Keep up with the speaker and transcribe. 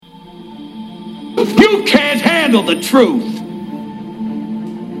You can't handle the truth!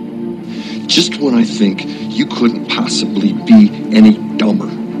 Just when I think you couldn't possibly be any dumber,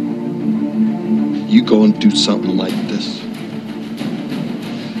 you go and do something like this.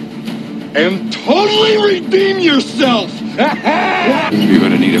 And totally redeem yourself! You're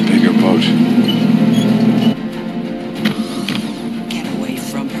gonna need a bigger boat. Get away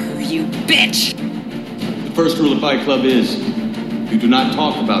from her, you bitch! The first rule of Fight Club is, you do not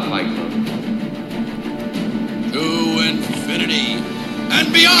talk about Fight Club. To infinity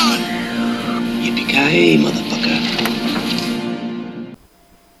and beyond! Yippee-ki-yay, motherfucker.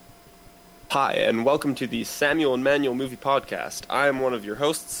 Hi, and welcome to the Samuel and Manuel Movie Podcast. I'm one of your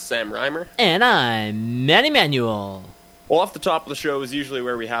hosts, Sam Reimer. And I'm Manuel. Well, off the top of the show is usually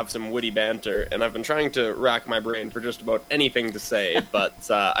where we have some witty banter, and I've been trying to rack my brain for just about anything to say, but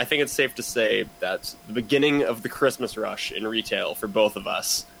I think it's safe to say that the beginning of the Christmas rush in retail for both of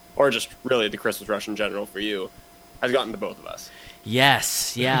us, or just really the Christmas rush in general for you, has gotten to both of us.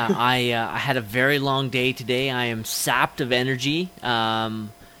 Yes, yeah, I had a very long day today. I am sapped of energy.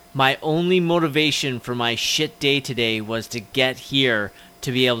 My only motivation for my shit day today was to get here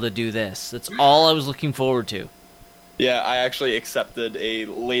to be able to do this. That's all I was looking forward to. Yeah, I actually accepted a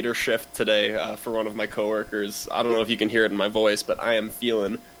later shift today for one of my coworkers. I don't know if you can hear it in my voice, but I am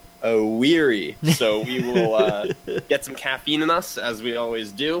feeling weary. So we will get some caffeine in us, as we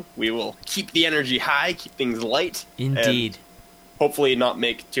always do. We will keep the energy high, keep things light. Indeed. And hopefully not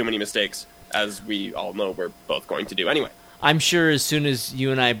make too many mistakes, as we all know we're both going to do anyway. I'm sure as soon as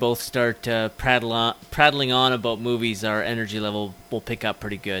you and I both start prattling on about movies, our energy level will pick up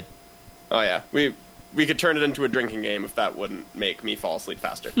pretty good. Oh yeah, we could turn it into a drinking game if that wouldn't make me fall asleep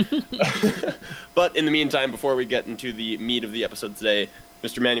faster. But in the meantime, before we get into the meat of the episode today,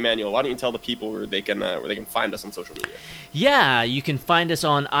 Mr. Manuel, why don't you tell the people where they can find us on social media? Yeah, you can find us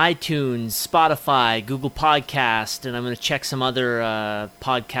on iTunes, Spotify, Google Podcast, and I'm going to check some other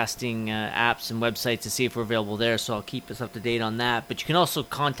podcasting apps and websites to see if we're available there, so I'll keep us up to date on that. But you can also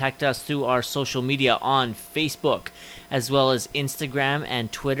contact us through our social media on Facebook, as well as Instagram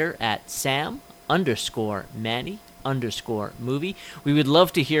and Twitter at Sam_Manny_movie. We would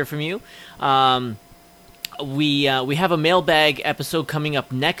love to hear from you. We have a mailbag episode coming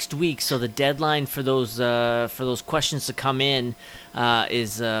up next week, so the deadline for those questions to come in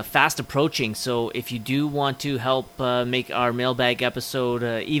is fast approaching. So if you do want to help make our mailbag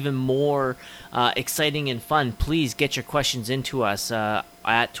episode even more exciting and fun, please get your questions into us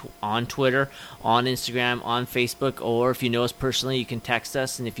on Twitter, on Instagram, on Facebook, or if you know us personally, you can text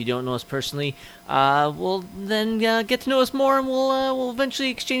us. And if you don't know us personally, we'll then get to know us more, and we'll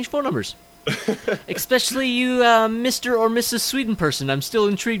eventually exchange phone numbers. Especially you, Mr. or Mrs. Sweden person. I'm still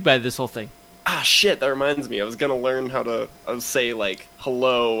intrigued by this whole thing. Ah, shit, that reminds me. I was going to learn how to say, like,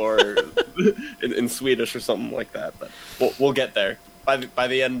 hello or in Swedish or something like that. But we'll get there. By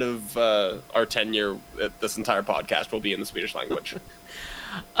the end of our tenure, this entire podcast will be in the Swedish language.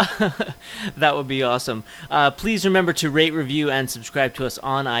 That would be awesome. Please remember to rate, review, and subscribe to us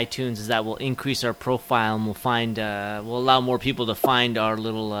on iTunes, as that will increase our profile and we'll allow more people to find our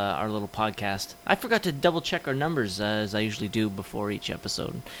little podcast. I forgot to double check our numbers as I usually do before each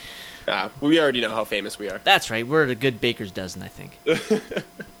episode. We already know how famous we are. That's right. We're at a good baker's dozen, I think.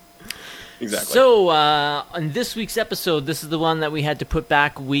 Exactly. So, on this week's episode, this is the one that we had to put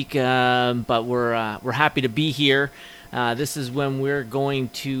back a week, but we're happy to be here. This is when we're going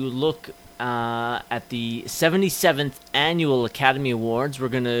to look at the 77th Annual Academy Awards. We're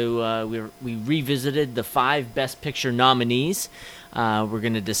going to we revisited the 5 Best Picture nominees. We're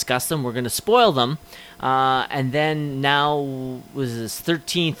going to discuss them. We're going to spoil them. And then now, was this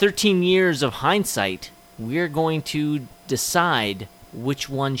 13 years of hindsight, we're going to decide which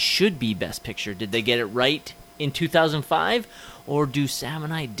one should be Best Picture. Did they get it right in 2005? Or do Sam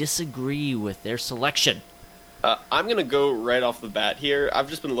and I disagree with their selection? I'm going to go right off the bat here. I've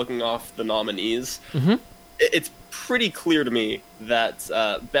just been looking off the nominees. Mm-hmm. It's pretty clear to me that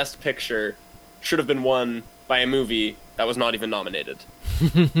Best Picture should have been won by a movie that was not even nominated.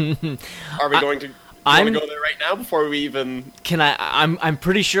 Are we going to go there right now before we even... I'm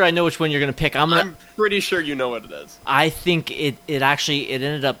pretty sure I know which one you're going to pick. I'm pretty sure you know what it is. I think it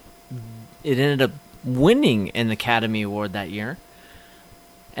ended up winning an Academy Award that year.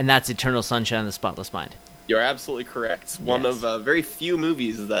 And that's Eternal Sunshine of the Spotless Mind. You're absolutely correct. It's one of very few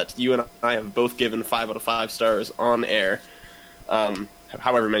movies that you and I have both given 5 out of 5 stars on air.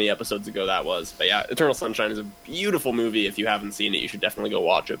 However many episodes ago that was. But yeah, Eternal Sunshine is a beautiful movie. If you haven't seen it, you should definitely go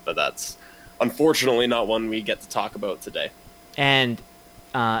watch it. But that's unfortunately not one we get to talk about today. And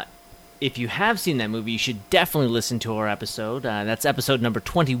if you have seen that movie, you should definitely listen to our episode. That's episode number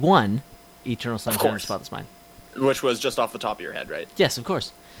 21, Eternal Sunshine of the Spotless Mind. Which was just off the top of your head, right? Yes, of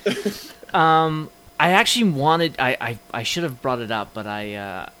course. I actually wanted... I should have brought it up, but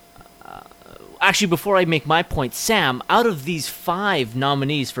actually, before I make my point, Sam, out of these 5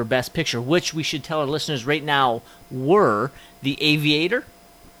 nominees for Best Picture, which we should tell our listeners right now were The Aviator,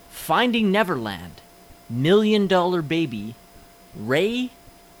 Finding Neverland, $1 Million Baby, Ray,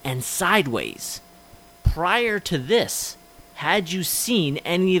 and Sideways. Prior to this, had you seen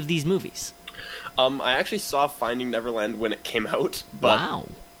any of these movies? I actually saw Finding Neverland when it came out, but wow.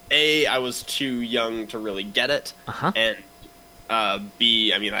 A, I was too young to really get it, and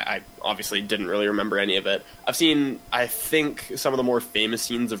B, I mean, I obviously didn't really remember any of it. I've seen, I think, some of the more famous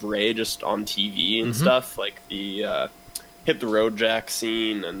scenes of Ray just on TV and stuff, like the Hit the Road Jack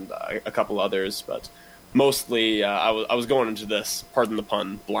scene and a couple others, but mostly I was going into this, pardon the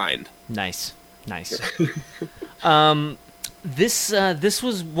pun, blind. Nice. This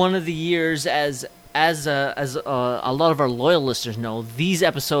was one of the years, as a lot of our loyal listeners know, these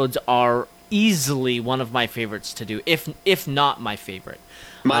episodes are easily one of my favorites to do, if not my favorite.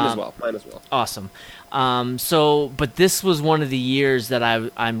 Mine as well. Awesome. But this was one of the years that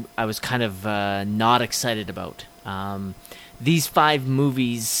I was kind of not excited about. These 5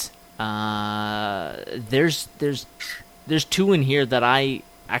 movies, there's 2 in here that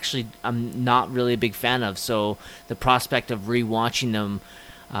I'm not really a big fan of, so the prospect of rewatching them,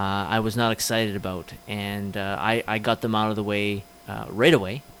 I was not excited about, and I got them out of the way right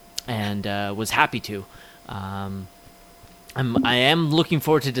away, and was happy to. I am looking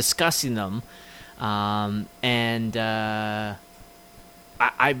forward to discussing them, and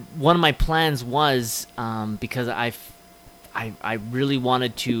one of my plans was because I really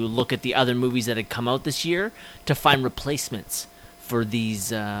wanted to look at the other movies that had come out this year to find replacements for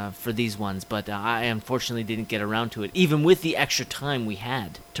these ones, but I unfortunately didn't get around to it, even with the extra time we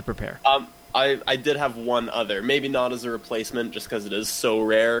had to prepare. I did have one other, maybe not as a replacement, just because it is so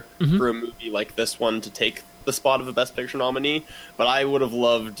rare for a movie like this one to take the spot of a Best Picture nominee, but I would have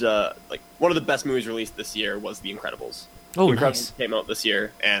loved, one of the best movies released this year was The Incredibles. Oh, The Incredibles nice. Came out this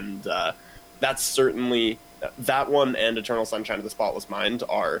year, and that's certainly, that one and Eternal Sunshine of the Spotless Mind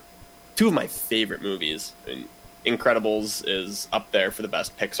are 2 of my favorite movies. I mean, Incredibles is up there for the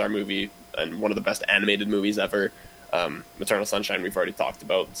best Pixar movie and one of the best animated movies ever. Eternal Sunshine we've already talked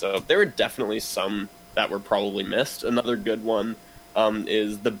about. So there were definitely some that were probably missed. Another good one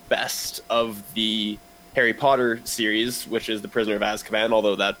is the best of the Harry Potter series, which is The Prisoner of Azkaban,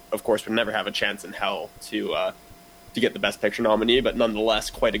 although that, of course, would never have a chance in hell to get the Best Picture nominee, but nonetheless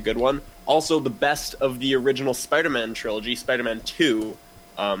quite a good one. Also, the best of the original Spider-Man trilogy, Spider-Man 2,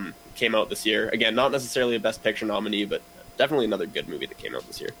 came out this year. Again, not necessarily a Best Picture nominee, but definitely another good movie that came out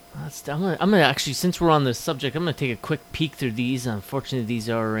this year. I'm gonna actually, since we're on this subject, I'm gonna take a quick peek through these. Unfortunately, these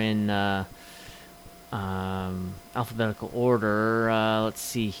are in alphabetical order. Let's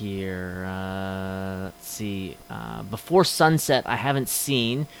see here. Before Sunset, I haven't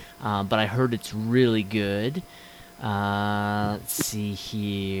seen, but I heard it's really good. Let's see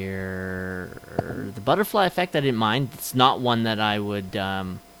here. The Butterfly Effect, I didn't mind. It's not one that I would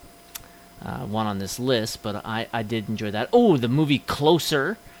want on this list, but I did enjoy that. Oh, the movie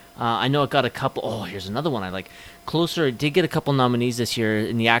Closer. I know it got a couple. Oh, here's another one I like. Closer did get a couple nominees this year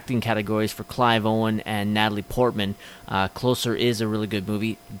in the acting categories for Clive Owen and Natalie Portman. Closer is a really good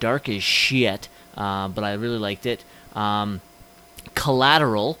movie. Dark as shit, but I really liked it.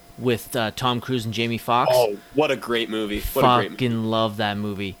 Collateral with Tom Cruise and Jamie Foxx. Oh, what a great movie. Fucking love that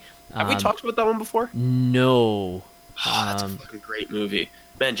movie. Have we talked about that one before? No. That's a fucking great movie.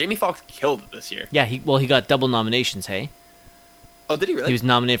 Man, Jamie Foxx killed it this year. Yeah, he got double nominations, hey? Oh, did he really? He was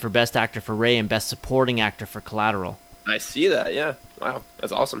nominated for Best Actor for Ray and Best Supporting Actor for Collateral. I see that, yeah. Wow,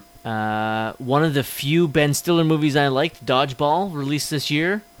 that's awesome. One of the few Ben Stiller movies I liked, Dodgeball, released this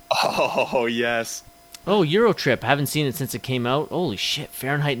year. Oh, yes. Oh, Eurotrip. I haven't seen it since it came out. Holy shit,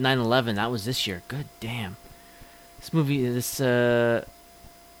 Fahrenheit 9/11. That was this year. Good damn. This movie, this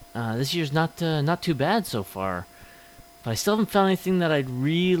year's not too bad so far. But I still haven't found anything that I'd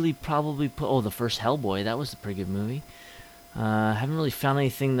really probably put... Oh, the first Hellboy. That was a pretty good movie. I haven't really found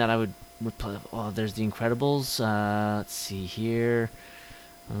anything that I would put... Oh, there's The Incredibles. Let's see here.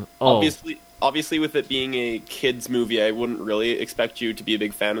 Obviously, with it being a kids' movie, I wouldn't really expect you to be a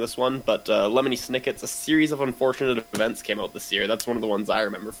big fan of this one. But Lemony Snicket's A Series of Unfortunate Events came out this year. That's one of the ones I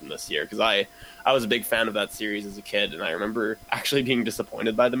remember from this year, because I was a big fan of that series as a kid, and I remember actually being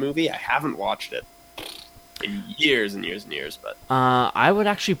disappointed by the movie. I haven't watched it in years and years and years, but... I would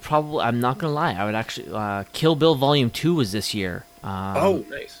actually probably... I'm not going to lie. I would actually... Kill Bill Volume 2 was this year. Oh,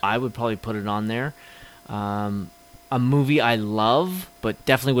 nice. I would probably put it on there. a movie I love, but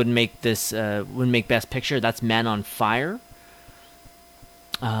definitely wouldn't make Best Picture. That's Man on Fire.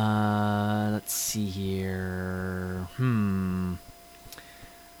 Let's see here. The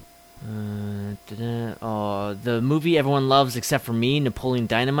movie everyone loves except for me, Napoleon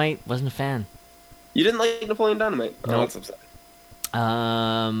Dynamite. Wasn't a fan. You didn't like Napoleon Dynamite? No. Oh, that's upsetting.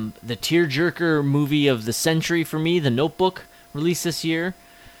 The tearjerker movie of the century for me, The Notebook, released this year.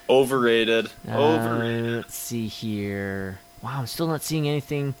 Overrated. Overrated. Let's see here. Wow, I'm still not seeing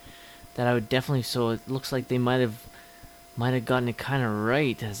anything that I would definitely. So it looks like they might have gotten it kind of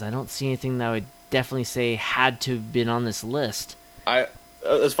right, as I don't see anything that I would definitely say had to have been on this list.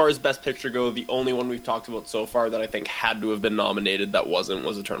 As far as Best Picture go, the only one we've talked about so far that I think had to have been nominated that wasn't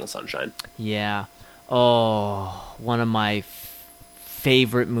was Eternal Sunshine. Yeah. Oh, one of my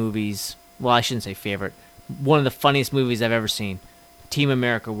favorite movies. Well, I shouldn't say favorite. One of the funniest movies I've ever seen. Team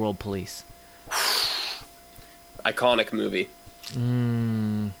America: World Police. Iconic movie.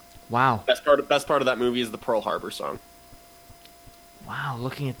 Wow. Best part of that movie is the Pearl Harbor song. Wow,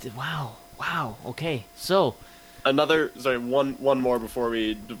 looking at wow. Okay, so one more before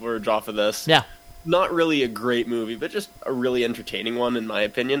we off of this. Yeah. Not really a great movie, but just a really entertaining one in my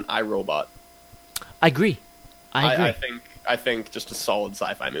opinion. I, Robot. I agree. I think just a solid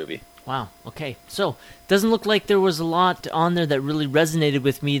sci-fi movie. Wow. Okay. So, doesn't look like there was a lot on there that really resonated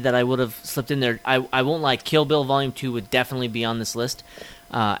with me that I would have slipped in there. I won't lie. Kill Bill Volume 2 would definitely be on this list.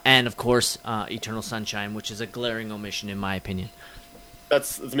 And, of course, Eternal Sunshine, which is a glaring omission in my opinion.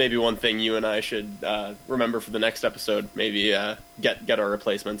 That's maybe one thing you and I should remember for the next episode. Maybe get our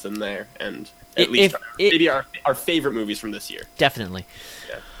replacements in there and maybe our favorite movies from this year. Definitely.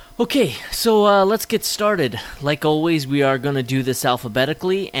 Yeah. Okay, so let's get started. Like always, we are going to do this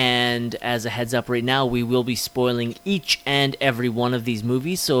alphabetically, and as a heads up right now, we will be spoiling each and every one of these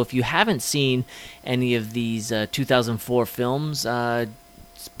movies. So if you haven't seen any of these 2004 films,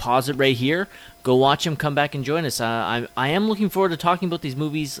 pause it right here. Go watch them, come back and join us. I am looking forward to talking about these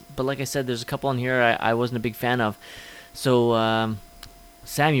movies, but like I said, there's a couple on here I wasn't a big fan of. So,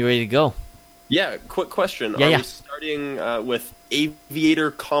 Sam, you ready to go? Yeah, quick question. Yeah, are we starting with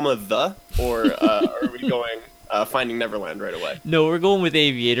Aviator, the, or are we going Finding Neverland right away? No, we're going with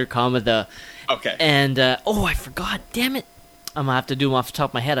Aviator, the. Okay. And, I forgot. Damn it. I'm going to have to do them off the top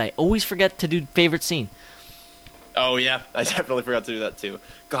of my head. I always forget to do favorite scene. Oh, yeah. I definitely forgot to do that, too.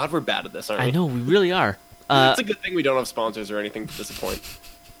 God, we're bad at this, aren't we? I know, we really are. It's a good thing we don't have sponsors or anything to disappoint.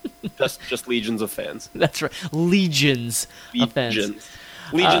 just legions of fans. That's right. Legions of fans.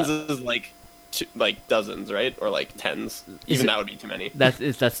 Legions is like dozens, right? Or like tens. Even that would be too many.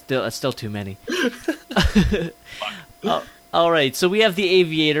 That's still too many. All right, so we have The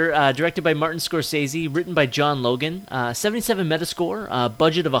Aviator, directed by Martin Scorsese, written by John Logan, 77 Metascore,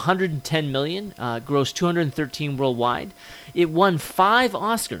 budget of $110 million, grossed $213 worldwide. It won 5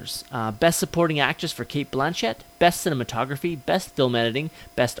 Oscars: Best Supporting Actress for Cate Blanchett, Best Cinematography, Best Film Editing,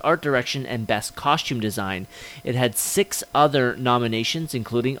 Best Art Direction, and Best Costume Design. It had 6 other nominations,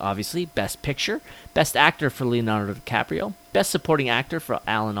 including, obviously, Best Picture, Best Actor for Leonardo DiCaprio, Best Supporting Actor for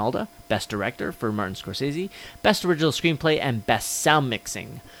Alan Alda, Best Director for Martin Scorsese, Best Original Screenplay, and Best Sound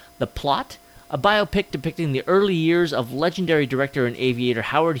Mixing. The plot: a biopic depicting the early years of legendary director and aviator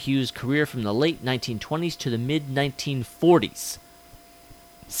Howard Hughes' career from the late 1920s to the mid-1940s.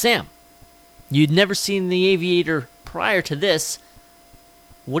 Sam, you'd never seen The Aviator prior to this.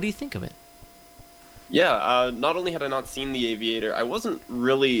 What do you think of it? Yeah, not only had I not seen The Aviator, I wasn't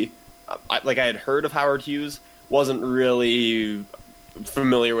really... I had heard of Howard Hughes, wasn't really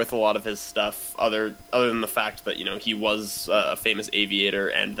familiar with a lot of his stuff other than the fact that, he was a famous aviator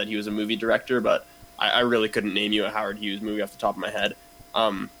and that he was a movie director, but I really couldn't name you a Howard Hughes movie off the top of my head.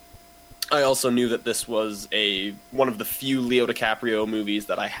 I also knew that this was one of the few Leo DiCaprio movies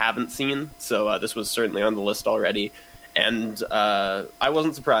that I haven't seen, so this was certainly on the list already, and I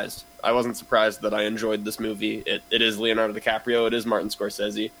wasn't surprised. I wasn't surprised that I enjoyed this movie. It is Leonardo DiCaprio, it is Martin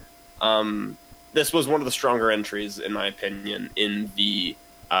Scorsese. This was one of the stronger entries, in my opinion, in the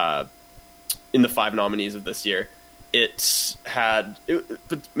 5 nominees of this year. It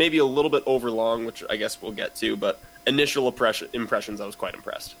maybe a little bit overlong, which I guess we'll get to, but initial impressions, I was quite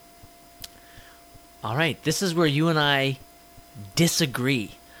impressed. All right, this is where you and I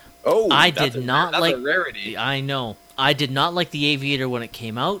disagree. Oh, that's a rarity. I know. I did not like The Aviator when it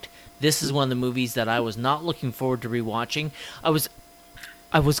came out. This is one of the movies that I was not looking forward to rewatching.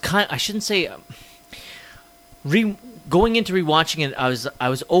 Going into rewatching it, I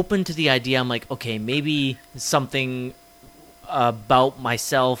was open to the idea. I'm like, okay, maybe something about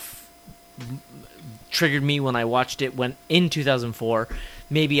myself triggered me when I watched it in 2004.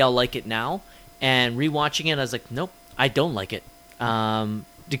 Maybe I'll like it now. And rewatching it, I was like, nope, I don't like it.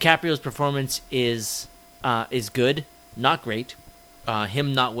 DiCaprio's performance is good, not great.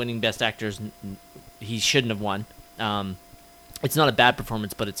 Him not winning Best Actor, he shouldn't have won. It's not a bad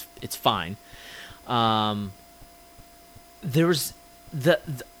performance, but it's fine. I'm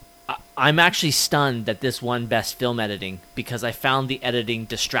actually stunned that this won Best Film Editing because I found the editing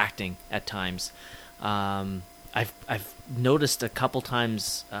distracting at times. I've noticed a couple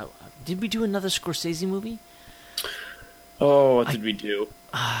times. Did we do another Scorsese movie? Oh, what did we do?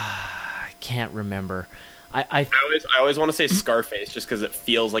 I can't remember. I always want to say Scarface just because it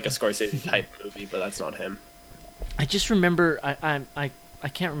feels like a Scorsese type movie, but that's not him. I just remember. I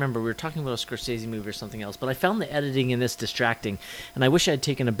can't remember. We were talking about a Scorsese movie or something else, but I found the editing in this distracting, and I wish I had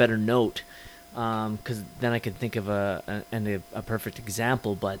taken a better note, because then I could think of a perfect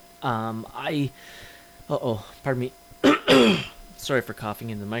example. But pardon me. Sorry for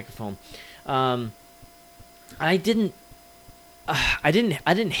coughing into the microphone. I didn't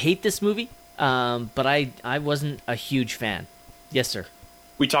hate this movie, but I wasn't a huge fan. Yes, sir.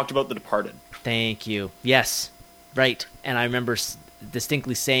 We talked about The Departed. Thank you. Yes, right. And I remember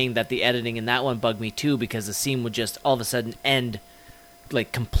distinctly saying that the editing in that one bugged me too, because the scene would just all of a sudden end,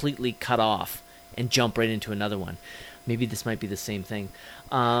 like completely cut off, and jump right into another one. Maybe this might be the same thing.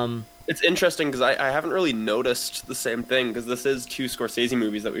 It's interesting because I haven't really noticed the same thing, because this is two Scorsese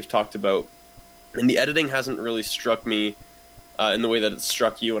movies that we've talked about, and the editing hasn't really struck me in the way that it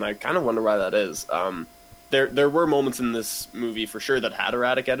struck you, and I kind of wonder why that is. There were moments in this movie for sure that had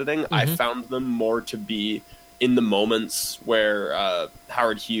erratic editing. Mm-hmm. I found them more to be in the moments where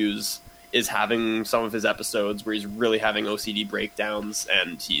Howard Hughes is having some of his episodes where he's really having OCD breakdowns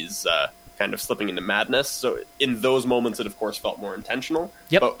and he's kind of slipping into madness. So in those moments, it of course felt more intentional.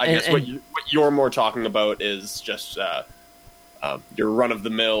 Yep. But I guess what you're more talking about is just your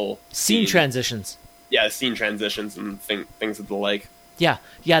run-of-the-mill scene transitions. Yeah, scene transitions and things of the like. Yeah.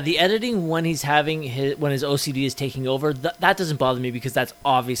 The editing when he's having when his OCD is taking over, that doesn't bother me because that's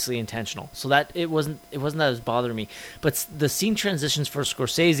obviously intentional. So that it wasn't that it was bothering me. But the scene transitions for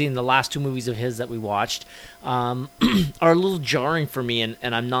Scorsese in the last two movies of his that we watched are a little jarring for me,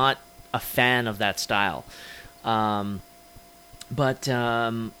 and I'm not a fan of that style. But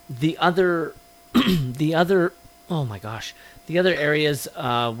the other oh my gosh, the other areas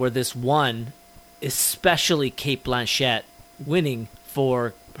where this won, especially Cate Blanchett winning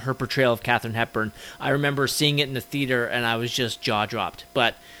for her portrayal of Katharine Hepburn. I remember seeing it in the theater and I was just jaw dropped.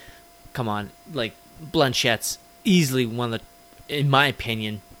 But come on, like Blanchett's easily one of the, in my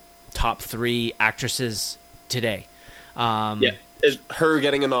opinion, top 3 actresses today. Yeah, her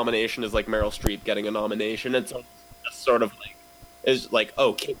getting a nomination is like Meryl Streep getting a nomination. It's sort of like, is like,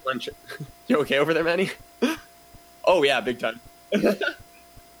 oh, Cate Blanchett. You okay over there, Manny? Oh yeah, big time.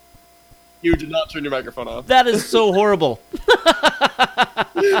 You did not turn your microphone off. That is so horrible.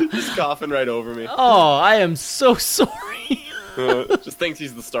 Just coughing right over me. Oh, I am so sorry. Just thinks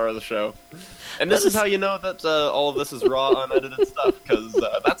he's the star of the show. And this is how you know that all of this is raw, unedited stuff, because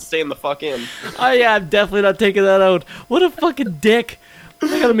that's staying the fuck in. I'm definitely not taking that out. What a fucking dick. I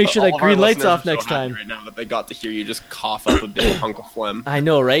gotta make sure that green light's off next time. Right now that they got to hear you just cough up a big hunk of phlegm. I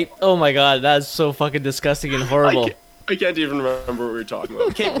know, right? Oh my god, that's so fucking disgusting and horrible. I can't even remember what we were talking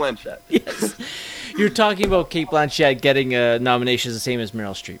about. Cate Blanchett. Yes. You're talking about Cate Blanchett getting a nomination the same as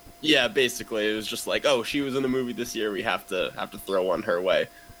Meryl Streep. Yeah, basically. It was just like, oh, she was in a movie this year, we have to throw one her way.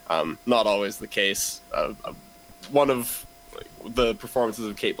 Not always the case. One of the performances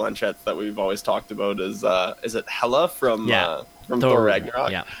of Cate Blanchett that we've always talked about is it Hela from Thor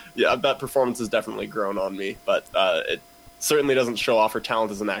Ragnarok? Yeah, that performance has definitely grown on me, but it certainly doesn't show off her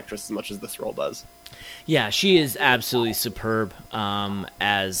talent as an actress as much as this role does. Yeah, she is absolutely superb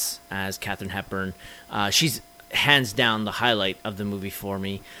as Katharine Hepburn. She's hands down the highlight of the movie for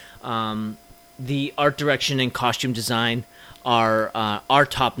me. The art direction and costume design are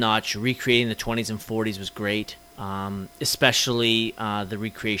top notch. Recreating the 20s and 40s was great, especially the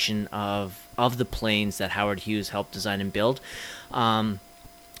recreation of the planes that Howard Hughes helped design and build.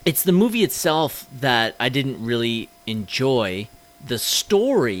 It's the movie itself that I didn't really enjoy. The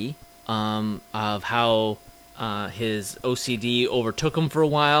story of how his OCD overtook him for a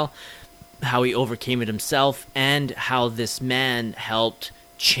while, how he overcame it himself, and how this man helped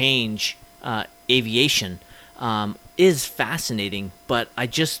change aviation is fascinating, but I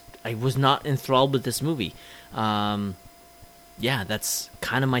was not enthralled with this movie. That's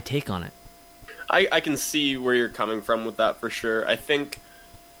kind of my take on it. I can see where you're coming from with that for sure. I think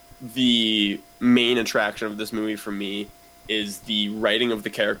the main attraction of this movie for me is the writing of the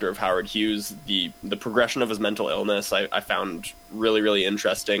character of Howard Hughes, the progression of his mental illness I found really, really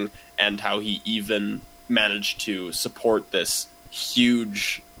interesting, and how he even managed to support this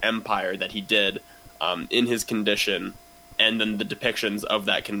huge empire that he did in his condition, and then the depictions of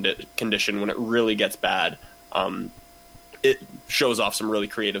that condition when it really gets bad. It shows off some really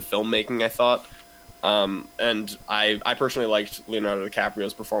creative filmmaking, I thought. And I personally liked Leonardo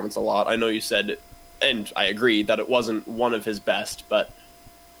DiCaprio's performance a lot. I know you said, and I agree, that it wasn't one of his best, but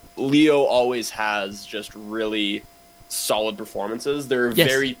Leo always has just really solid performances. There are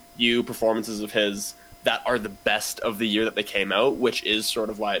very few performances of his that are the best of the year that they came out, which is sort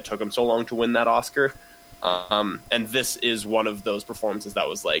of why it took him so long to win that Oscar. And this is one of those performances that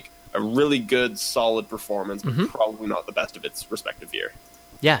was like a really good, solid performance, but probably not the best of its respective year.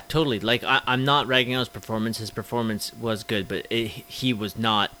 Yeah, totally. Like, I'm not ragging out his performance. His performance was good, but he was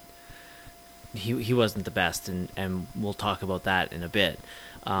not. He wasn't the best, and we'll talk about that in a bit.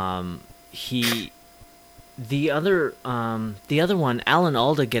 The other one, Alan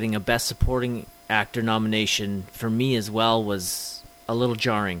Alda getting a Best Supporting Actor nomination for me as well was a little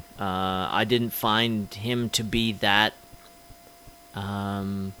jarring. I didn't find him to be that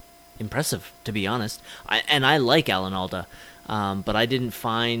impressive, to be honest. I like Alan Alda, but I didn't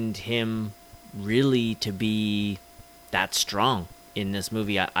find him really to be that strong in this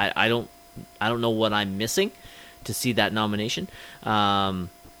movie. I don't know what I'm missing to see that nomination. But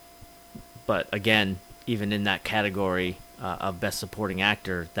again, even in that category of Best Supporting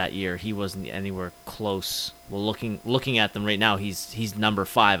Actor that year, he wasn't anywhere close. Well, looking at them right now, he's number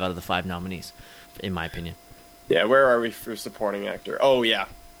 5 out of the 5 nominees, in my opinion. Yeah, where are we for Supporting Actor? Oh, yeah.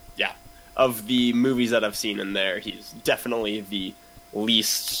 Of the movies that I've seen in there, he's definitely the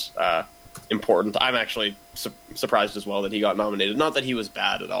least important. I'm actually surprised as well that he got nominated. Not that he was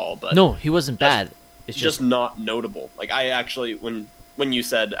bad at all, but... No, he wasn't bad. It's just not notable. Like, I actually, when you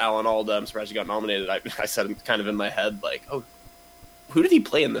said Alan Alda, I'm surprised he got nominated, I said it kind of in my head, like, oh, who did he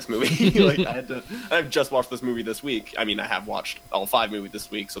play in this movie? Like, I've just watched this movie this week. I mean, I have watched all 5 movies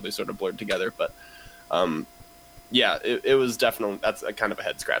this week, so they sort of blurred together, but... yeah, it was definitely, that's a kind of a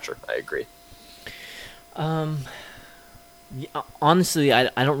head scratcher. I agree. Honestly,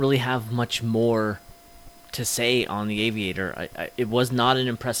 I don't really have much more to say on The Aviator. It was not an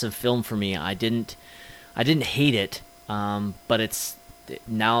impressive film for me. I didn't hate it, but it's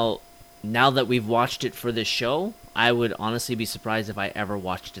now that we've watched it for this show, I would honestly be surprised if I ever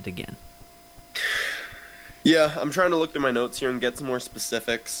watched it again. Yeah, I'm trying to look through my notes here and get some more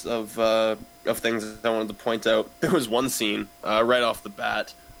specifics of things that I wanted to point out. There was one scene right off the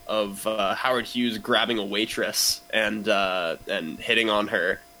bat of Howard Hughes grabbing a waitress and hitting on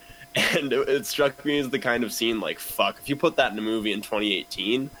her, and it struck me as the kind of scene like, fuck, if you put that in a movie in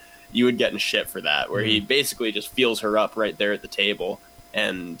 2018, you would get in shit for that. Where he basically just feels her up right there at the table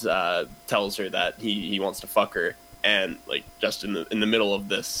and tells her that he wants to fuck her, and like just in the middle of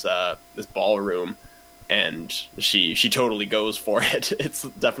this ballroom. And she totally goes for it. It's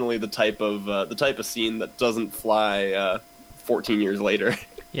definitely the type of scene that doesn't fly 14 years later.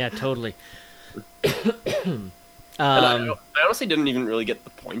 Yeah, totally. And I honestly didn't even really get the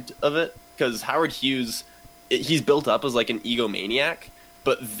point of it, because Howard Hughes, he's built up as like an egomaniac,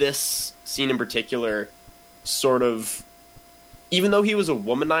 but this scene in particular sort of, even though he was a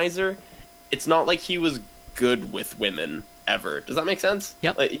womanizer, it's not like he was good with women ever. Does that make sense?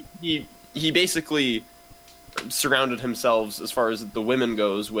 Yep. Like, he basically surrounded himself, as far as the women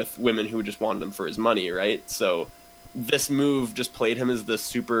goes, with women who just wanted him for his money, right? So this move just played him as this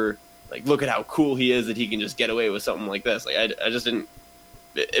super, like, look at how cool he is that he can just get away with something like this. Like, I just didn't...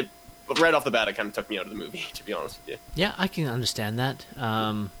 It right off the bat, it kind of took me out of the movie, to be honest with you. Yeah, I can understand that.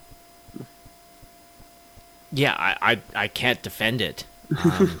 Yeah, I can't defend it.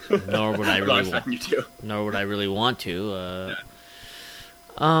 Nor would I really want to. Nor would I really want to.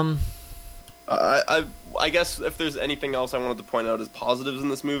 I guess if there's anything else I wanted to point out as positives in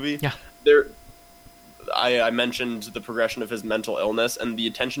this movie, yeah, I mentioned the progression of his mental illness and the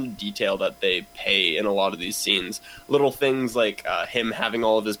attention to detail that they pay in a lot of these scenes. Little things like him having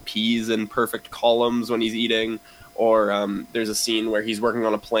all of his peas in perfect columns when he's eating, or there's a scene where he's working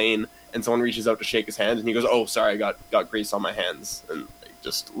on a plane and someone reaches out to shake his hand and he goes, "Oh, sorry, I got grease on my hands," and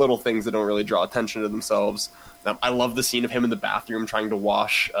just little things that don't really draw attention to themselves. I love the scene of him in the bathroom trying to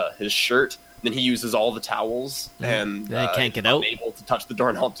wash his shirt. Then he uses all the towels, and he can't get out. Able to touch the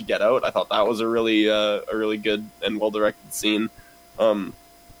doorknob to get out. I thought that was a really good and well directed scene.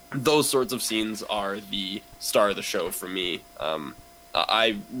 Those sorts of scenes are the star of the show for me.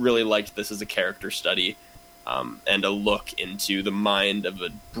 I really liked this as a character study and a look into the mind of a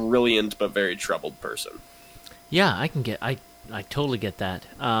brilliant but very troubled person. Yeah, I totally get that.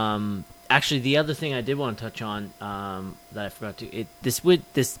 Actually, the other thing I did want to touch on that I forgot to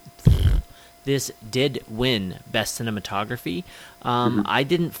this did win Best Cinematography. I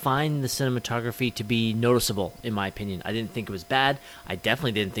didn't find the cinematography to be noticeable, in my opinion. I didn't think it was bad. I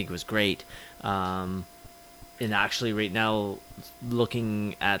definitely didn't think it was great. And actually, right now,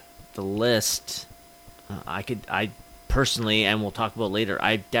 looking at the list, I personally, and we'll talk about later,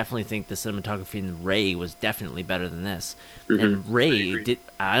 I definitely think the cinematography in Ray was definitely better than this. And Ray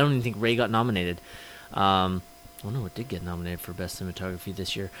I don't even think Ray got nominated. Oh no, it did get nominated for Best Cinematography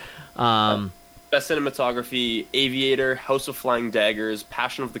this year. Best Cinematography: Aviator, House of Flying Daggers,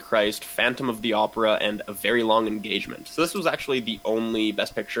 Passion of the Christ, Phantom of the Opera, and A Very Long Engagement. So this was actually the only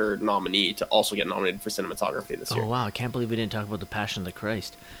Best Picture nominee to also get nominated for cinematography this year. Oh wow, I can't believe we didn't talk about the Passion of the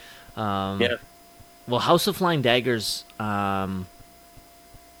Christ. Yeah. Well, House of Flying Daggers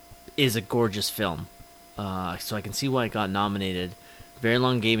is a gorgeous film, so I can see why it got nominated. Very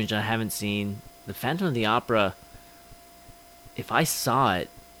Long Engagement I haven't seen. The Phantom of the Opera, if I saw it,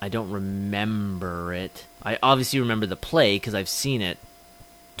 I don't remember it. I obviously remember the play because I've seen it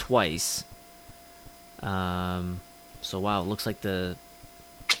twice. So wow, it looks like the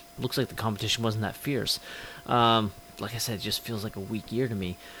competition wasn't that fierce. Like I said, it just feels like a weak year to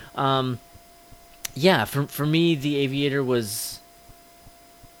me. Yeah, for me, The Aviator was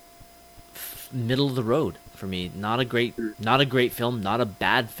middle of the road for me. Not a great film, not a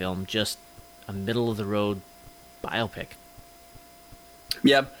bad film, just a middle of the road biopic.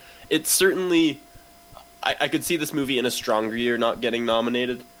 Yeah, it's certainly. I could see this movie in a stronger year not getting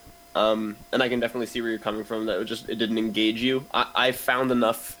nominated, and I can definitely see where you're coming from. That it didn't engage you. I found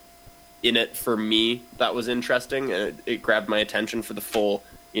enough in it for me that was interesting, and it grabbed my attention for the full,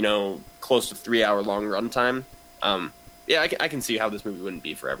 close to 3 hour long runtime. Yeah, I can see how this movie wouldn't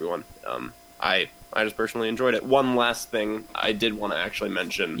be for everyone. I just personally enjoyed it. One last thing I did want to actually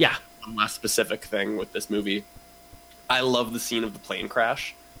mention. Yeah. One last specific thing with this movie. I love the scene of the plane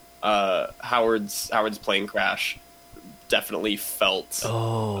crash. Howard's plane crash definitely felt.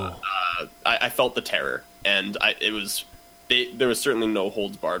 Oh. I felt the terror, and there was certainly no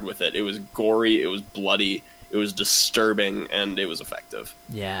holds barred with it. It was gory, it was bloody, it was disturbing, and it was effective.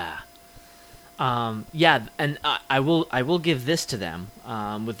 Yeah. Yeah, and I will give this to them.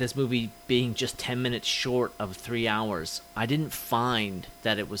 With this movie being just 10 minutes short of 3 hours, I didn't find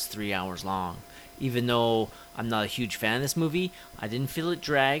that it was 3 hours long. Even though I'm not a huge fan of this movie, I didn't feel it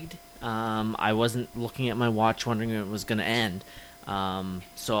dragged. I wasn't looking at my watch wondering when it was going to end.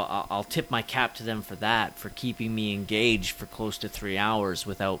 So I'll tip my cap to them for that, for keeping me engaged for close to 3 hours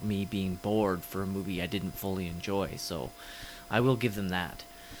without me being bored for a movie I didn't fully enjoy. So I will give them that.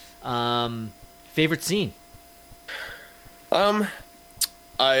 Favorite scene?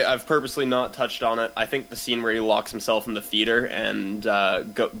 I've purposely not touched on it. I think the scene where he locks himself in the theater and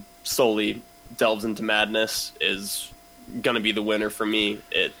solely delves into madness is going to be the winner for me.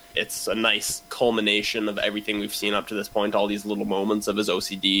 It's a nice culmination of everything we've seen up to this point, all these little moments of his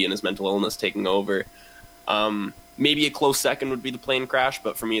OCD and his mental illness taking over. Maybe a close second would be the plane crash,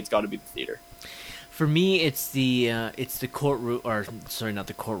 but for me it's got to be the theater. For me, it's the courtroom, or sorry, not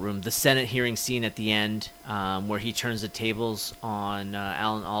the courtroom, the Senate hearing scene at the end, where he turns the tables on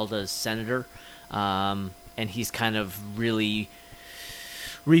Alan Alda's senator, and he's kind of really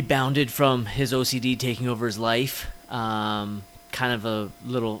rebounded from his OCD taking over his life. Kind of a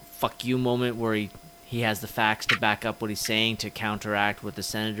little fuck you moment where he has the facts to back up what he's saying to counteract what the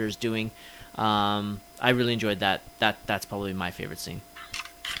senator's doing. I really enjoyed that. That's probably my favorite scene.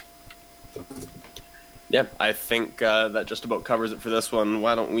 Yeah, I think that just about covers it for this one.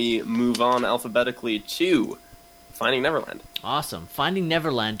 Why don't we move on alphabetically to Finding Neverland? Awesome. Finding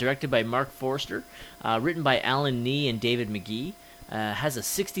Neverland, directed by Mark Forster, written by Alan Nee and David McGee, has a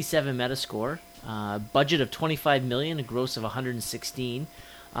 67 Metascore, budget of $25 million, a gross of $116.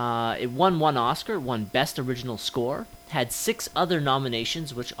 It won one Oscar, won Best Original Score, had 6 other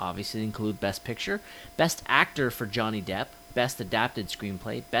nominations, which obviously include Best Picture, Best Actor for Johnny Depp, Best Adapted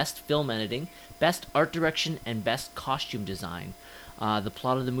Screenplay, Best Film Editing, Best Art Direction, and Best Costume Design. The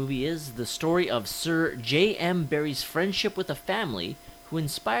plot of the movie is the story of Sir J.M. Barrie's friendship with a family who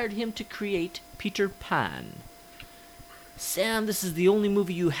inspired him to create Peter Pan. Sam, this is the only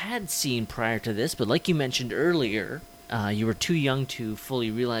movie you had seen prior to this, but like you mentioned earlier, you were too young to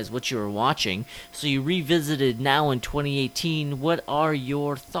fully realize what you were watching, so you revisited now in 2018. What are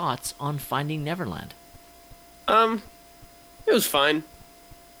your thoughts on Finding Neverland? It was fine.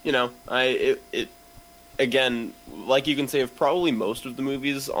 Again, like you can say of probably most of the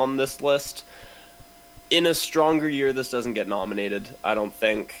movies on this list, in a stronger year, this doesn't get nominated, I don't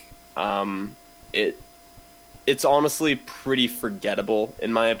think. It's honestly pretty forgettable,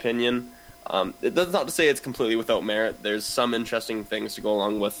 in my opinion. That's not to say it's completely without merit. There's some interesting things to go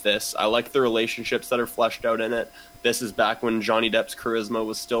along with this. I like the relationships that are fleshed out in it. This is back when Johnny Depp's charisma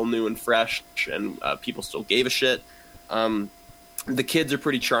was still new and fresh, and people still gave a shit. The kids are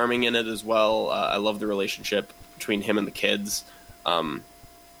pretty charming in it as well. I love the relationship between him and the kids.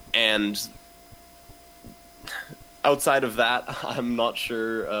 And outside of that, I'm not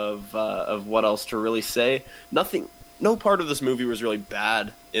sure of what else to really say. No part of this movie was really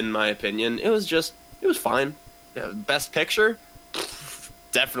bad, in my opinion. It was fine. Yeah, best picture?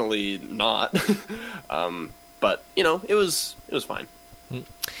 Definitely not. But, it was fine.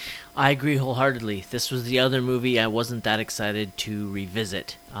 I agree wholeheartedly. This was the other movie I wasn't that excited to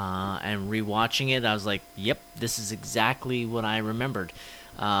revisit. And rewatching it, I was like, yep, this is exactly what I remembered.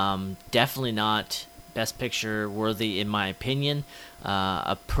 Definitely not Best Picture worthy, in my opinion.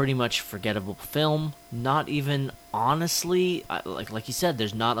 A pretty much forgettable film. Not even, honestly, like you said,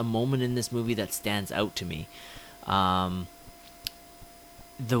 there's not a moment in this movie that stands out to me. You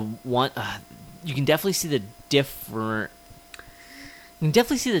can definitely see the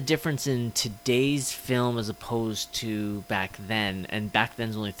difference in today's film as opposed to back then, and back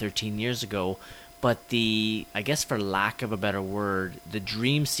then's only 13 years ago. But I guess for lack of a better word, the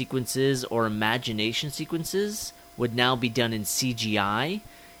dream sequences or imagination sequences would now be done in CGI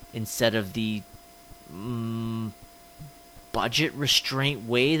instead of the budget restraint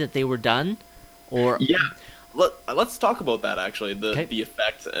way that they were done. Let's talk about that, actually, the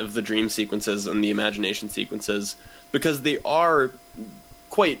effect of the dream sequences and the imagination sequences, because they are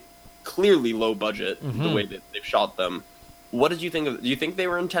quite clearly low budget, the way that they've shot them. What did you think of? Do you think they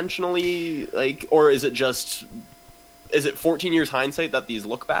were intentionally, or is it 14 years hindsight that these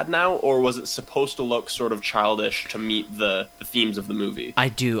look bad now, or was it supposed to look sort of childish to meet the themes of the movie? I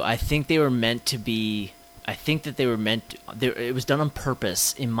do. I think they were meant to be. I think that it was done on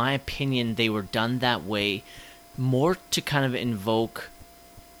purpose. In my opinion, they were done that way more to kind of invoke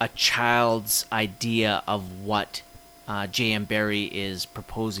a child's idea of what J.M. Barrie is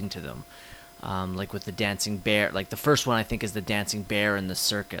proposing to them. Like with the dancing bear, like the first one I think is the dancing bear in the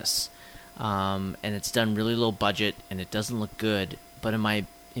circus, and it's done really low budget and it doesn't look good. But in my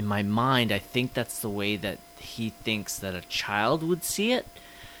mind, I think that's the way that he thinks that a child would see it,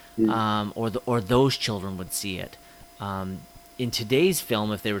 or those children would see it. In today's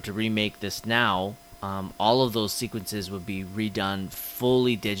film, if they were to remake this now, all of those sequences would be redone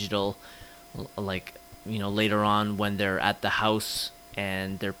fully digital, like later on when they're at the house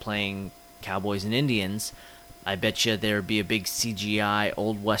and they're playing Cowboys and Indians, I bet you there'd be a big CGI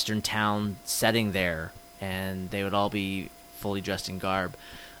old western town setting there, and they would all be fully dressed in garb.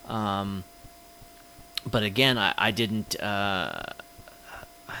 But again, I didn't.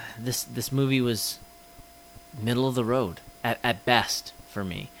 This movie was middle of the road at best for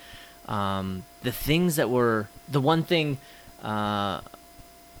me. The one thing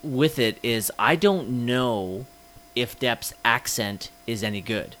with it is I don't know if Depp's accent is any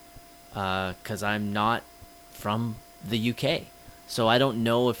good. Because I'm not from the UK. So I don't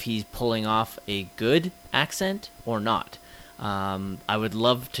know if he's pulling off a good accent or not. I would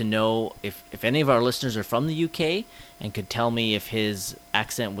love to know if any of our listeners are from the UK and could tell me if his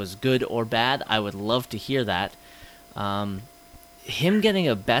accent was good or bad. I would love to hear that. Him getting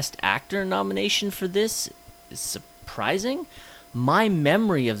a Best Actor nomination for this is surprising. My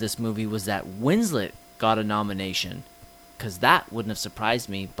memory of this movie was that Winslet got a nomination, because that wouldn't have surprised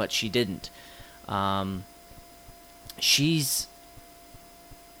me, but she didn't. She's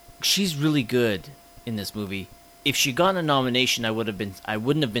really good in this movie. If she got a nomination, I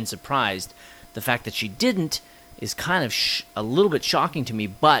wouldn't have been surprised. The fact that she didn't is kind of a little bit shocking to me,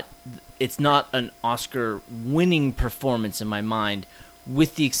 but it's not an Oscar-winning performance in my mind,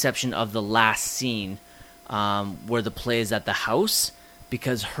 with the exception of the last scene where the play is at the house,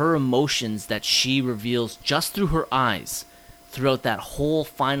 because her emotions that she reveals just through her eyes throughout that whole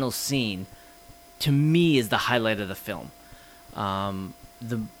final scene, to me, is the highlight of the film.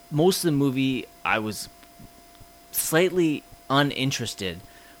 Most of the movie, I was slightly uninterested,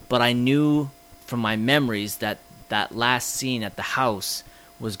 but I knew from my memories that last scene at the house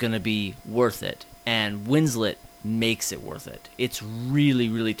was going to be worth it, and Winslet makes it worth it. It's really,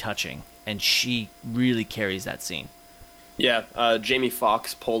 really touching, and she really carries that scene. Yeah, Jamie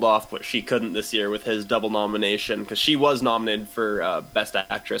Foxx pulled off what she couldn't this year with his double nomination, because she was nominated for Best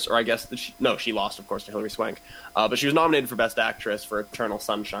Actress, or I guess she lost, of course, to Hilary Swank, but she was nominated for Best Actress for Eternal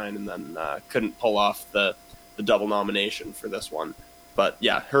Sunshine, and then couldn't pull off the double nomination for this one. But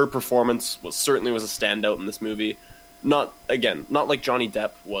yeah, her performance certainly was a standout in this movie. not like Johnny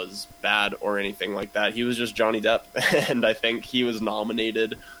Depp was bad or anything like that. He was just Johnny Depp, and I think he was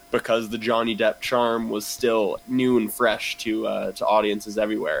nominated because the Johnny Depp charm was still new and fresh to audiences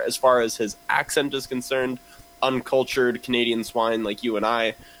everywhere. As far as his accent is concerned, uncultured Canadian swine like you and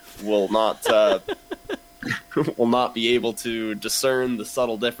I will not will not be able to discern the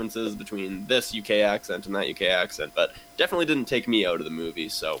subtle differences between this UK accent and that UK accent. But definitely didn't take me out of the movie,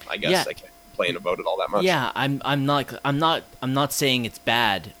 so I guess I can't complain about it all that much. Yeah, I'm not saying it's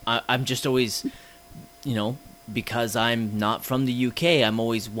bad. I'm just always, because I'm not from the UK, I'm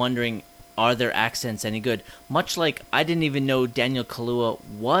always wondering, are their accents any good? Much like I didn't even know Daniel Kaluuya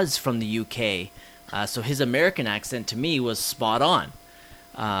was from the UK, so his American accent to me was spot on.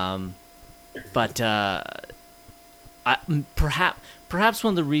 But perhaps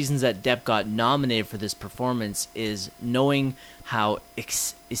one of the reasons that Depp got nominated for this performance is knowing how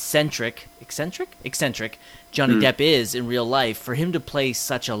eccentric Johnny Depp is in real life. For him to play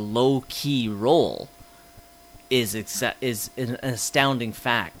such a low-key role is an astounding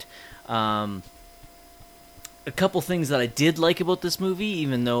fact. A couple things that I did like about this movie,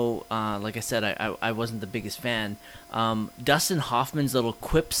 even though, like I said, I wasn't the biggest fan. Dustin Hoffman's little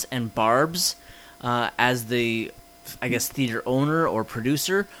quips and barbs as the, I guess, theater owner or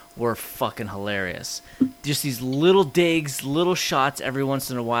producer were fucking hilarious. Just these little digs, little shots every once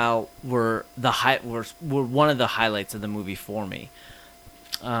in a while were one of the highlights of the movie for me.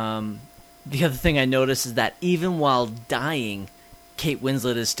 The other thing I noticed is that even while dying, Kate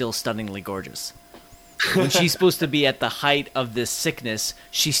Winslet is still stunningly gorgeous. When she's supposed to be at the height of this sickness,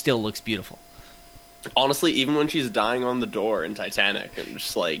 she still looks beautiful. Honestly, even when she's dying on the door in Titanic, I'm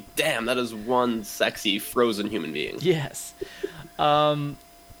just like, damn, that is one sexy frozen human being. Yes.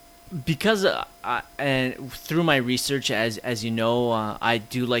 Because and through my research, as you know, I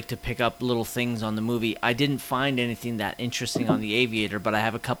do like to pick up little things on the movie. I didn't find anything that interesting on The Aviator, but I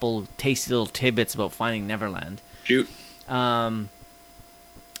have a couple tasty little tidbits about Finding Neverland. Shoot.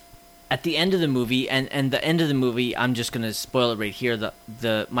 At the end of the movie, and the end of the movie, I'm just going to spoil it right here.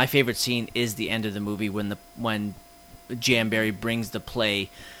 My favorite scene is the end of the movie when J.M. Barrie brings the play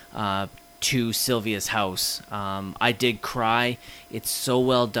to Sylvia's house. I did cry. It's so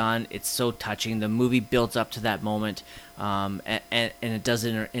well done. It's so touching. The movie builds up to that moment, and it does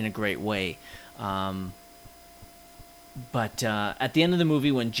it in a great way. But at the end of the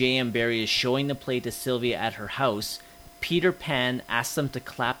movie, when J.M. Barrie is showing the play to Sylvia at her house, Peter Pan asks them to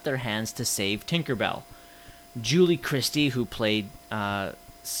clap their hands to save Tinkerbell. Julie Christie, who played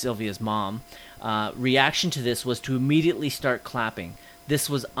Sylvia's mom, reaction to this was to immediately start clapping. This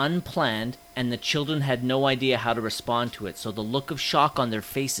was unplanned, and the children had no idea how to respond to it, so the look of shock on their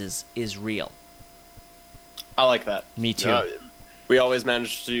faces is real. I like that. Me too. We always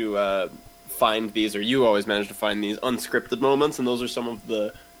manage to find these, or you always manage to find these unscripted moments, and those are some of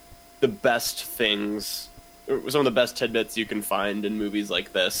the best things, some of the best tidbits you can find in movies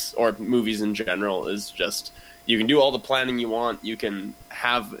like this, or movies in general, is just, you can do all the planning you want, you can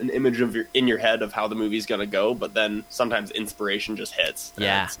have an image in your head of how the movie's going to go, but then sometimes inspiration just hits.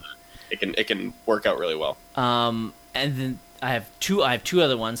 Yeah. It can work out really well. And then I have two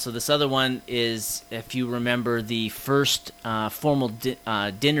other ones. So this other one is, if you remember the first formal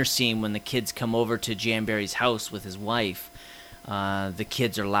dinner scene when the kids come over to Jan Barry's house with his wife, the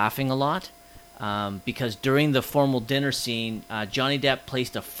kids are laughing a lot. Because during the formal dinner scene, Johnny Depp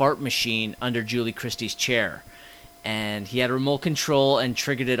placed a fart machine under Julie Christie's chair. And he had a remote control and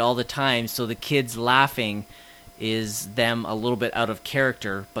triggered it all the time, so the kids laughing is them a little bit out of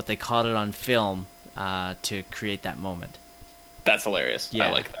character, but they caught it on film to create that moment. That's hilarious. Yeah.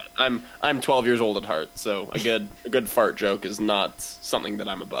 I like that. I'm 12 years old at heart, so a good fart joke is not something that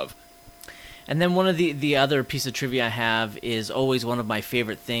I'm above. And then one of the other piece of trivia I have is always one of my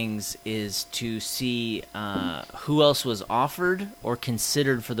favorite things is to see who else was offered or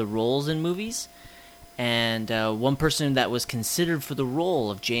considered for the roles in movies. And one person that was considered for the role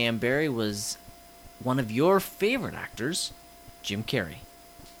of J.M. Barrie was one of your favorite actors, Jim Carrey.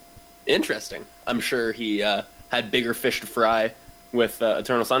 Interesting. I'm sure he had bigger fish to fry with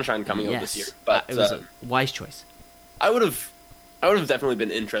Eternal Sunshine coming out this year. But it was a wise choice. I would have definitely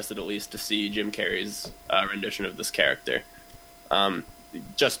been interested at least to see Jim Carrey's rendition of this character.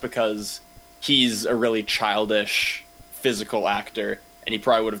 Just because he's a really childish, physical actor, and he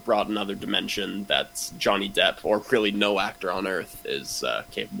probably would have brought another dimension that Johnny Depp, or really no actor on Earth, is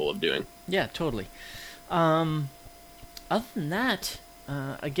capable of doing. Yeah, totally. Other than that,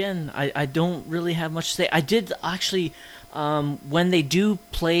 again, I don't really have much to say. I did actually, when they do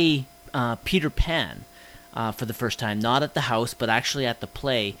play Peter Pan, for the first time, not at the house, but actually at the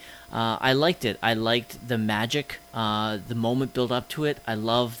play. I liked it. I liked the magic, the moment built up to it. I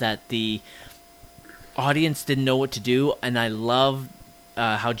love that the audience didn't know what to do, and I love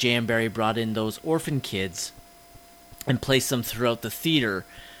how J.M. Barrie brought in those orphan kids and placed them throughout the theater.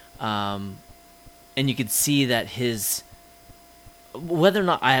 And you could see that whether or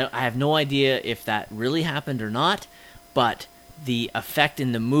not, I have no idea if that really happened or not, but the effect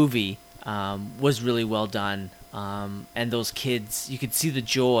in the movie was really well done. And those kids, you could see the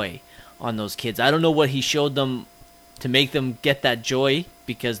joy on those kids. I don't know what he showed them to make them get that joy,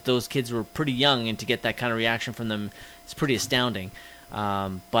 because those kids were pretty young, and to get that kind of reaction from them is pretty astounding.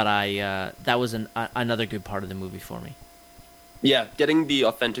 But that was another good part of the movie for me. Yeah, getting the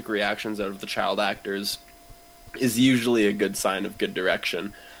authentic reactions out of the child actors is usually a good sign of good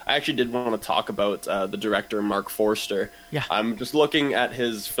direction. I actually did want to talk about the director, Mark Forster. Yeah. I'm just looking at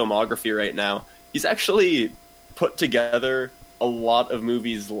his filmography right now. He's actually put together a lot of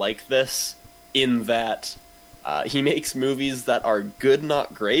movies like this, in that he makes movies that are good,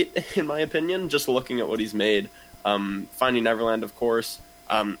 not great, in my opinion, just looking at what he's made. Finding Neverland, of course.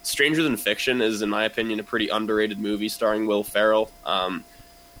 Stranger Than Fiction is, in my opinion, a pretty underrated movie starring Will Ferrell.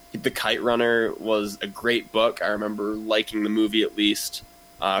 The Kite Runner was a great book. I remember liking the movie at least.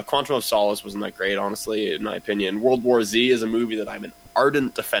 Quantum of Solace wasn't that great, honestly, in my opinion. World War Z is a movie that I'm an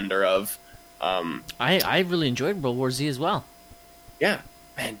ardent defender of. I really enjoyed World War Z as well. Yeah.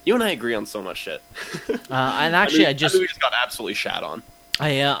 Man, you and I agree on so much shit. And actually, that movie just got absolutely shat on.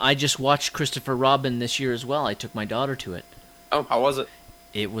 I just watched Christopher Robin this year as well. I took my daughter to it. Oh, how was it?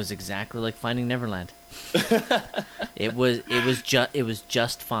 It was exactly like Finding Neverland. It was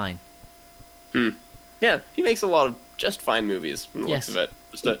just fine. Yeah, he makes a lot of just fine movies from the looks of it.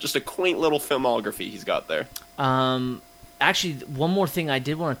 Just a quaint little filmography he's got there. Actually, one more thing I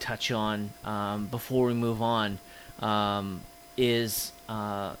did want to touch on before we move on is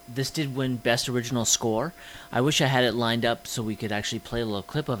this did win Best Original Score. I wish I had it lined up so we could actually play a little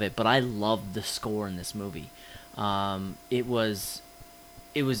clip of it, but I loved the score in this movie.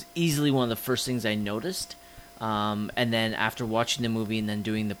 It was easily one of the first things I noticed. And then after watching the movie and then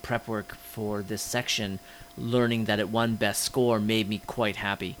doing the prep work for this section, learning that it won Best Score made me quite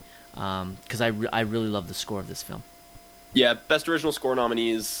happy, because I really love the score of this film. Yeah, Best Original Score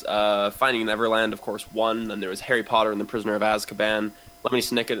nominees, Finding Neverland, of course, won. Then there was Harry Potter and the Prisoner of Azkaban, Lemony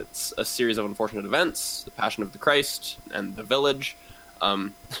Snicket's A Series of Unfortunate Events, The Passion of the Christ, and The Village.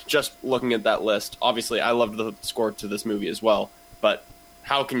 Just looking at that list, obviously I loved the score to this movie as well, but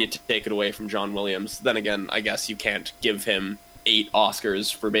how can you take it away from John Williams? Then again, I guess you can't give him 8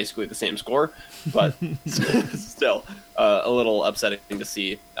 Oscars for basically the same score, but still a little upsetting to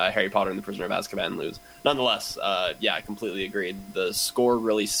see Harry Potter and the Prisoner of Azkaban lose. Nonetheless, yeah, I completely agree. The score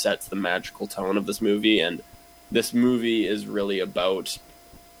really sets the magical tone of this movie, and this movie is really about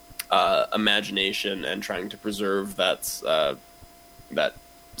imagination and trying to preserve that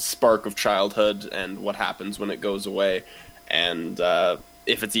spark of childhood and what happens when it goes away, and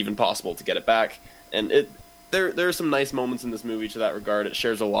if it's even possible to get it back. And there are some nice moments in this movie to that regard. It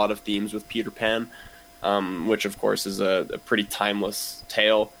shares a lot of themes with Peter Pan, which of course is a pretty timeless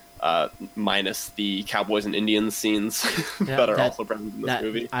tale, minus the cowboys and Indians scenes that are also present in this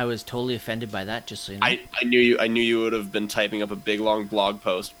movie. I was totally offended by that, just so you know. I knew you would have been typing up a big long blog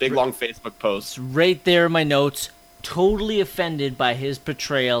post, long Facebook post. It's right there in my notes. Totally offended by his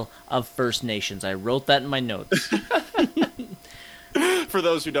portrayal of First Nations. I wrote that in my notes. For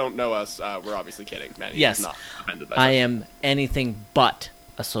those who don't know us, we're obviously kidding. Manny yes, is not offended by I am anything but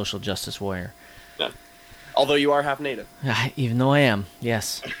a social justice warrior. Yeah. Although you are half native. Even though I am,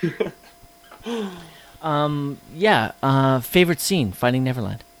 yes. Favorite scene, Finding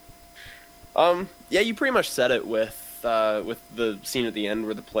Neverland. Yeah, you pretty much said it with the scene at the end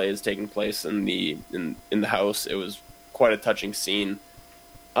where the play is taking place in the house. It was quite a touching scene.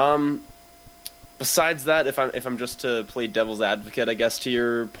 Besides that, if I'm just to play devil's advocate, I guess, to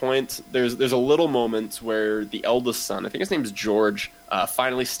your point, there's a little moment where the eldest son, I think his name's George,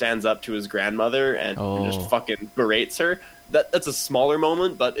 finally stands up to his grandmother and just fucking berates her. That's a smaller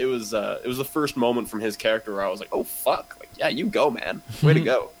moment, but it was the first moment from his character where I was like, oh fuck, like, yeah, you go, man, way to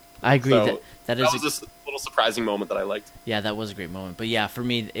go. I agree. So, that was a little surprising moment that I liked. Yeah, that was a great moment. But yeah, for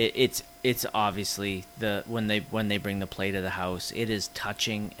me, it's obviously when they bring the play to the house, it is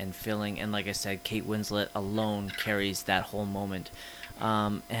touching and filling. And like I said, Kate Winslet alone carries that whole moment.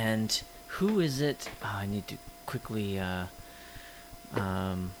 And who is it? Oh, I need to quickly. I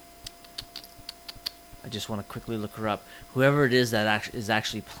just want to quickly look her up. Whoever it is that is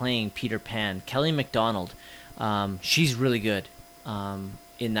actually playing Peter Pan, Kelly MacDonald. She's really good.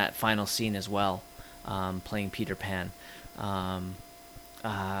 In that final scene as well. playing Peter Pan. I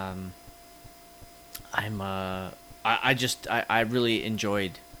really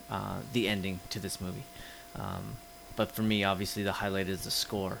enjoyed the ending to this movie. But for me, obviously, the highlight is the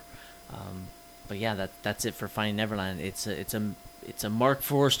score. But yeah, that's it for Finding Neverland. It's a Mark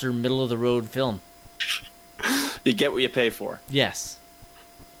Forster middle of the road film. You get what you pay for. Yes.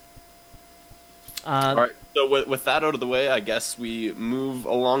 All right. So with that out of the way, I guess we move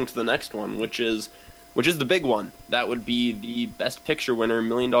along to the next one, which is the big one. That would be the Best Picture winner, $1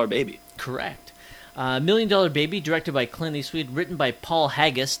 Million Baby. Correct. $1 Million Baby, directed by Clint Eastwood, written by Paul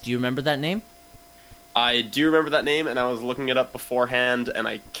Haggis. Do you remember that name? I do remember that name, and I was looking it up beforehand, and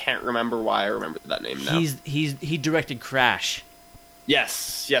I can't remember why I remember that name now. He directed Crash.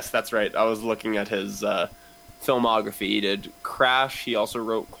 Yes, that's right. I was looking at his filmography. He did Crash. He also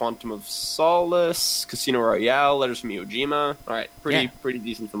wrote Quantum of Solace, Casino Royale, Letters from Iwo Jima. All right, pretty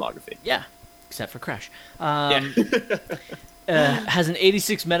decent filmography. Yeah, except for Crash. Has an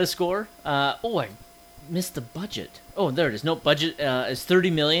 86 Metascore. I missed the budget. Oh, there it is. No, budget is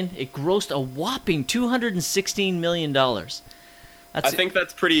 $30 million. It grossed a whopping $216 million. I think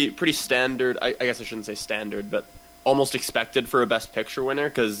that's pretty standard. I guess I shouldn't say standard, but almost expected for a Best Picture winner,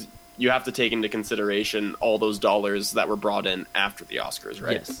 because you have to take into consideration all those dollars that were brought in after the Oscars,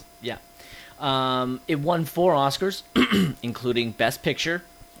 right? Yes. Yeah. It won 4 Oscars, including Best Picture,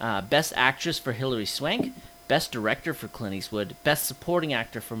 Best Actress for Hilary Swank, Best Director for Clint Eastwood, Best Supporting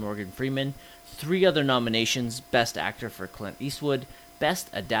Actor for Morgan Freeman, 3 other nominations, Best Actor for Clint Eastwood, Best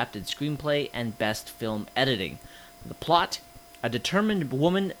Adapted Screenplay, and Best Film Editing. The plot: a determined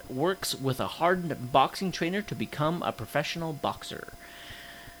woman works with a hardened boxing trainer to become a professional boxer.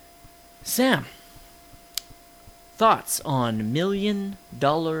 Sam, thoughts on $1 Million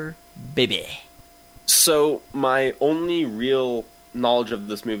Baby? So, my only real knowledge of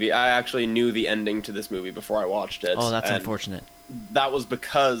this movie, I actually knew the ending to this movie before I watched it. Oh, that's unfortunate. That was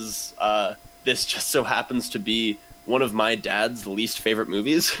because this just so happens to be one of my dad's least favorite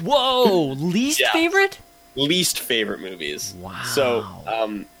movies. Whoa! Least favorite? Least favorite movies. Wow.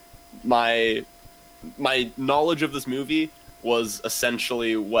 So, my knowledge of this movie was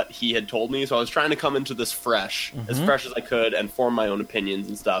essentially what he had told me. So I was trying to come into this fresh, as fresh as I could, and form my own opinions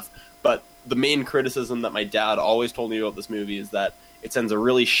and stuff. But the main criticism that my dad always told me about this movie is that it sends a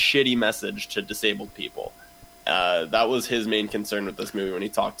really shitty message to disabled people. That was his main concern with this movie when he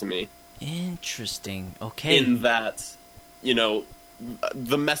talked to me. Interesting. Okay. In that,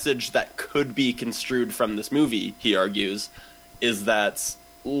 the message that could be construed from this movie, he argues, is that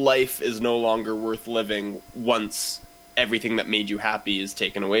life is no longer worth living once everything that made you happy is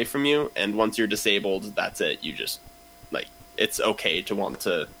taken away from you, and once you're disabled, that's it. You just, it's okay to want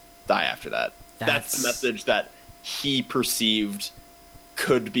to die after that. That's the message that he perceived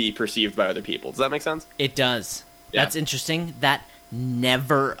could be perceived by other people. Does that make sense? It does. Yeah. That's interesting. That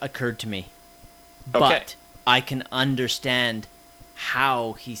never occurred to me. Okay. But I can understand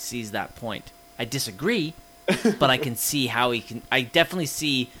how he sees that point. I disagree, but I can see how he can... I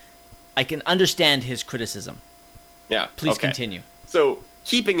can understand his criticism. Yeah. Please continue. So,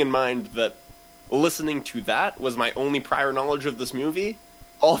 keeping in mind that listening to that was my only prior knowledge of this movie,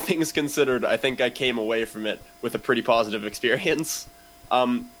 all things considered, I think I came away from it with a pretty positive experience.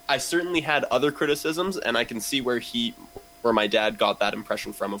 I certainly had other criticisms, and I can see where my dad got that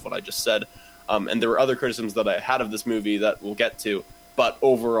impression from of what I just said. And there were other criticisms that I had of this movie that we'll get to. But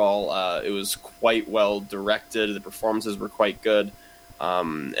overall, it was quite well directed. The performances were quite good,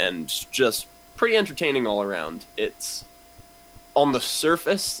 and just pretty entertaining all around. It's, on the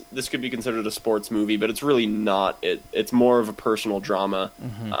surface, this could be considered a sports movie, but it's really not. It's more of a personal drama.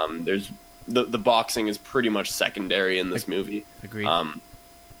 Mm-hmm. There's the boxing is pretty much secondary in this movie. Agreed.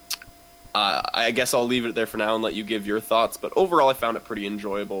 I guess I'll leave it there for now and let you give your thoughts. But overall, I found it pretty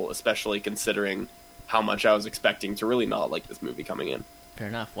enjoyable, especially considering how much I was expecting to really not like this movie coming in. Fair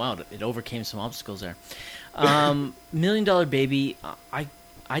enough. Wow, it overcame some obstacles there. $1 Million Baby,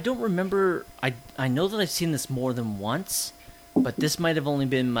 I don't remember. I know that I've seen this more than once, but this might have only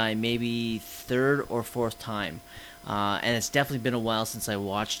been my maybe 3rd or 4th time. And it's definitely been a while since I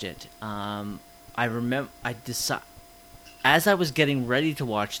watched it. I remember as I was getting ready to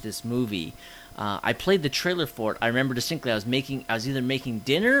watch this movie, I played the trailer for it. I remember distinctly I was either making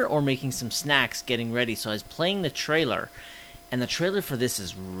dinner or making some snacks getting ready. So I was playing the trailer, and the trailer for this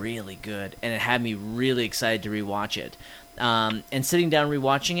is really good, and it had me really excited to rewatch it. And sitting down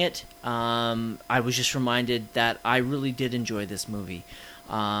rewatching it, I was just reminded that I really did enjoy this movie.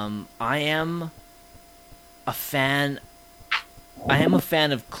 I am a fan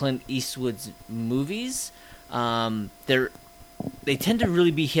of Clint Eastwood's movies. They tend to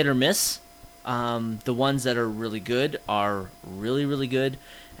really be hit or miss. The ones that are really good are really, really good,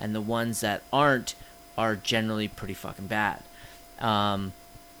 and the ones that aren't are generally pretty fucking bad.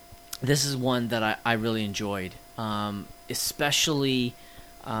 This is one that I really enjoyed, especially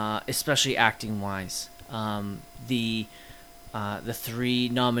acting wise. The three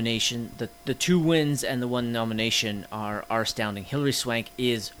nomination, the two wins and the one nomination are astounding. Hilary Swank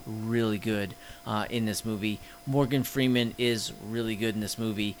is really good in this movie. Morgan Freeman is really good in this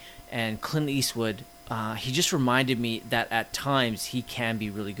movie, and Clint Eastwood, he just reminded me that at times he can be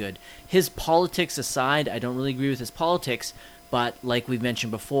really good. His politics aside, I don't really agree with his politics, but like we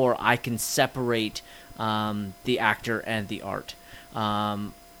mentioned before, I can separate the actor and the art.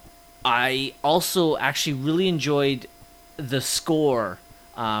 I also actually really enjoyed the score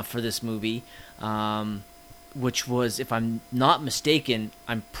for this movie, which was, if I'm not mistaken,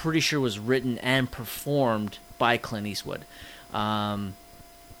 I'm pretty sure was written and performed by Clint Eastwood.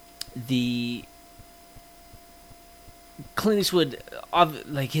 The Clint Eastwood,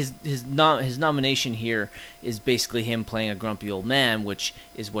 like his nomination here is basically him playing a grumpy old man, which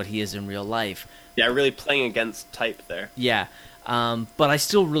is what he is in real life. Yeah, really playing against type there. Yeah, but I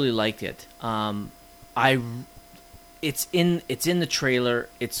still really liked it. It's in the trailer.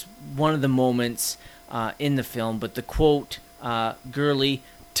 It's one of the moments in the film. But the quote, "Girly,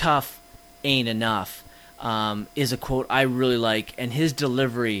 tough ain't enough," is a quote I really like, and his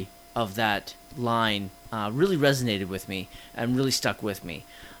delivery of that line really resonated with me and really stuck with me.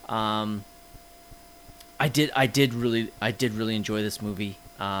 I did really enjoy this movie.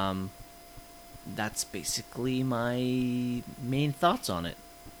 That's basically my main thoughts on it.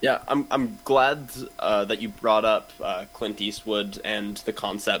 Yeah, I'm glad that you brought up Clint Eastwood and the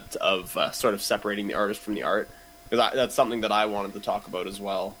concept of sort of separating the artist from the art, because that's something that I wanted to talk about as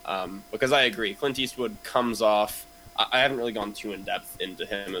well. Because I agree, Clint Eastwood comes off. I haven't really gone too in depth into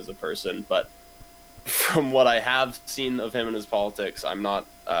him as a person, but from what I have seen of him and his politics, I'm not,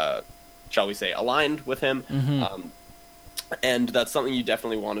 shall we say, aligned with him. Mm-hmm. And that's something you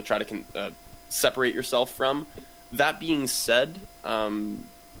definitely want to try to separate yourself from. That being said,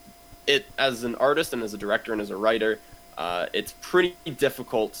 it as an artist and as a director and as a writer, it's pretty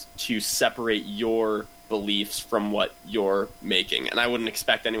difficult to separate your beliefs from what you're making. And I wouldn't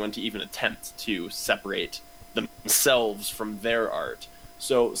expect anyone to even attempt to separate themselves from their art.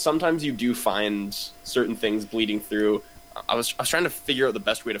 So sometimes you do find certain things bleeding through. I was trying to figure out the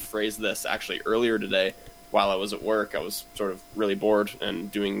best way to phrase this actually earlier today while I was at work. I was sort of really bored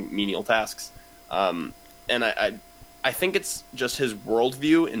and doing menial tasks. And I think it's just his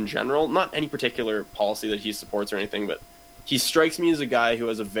worldview in general, not any particular policy that he supports or anything, but he strikes me as a guy who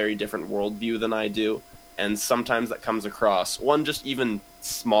has a very different worldview than I do. And sometimes that comes across. One just even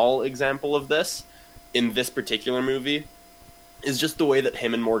small example of this in this particular movie is just the way that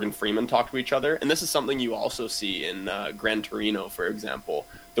him and Morgan Freeman talk to each other. And this is something you also see in Gran Torino, for example.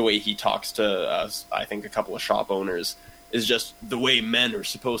 The way he talks to, I think, a couple of shop owners is just the way men are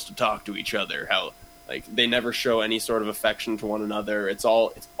supposed to talk to each other. How, like, they never show any sort of affection to one another. It's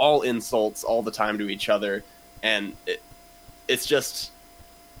all insults all the time to each other. And it's just...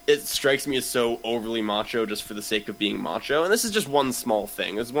 It strikes me as so overly macho just for the sake of being macho. And this is just one small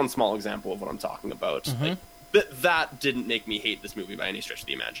thing. It's one small example of what I'm talking about. Mm-hmm. Like, but that didn't make me hate this movie by any stretch of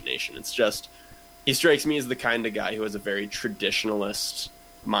the imagination. It's just, he strikes me as the kind of guy who has a very traditionalist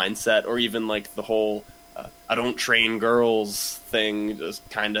mindset, or even like the whole I don't train girls thing just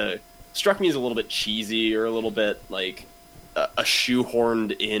kind of struck me as a little bit cheesy, or a little bit like a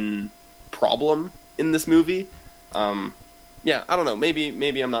shoehorned in problem in this movie. Yeah, I don't know.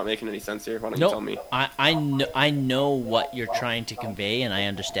 Maybe I'm not making any sense here. Why don't you tell me? I know what you're trying to convey, and I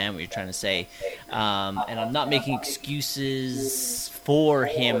understand what you're trying to say. And I'm not making excuses for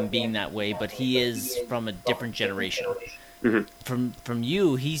him being that way, but he is from a different generation. Mm-hmm. From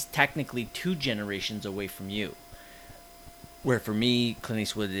you, he's technically 2 generations away from you. Where for me, Clint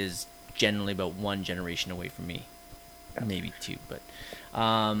Eastwood is generally about 1 generation away from me. Yeah. Maybe 2, but...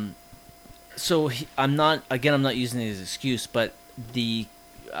 So I'm not using it as an excuse, but the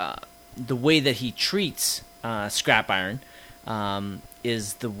way that he treats Scrap Iron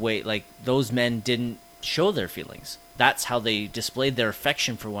is the way, like, those men didn't show their feelings. That's how they displayed their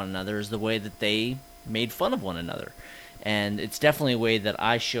affection for one another, is the way that they made fun of one another. And it's definitely a way that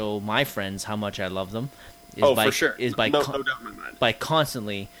I show my friends how much I love them. For sure. Is by no doubt in my mind. By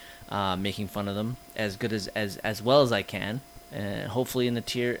constantly making fun of them as good as well as I can. Hopefully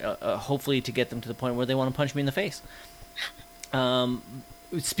hopefully to get them to the point where they want to punch me in the face.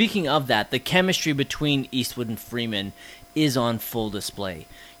 Speaking of that, the chemistry between Eastwood and Freeman is on full display.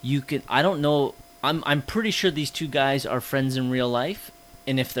 I don't know. I'm pretty sure these 2 guys are friends in real life.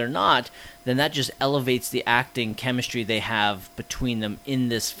 And if they're not, then that just elevates the acting chemistry they have between them in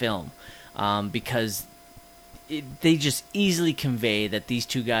this film, because they just easily convey that these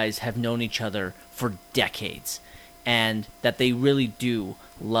two guys have known each other for decades, and that they really do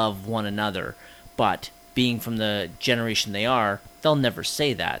love one another. But being from the generation they are, they'll never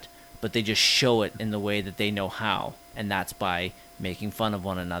say that, but they just show it in the way that they know how, and that's by making fun of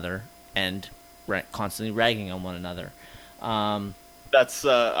one another and constantly ragging on one another.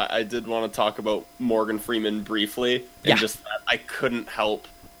 I did want to talk about Morgan Freeman briefly, and just that I couldn't help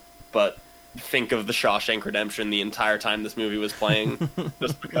but think of The Shawshank Redemption the entire time this movie was playing,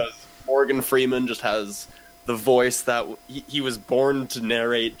 just because Morgan Freeman just has the voice that he was born to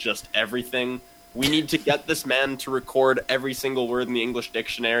narrate just everything. We need to get this man to record every single word in the English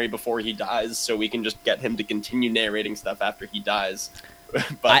dictionary before he dies, so we can just get him to continue narrating stuff after he dies.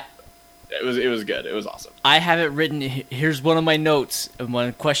 But it was good. It was awesome. I have it written. Here's one of my notes. One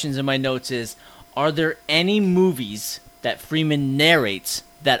of the questions in my notes is: are there any movies that Freeman narrates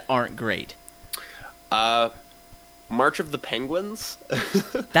that aren't great? March of the Penguins.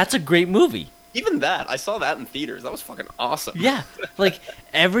 That's a great movie. Even that, I saw that in theaters. That was fucking awesome. Yeah, like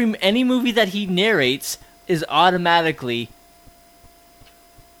any movie that he narrates is automatically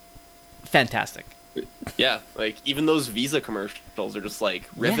fantastic. Yeah, like even those Visa commercials are just like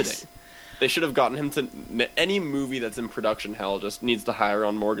riveting. Yes. They should have gotten him to any movie that's in production hell just needs to hire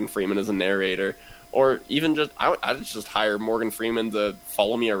on Morgan Freeman as a narrator, or even just I'd just hire Morgan Freeman to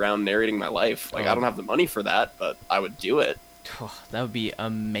follow me around narrating my life. Like I don't have the money for that, but I would do it. Oh, that would be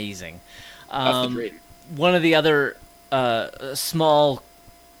amazing. That's the dream. One of the other small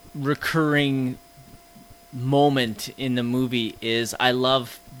recurring moment in the movie is I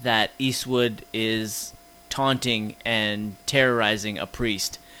love that Eastwood is taunting and terrorizing a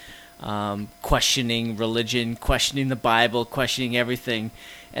priest, questioning religion, questioning the Bible, questioning everything,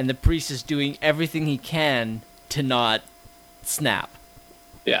 and the priest is doing everything he can to not snap.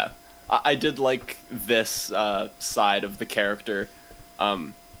 Yeah, I did like this side of the character,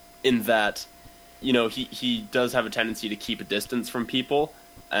 in that, you know, he does have a tendency to keep a distance from people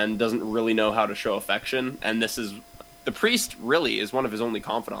and doesn't really know how to show affection, and the priest really is one of his only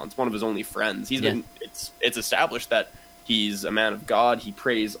confidants, one of his only friends. It's established that he's a man of God. He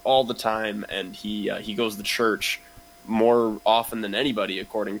prays all the time, and he goes to church more often than anybody,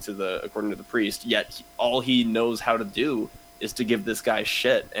 according to the priest. Yet all he knows how to do is to give this guy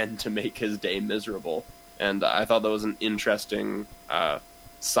shit and to make his day miserable. And I thought that was an interesting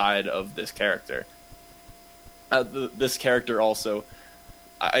side of this character. This character also,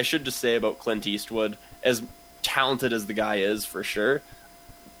 I should just say about Clint Eastwood, as talented as the guy is for sure,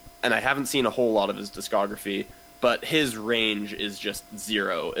 and I haven't seen a whole lot of his discography, but his range is just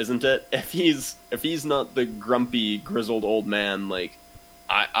zero, isn't it? If he's not the grumpy, grizzled old man, like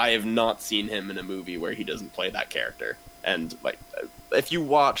I have not seen him in a movie where he doesn't play that character. And like, if you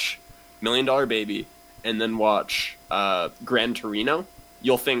watch $1 Million Baby and then watch Gran Torino,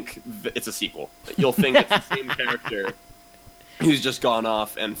 you'll think it's a sequel. You'll think it's the same character who's just gone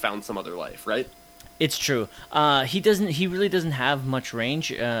off and found some other life, right? It's true. He really doesn't have much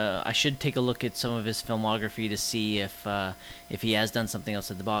range. I should take a look at some of his filmography to see if he has done something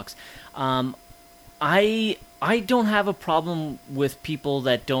else at the box. I don't have a problem with people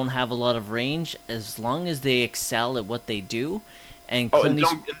that don't have a lot of range as long as they excel at what they do. And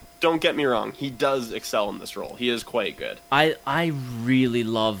don't get me wrong, he does excel in this role. He is quite good. I really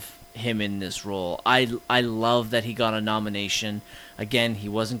love him in this role. I love that he got a nomination. Again, he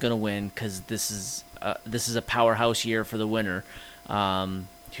wasn't going to win because this is a powerhouse year for the winner,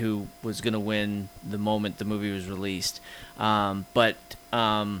 who was going to win the moment the movie was released. But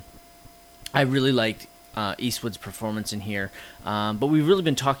I really liked Eastwood's performance in here. But we've really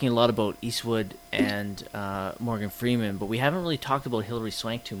been talking a lot about Eastwood and Morgan Freeman, but we haven't really talked about Hilary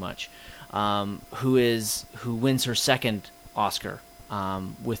Swank too much, who wins her second Oscar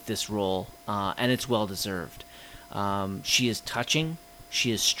with this role, and it's well deserved. She is touching.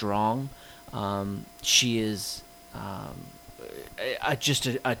 She is strong. She is just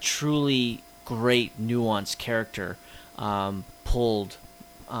a truly great, nuanced character, pulled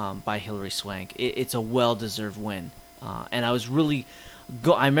by Hilary Swank. It's a well-deserved win, and I was really.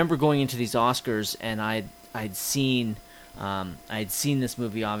 I remember going into these Oscars, and I'd seen this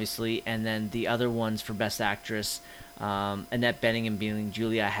movie obviously, and then the other ones for Best Actress. Annette Bening and Being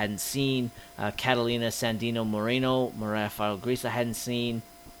Julia I hadn't seen. Catalina Sandino Moreno, Mariah Farrell Grease I hadn't seen.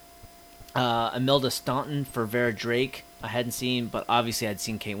 Imelda Staunton for Vera Drake I hadn't seen, but obviously I'd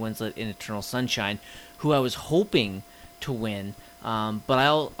seen Kate Winslet in Eternal Sunshine, who I was hoping to win.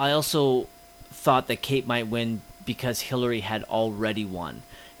 But I also thought that Kate might win because Hilary had already won.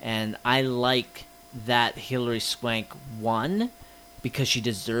 And I like that Hilary Swank won because she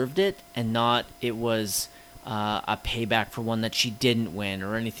deserved it, and not it was a payback for one that she didn't win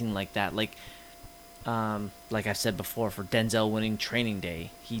or anything like that. Like I've said before, for Denzel winning Training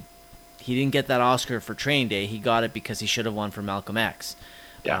Day, he didn't get that Oscar for Training Day. He got it because he should have won for Malcolm X.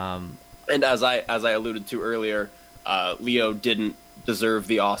 Yeah. And as I alluded to earlier, Leo didn't deserve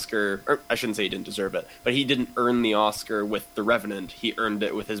the Oscar, or I shouldn't say he didn't deserve it, but he didn't earn the Oscar with The Revenant. He earned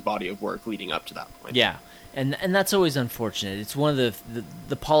it with his body of work leading up to that point. Yeah, and that's always unfortunate. It's one of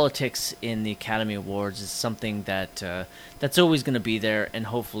the politics in the Academy Awards is something that that's always going to be there, and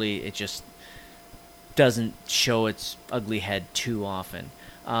hopefully it just doesn't show its ugly head too often.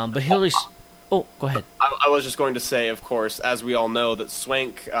 But Hillary's... Oh, go ahead. I was just going to say, of course, as we all know, that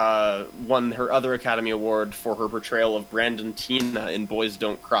Swank won her other Academy Award for her portrayal of Brandon Tina in Boys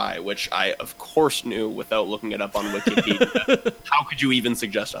Don't Cry, which I, of course, knew without looking it up on Wikipedia. How could you even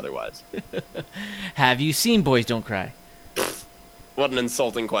suggest otherwise? Have you seen Boys Don't Cry? What an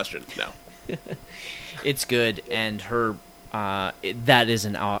insulting question. No. It's good, and her that is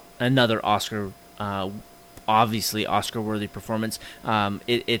another Oscar, obviously Oscar-worthy performance.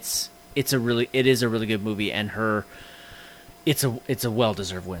 It is a really good movie, and it's a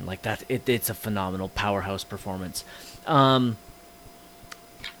well-deserved win. Like that, it's a phenomenal powerhouse performance. I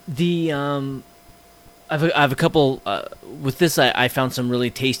have a couple with this. I found some really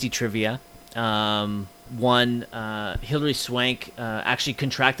tasty trivia. One, Hilary Swank actually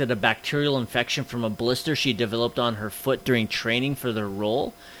contracted a bacterial infection from a blister she developed on her foot during training for the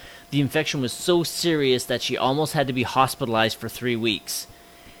role. The infection was so serious that she almost had to be hospitalized for 3 weeks.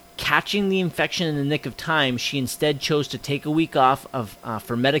 Catching the infection in the nick of time, she instead chose to take a week off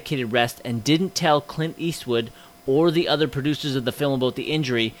for medicated rest and didn't tell Clint Eastwood or the other producers of the film about the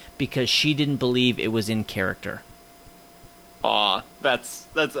injury because she didn't believe it was in character. Aw, that's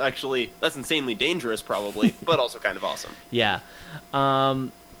insanely dangerous, probably, but also kind of awesome. Yeah.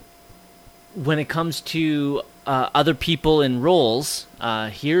 When it comes to other people in roles,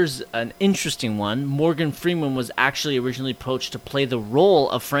 here's an interesting one. Morgan Freeman was actually originally approached to play the role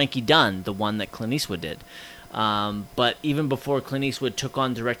of Frankie Dunn, the one that Clint Eastwood did. But even before Clint Eastwood took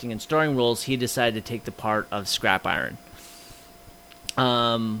on directing and starring roles, he decided to take the part of Scrap Iron.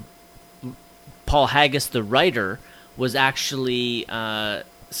 Paul Haggis, the writer, was actually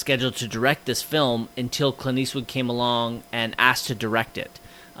scheduled to direct this film until Clint Eastwood came along and asked to direct it.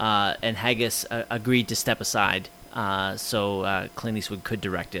 And Haggis agreed to step aside so Clint Eastwood could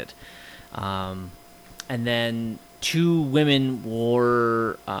direct it. And then two women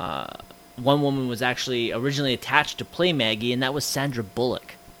were... one woman was actually originally attached to play Maggie, and that was Sandra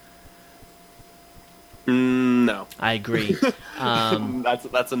Bullock. No. I agree.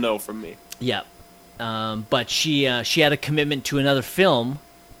 That's a no from me. Yeah. But she had a commitment to another film,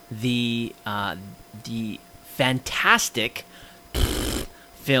 the fantastic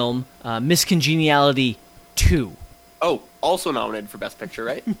film Miss Congeniality 2. Oh, also nominated for Best Picture,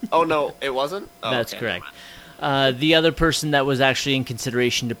 right? Oh, no, it wasn't? Oh, That's okay. correct. The other person that was actually in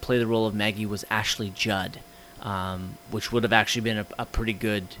consideration to play the role of Maggie was Ashley Judd, which would have actually been a pretty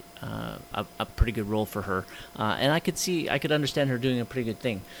good role for her. And I could understand her doing a pretty good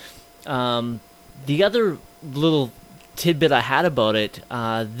thing. The other little tidbit I had about it,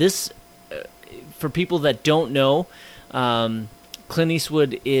 this, for people that don't know, Clint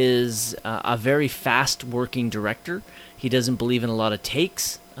Eastwood is a very fast-working director. He doesn't believe in a lot of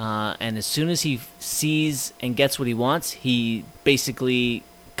takes, and as soon as he sees and gets what he wants, he basically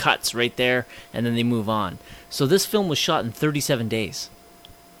cuts right there, and then they move on. So this film was shot in 37 days.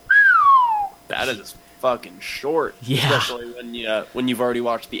 That is fucking short. Yeah. Especially when you've already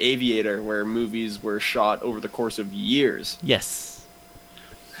watched The Aviator, where movies were shot over the course of years. Yes.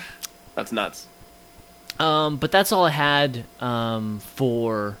 That's nuts. But that's all I had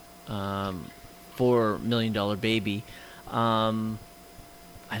for $1 Million Baby.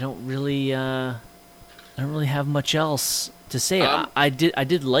 I don't really have much else to say. I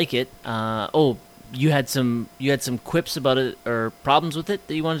did like it. You had some quips about it or problems with it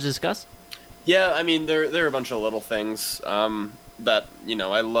that you wanted to discuss? Yeah, I mean there are a bunch of little things that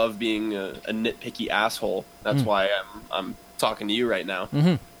I love being a nitpicky asshole. That's why I'm talking to you right now.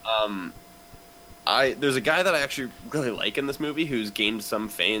 Mm-hmm. There's a guy that I actually really like in this movie who's gained some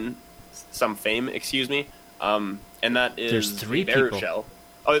fame, excuse me. And that is There's three Jay people. Baruchel.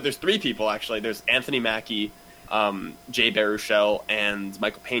 Oh, there's three people actually. There's Anthony Mackie, Jay Baruchel, and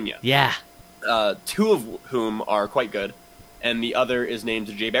Michael Pena. Yeah. Two of whom are quite good, and the other is named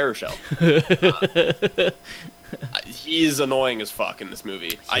Jay Baruchel. He's annoying as fuck in this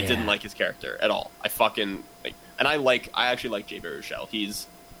movie. I didn't like his character at all. And I actually like Jay Baruchel. He's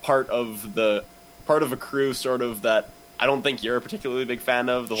part of a crew sort of that I don't think you're a particularly big fan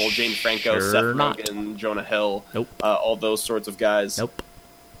of. The whole James Franco, Seth Rogen, Jonah Hill, all those sorts of guys. Nope.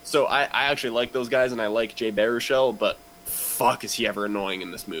 So I actually like those guys, and I like Jay Baruchel, but fuck is he ever annoying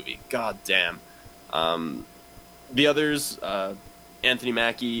in this movie. God damn. The others, Anthony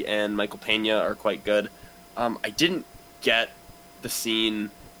Mackie and Michael Pena, are quite good. I didn't get the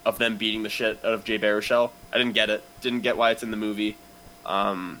scene of them beating the shit out of Jay Baruchel. I didn't get it. Didn't get why it's in the movie.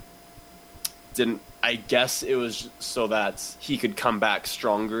 I guess it was so that he could come back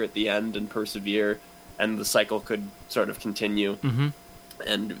stronger at the end and persevere, and the cycle could sort of continue. Mm-hmm.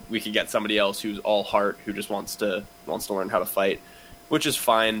 And we could get somebody else who's all heart, who just wants to learn how to fight, which is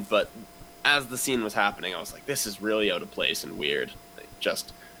fine. But as the scene was happening, I was like, this is really out of place and weird.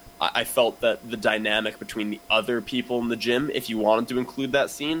 I felt that the dynamic between the other people in the gym, if you wanted to include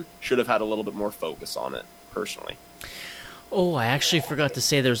that scene, should have had a little bit more focus on it, personally. Oh, I actually forgot to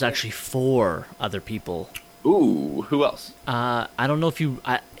say there's actually 4 other people. Ooh, who else? I don't know if you...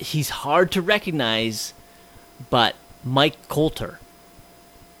 he's hard to recognize, but Mike Coulter.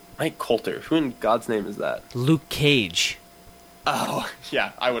 Mike Coulter. Who in God's name is that? Luke Cage. Oh,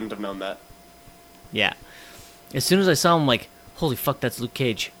 yeah, I wouldn't have known that. Yeah. As soon as I saw him, I'm like, holy fuck, that's Luke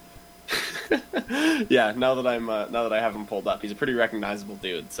Cage. Yeah, now that I have him pulled up, he's a pretty recognizable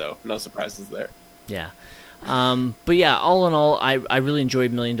dude, so no surprises there. Yeah. But yeah, all in all, I really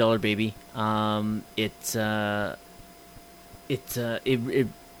enjoyed $1 Million Baby. It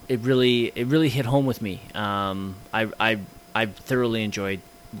really hit home with me. I thoroughly enjoyed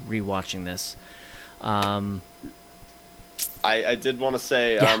rewatching this. I did want to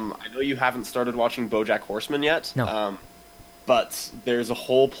say, I know you haven't started watching BoJack Horseman yet. No. But there's a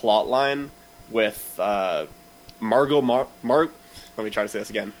whole plot line with Margot let me try to say this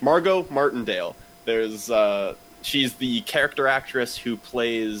again. Margot Martindale. There's she's the character actress who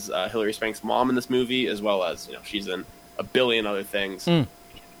plays Hilary Swank's mom in this movie, as well as she's in a billion other things.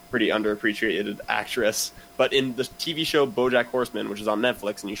 Pretty underappreciated actress. But in the TV show BoJack Horseman, which is on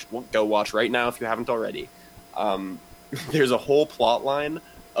Netflix, and you should go watch right now if you haven't already, there's a whole plot line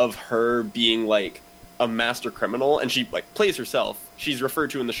of her being like a master criminal, and she plays herself. She's referred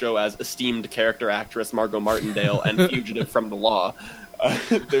to in the show as esteemed character actress Margot Martindale and fugitive from the law.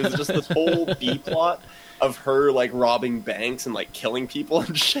 There's just this whole B plot of her robbing banks and killing people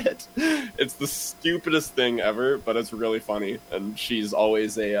and shit. It's the stupidest thing ever, but it's really funny, and she's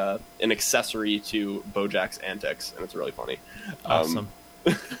always an accessory to BoJack's antics, and it's really funny. Awesome.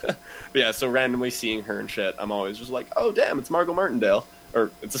 But yeah, so randomly seeing her and shit, I'm always just like, oh damn, it's Margot Martindale. Or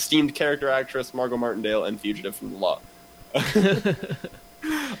it's esteemed character actress Margot Martindale and fugitive from the law.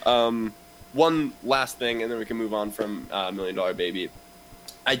 One last thing, and then we can move on from $1 Million Baby.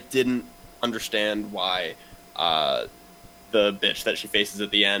 I didn't understand why the bitch that she faces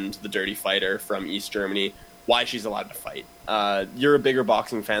at the end, the dirty fighter from East Germany, why she's allowed to fight. You're a bigger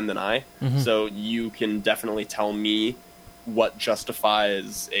boxing fan than I, so you can definitely tell me what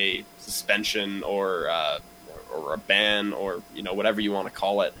justifies a suspension or a ban, or whatever you want to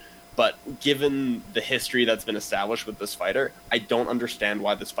call it. But given the history that's been established with this fighter, I don't understand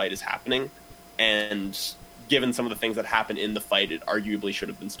why this fight is happening. And given some of the things that happened in the fight, it arguably should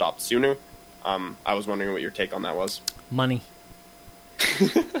have been stopped sooner. I was wondering what your take on that was. Money.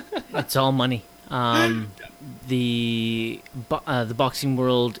 It's all money. The boxing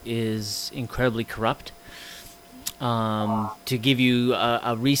world is incredibly corrupt. To give you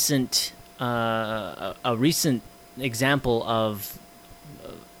a recent example of,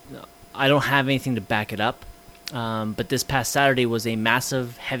 I don't have anything to back it up, but this past Saturday was a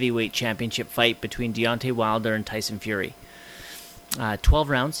massive heavyweight championship fight between Deontay Wilder and Tyson Fury. 12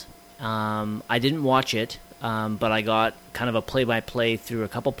 rounds. I didn't watch it, but I got kind of a play-by-play through a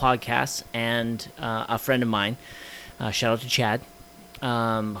couple podcasts and a friend of mine, shout out to Chad,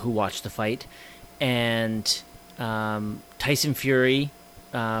 who watched the fight. And Tyson Fury,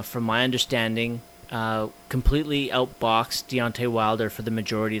 from my understanding, completely outboxed Deontay Wilder for the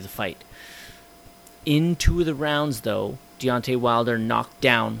majority of the fight. In 2 of the rounds, though, Deontay Wilder knocked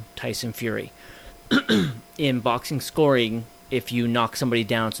down Tyson Fury. In boxing scoring, if you knock somebody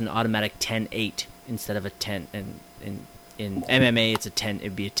down, it's an automatic 10-8 instead of a 10. And in MMA, it's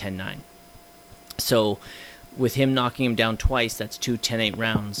it'd be a 10-9. So with him knocking him down twice, that's 2 10-8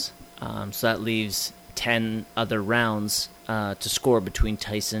 rounds. So that leaves 10 other rounds to score between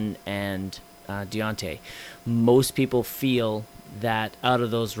Tyson and Deontay. Most people feel that out of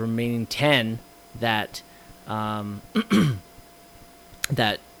those remaining 10, that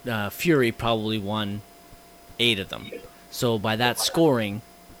that Fury probably won 8 of them. So by that scoring,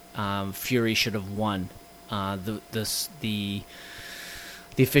 Fury should have won the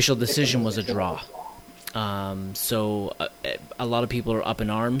official decision was a draw. So a lot of people are up in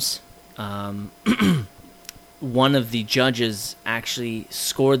arms. One of the judges actually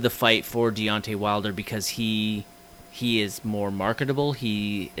scored the fight for Deontay Wilder because he is more marketable,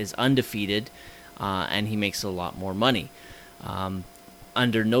 he is undefeated, and he makes a lot more money.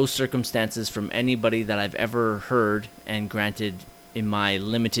 Under no circumstances from anybody that I've ever heard, and granted, in my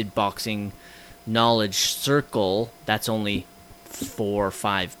limited boxing knowledge circle, that's only 4 or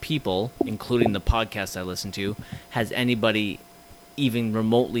 5 people, including the podcast I listen to, has anybody even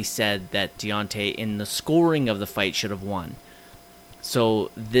remotely said that Deontay, in the scoring of the fight, should have won.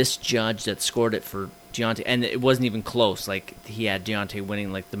 So this judge that scored it for Deontay, and it wasn't even close, like he had Deontay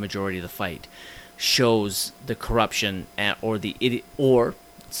winning like the majority of the fight, shows the corruption or the idiocy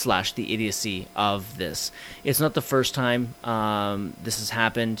of this. It's not the first time this has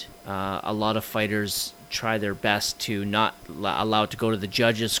happened. A lot of fighters try their best to not allow it to go to the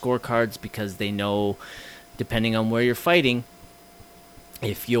judges' scorecards because they know, depending on where you're fighting,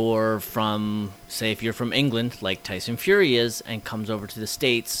 if you're from England, like Tyson Fury is, and comes over to the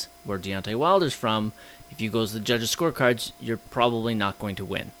States, where Deontay Wilder's from, if you go to the judges' scorecards, you're probably not going to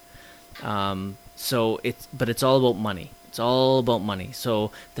win. But it's all about money. It's all about money.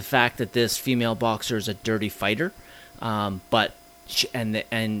 So the fact that this female boxer is a dirty fighter, and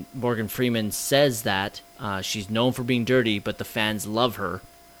Morgan Freeman says that she's known for being dirty, but the fans love her,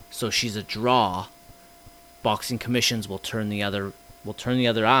 so she's a draw. Boxing commissions will turn the other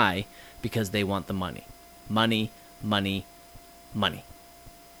eye because they want the money. Money, money, money.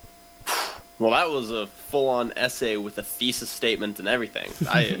 Well, that was a full-on essay with a thesis statement and everything.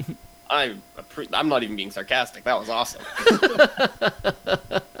 I'm not even being sarcastic. That was awesome.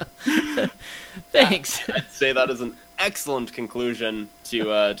 Thanks. I'd say that is an excellent conclusion to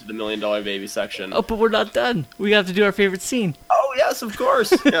the $1 Million Baby section. Oh, but we're not done. We have to do our favorite scene. Oh, yes, of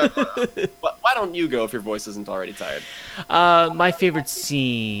course. Yeah. Why don't you go if your voice isn't already tired? My favorite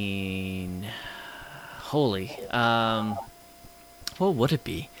scene... Holy. What would it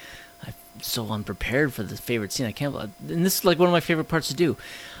be? I'm so unprepared for the favorite scene. I can't... And this is like one of my favorite parts to do.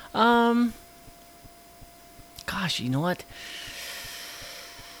 Gosh, you know what?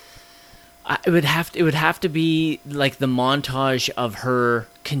 It would have to be like the montage of her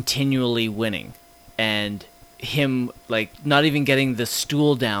continually winning, and him like not even getting the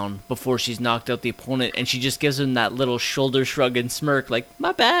stool down before she's knocked out the opponent, and she just gives him that little shoulder shrug and smirk, like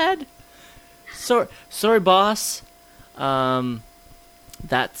 "My bad, sorry, boss."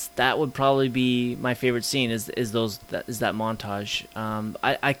 That would probably be my favorite scene. Is that montage?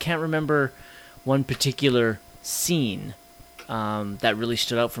 I can't remember one particular scene that really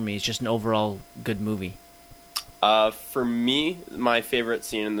stood out for me. It's just an overall good movie. For me, my favorite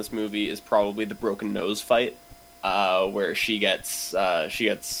scene in this movie is probably the broken nose fight, where she gets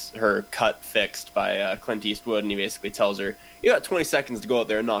her cut fixed by Clint Eastwood, and he basically tells her, "You got 20 seconds to go out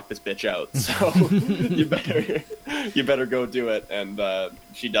there and knock this bitch out, so you better go do it." And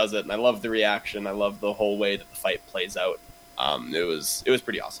she does it, and I love the reaction. I love the whole way that the fight plays out. It was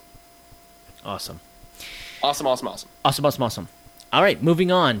pretty awesome. Awesome. Awesome. All right,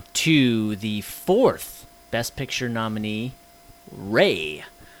 moving on to the 4th Best Picture nominee, Ray.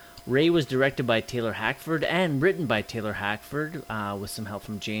 Ray was directed by Taylor Hackford and written by Taylor Hackford with some help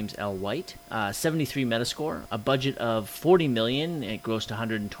from James L. White. 73 Metascore, a budget of $40 million. It grossed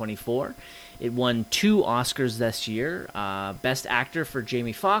 124. It won 2 Oscars this year, Best Actor for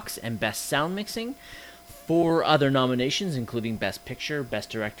Jamie Foxx and Best Sound Mixing. 4 other nominations, including Best Picture, Best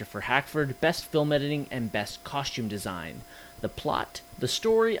Director for Hackford, Best Film Editing, and Best Costume Design. The plot: the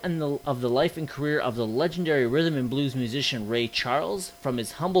story of the life and career of the legendary rhythm and blues musician Ray Charles, from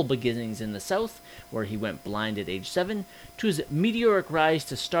his humble beginnings in the South, where he went blind at age 7, to his meteoric rise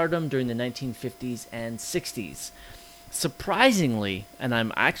to stardom during the 1950s and 60s. Surprisingly, and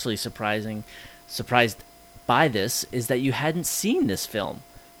I'm actually surprised by this, is that you hadn't seen this film.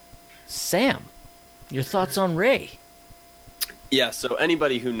 Sam, your thoughts on Ray? Yeah, so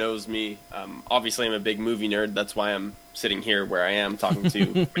anybody who knows me, obviously I'm a big movie nerd. That's why I'm sitting here where I am talking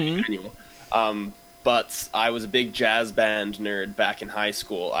to Manuel. But I was a big jazz band nerd back in high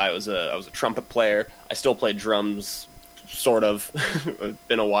school. I was a trumpet player. I still play drums, sort of. It's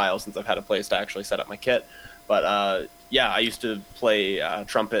been a while since I've had a place to actually set up my kit. But I used to play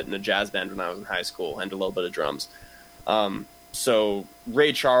trumpet in a jazz band when I was in high school, and a little bit of drums. So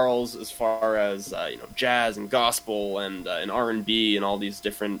Ray Charles, as far as jazz and gospel and R&B and all these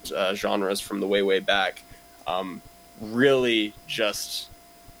different genres from the way back, really just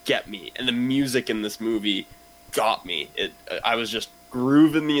get me. And the music in this movie got me. I was just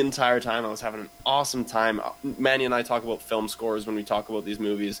grooving the entire time. I was having an awesome time. Manny and I talk about film scores when we talk about these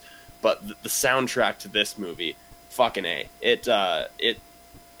movies, but the soundtrack to this movie, fucking A. It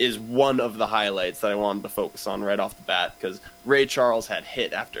is one of the highlights that I wanted to focus on right off the bat, because Ray Charles had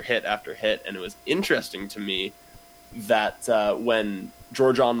hit after hit after hit, and it was interesting to me that when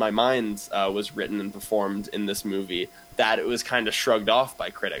Georgia on My Mind was written and performed in this movie, that it was kind of shrugged off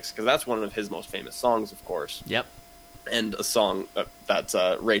by critics, because that's one of his most famous songs, of course. Yep. And a song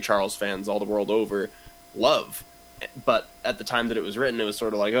that Ray Charles fans all the world over love. But at the time that it was written, it was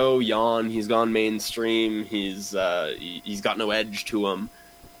sort of like, oh, yawn, he's gone mainstream, he's got no edge to him.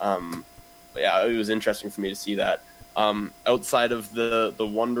 Yeah, it was interesting for me to see that. Outside of the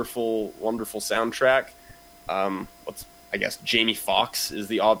wonderful, wonderful soundtrack, I guess Jamie Foxx is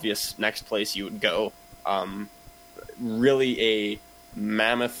the obvious next place you would go. Really a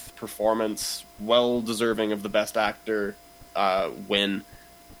mammoth performance, well deserving of the Best Actor win.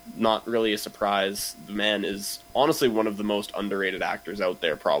 Not really a surprise. The man is honestly one of the most underrated actors out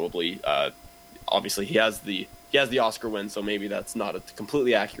there, probably. Obviously, he has the Oscar win, so maybe that's not a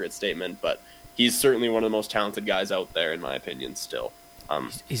completely accurate statement, but he's certainly one of the most talented guys out there, in my opinion. Still,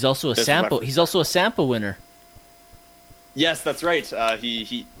 he's also a sample winner. Yes, that's right.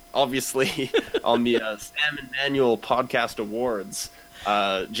 He obviously on the Sam and Manuel podcast awards,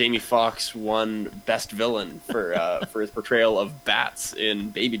 Jamie Foxx won Best Villain for his portrayal of Bats in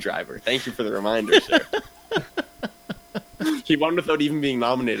Baby Driver. Thank you for the reminder, sir. He won without even being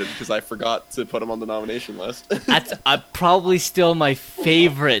nominated, because I forgot to put him on the nomination list. That's probably still my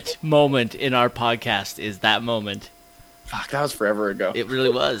favorite moment in our podcast, is that moment. Fuck, that was forever ago. It really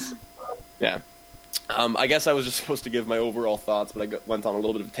was. Yeah. I guess I was just supposed to give my overall thoughts, but I went on a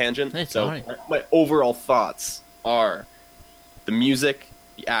little bit of a tangent. It's so all right. My overall thoughts are the music,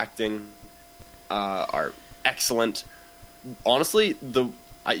 the acting are excellent. Honestly,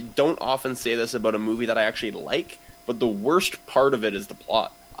 I don't often say this about a movie that I actually like, but the worst part of it is the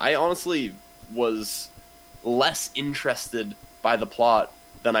plot. I honestly was less interested by the plot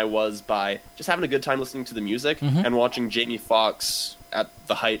than I was by just having a good time listening to the music and watching Jamie Foxx at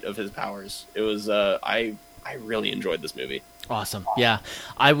the height of his powers. It was I really enjoyed this movie. Awesome. Yeah,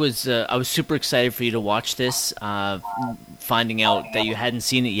 I was super excited for you to watch this. Finding out that you hadn't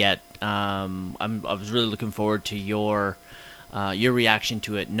seen it yet, I was really looking forward to your reaction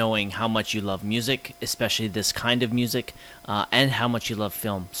to it, knowing how much you love music, especially this kind of music, and how much you love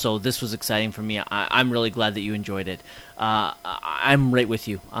film. So this was exciting for me. I'm really glad that you enjoyed it. I'm right with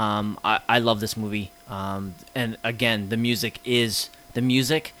you. I love this movie. And again, the music,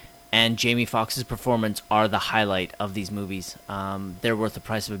 and Jamie Foxx's performance are the highlight of these movies. They're worth the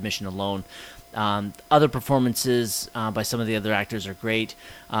price of admission alone. Other performances by some of the other actors are great.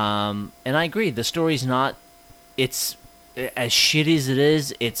 And I agree, the story's not... It's... As shitty as it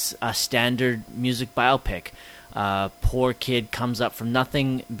is, it's a standard music biopic. Poor kid comes up from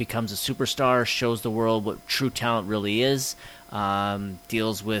nothing, becomes a superstar, shows the world what true talent really is,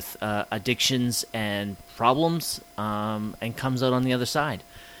 deals with addictions and problems, and comes out on the other side.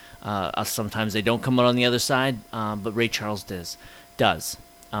 Sometimes they don't come out on the other side, but Ray Charles does.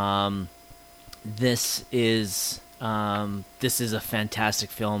 This is a fantastic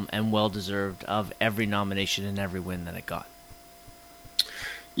film and well deserved of every nomination and every win that it got.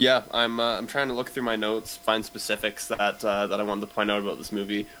 Yeah, I'm trying to look through my notes, find specifics that I wanted to point out about this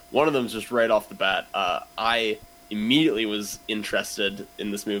movie. One of them is just right off the bat. I immediately was interested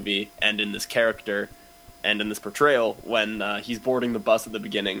in this movie and in this character and in this portrayal when he's boarding the bus at the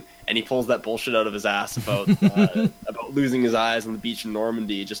beginning and he pulls that bullshit out of his ass about about losing his eyes on the beach in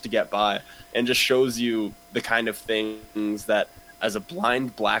Normandy just to get by, and just shows you the kind of things that, as a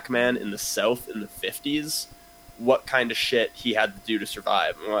blind black man in the South in the 50s, what kind of shit he had to do to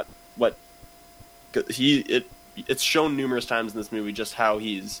survive. And it's shown numerous times in this movie just how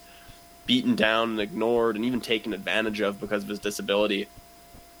he's beaten down and ignored and even taken advantage of because of his disability.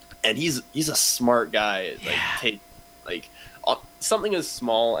 And he's a smart guy. Something as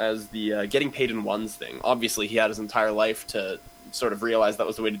small as the getting paid in ones thing. Obviously, he had his entire life to sort of realize that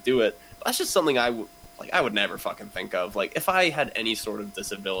was the way to do it. But that's just something I would never fucking think of. Like, if I had any sort of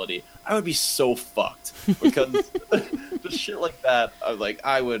disability, I would be so fucked, because just shit like that.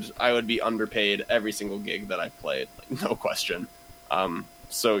 I would be underpaid every single gig that I played, no question.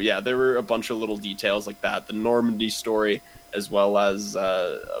 So yeah, there were a bunch of little details like that. The Normandy story, as well as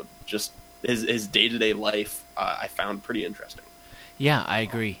just his day-to-day life, I found pretty interesting. Yeah, I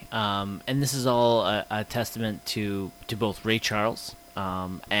agree. And this is all a testament to both Ray Charles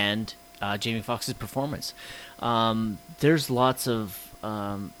and Jamie Foxx's performance. There's lots of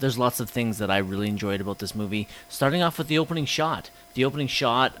there's lots of things that I really enjoyed about this movie. Starting off with the opening shot. The opening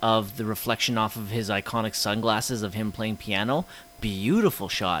shot of the reflection off of his iconic sunglasses of him playing piano. Beautiful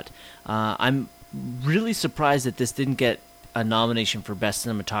shot. I'm really surprised that this didn't get a nomination for Best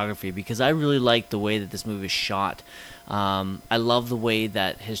Cinematography, because I really like the way that this movie is shot. I love the way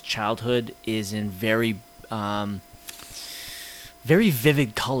that his childhood is in very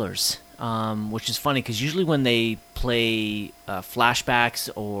vivid colors, which is funny because usually when they play flashbacks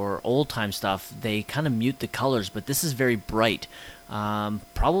or old-time stuff, they kind of mute the colors, but this is very bright.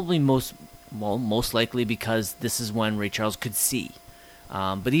 Probably most likely because this is when Ray Charles could see.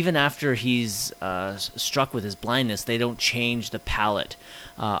 But even after he's struck with his blindness, they don't change the palette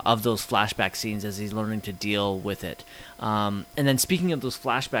of those flashback scenes as he's learning to deal with it. And then speaking of those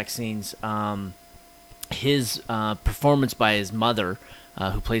flashback scenes, his performance by his mother,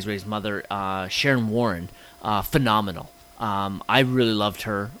 who plays Ray's mother, Sharon Warren, phenomenal. I really loved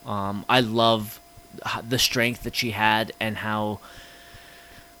her. I love the strength that she had and how,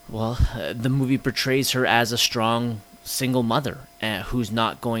 the movie portrays her as a strong single mother who's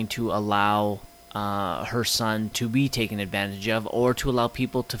not going to allow her son to be taken advantage of or to allow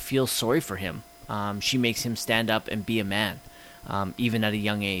people to feel sorry for him. She makes him stand up and be a man, even at a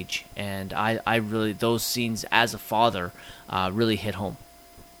young age. And I really, those scenes as a father really hit home.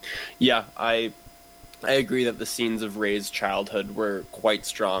 Yeah, I agree that the scenes of Ray's childhood were quite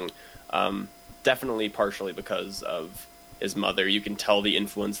strong. Definitely partially because of his mother. You can tell the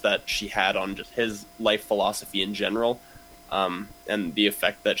influence that she had on just his life philosophy in general, and the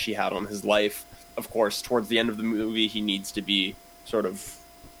effect that she had on his life. Of course, towards the end of the movie, he needs to be sort of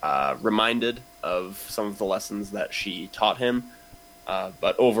reminded of some of the lessons that she taught him.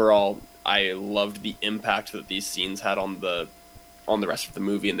 But overall, I loved the impact that these scenes had on the rest of the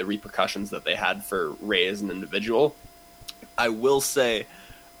movie and the repercussions that they had for Ray as an individual. I will say,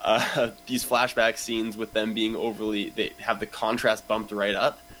 these flashback scenes with them being they have the contrast bumped right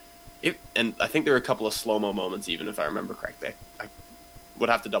up. And I think there were a couple of slow-mo moments, even if I remember correctly. I would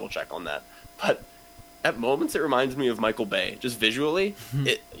have to double check on that. But at moments, it reminds me of Michael Bay. Just visually,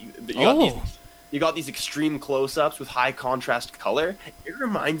 you got these extreme close-ups with high contrast color. It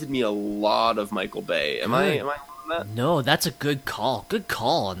reminded me a lot of Michael Bay. Am I on that? No, that's a good call. Good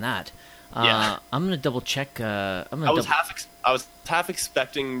call on that. Yeah. I'm gonna double check. I was half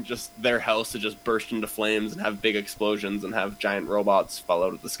expecting just their house to just burst into flames and have big explosions and have giant robots fall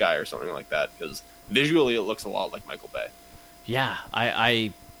out of the sky or something like that, because visually it looks a lot like Michael Bay. Yeah,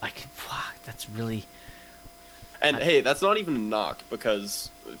 I can. That's really. And hey, that's not even a knock, because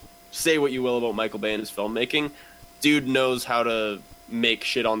say what you will about Michael Bay and his filmmaking, dude knows how to make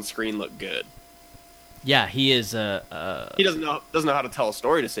shit on screen look good. Yeah, he is he doesn't know how to tell a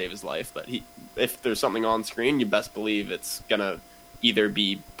story to save his life, but if there's something on screen, you best believe it's gonna either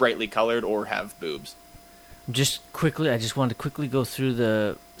be brightly colored or have boobs. I just wanted to quickly go through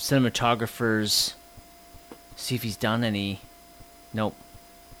the cinematographers, see if he's done any. Nope.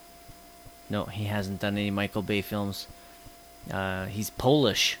 No, he hasn't done any Michael Bay films. He's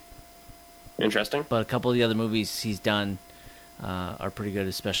Polish. Interesting. But a couple of the other movies he's done are pretty good,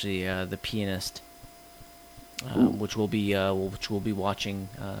 especially The Pianist. Which we'll be watching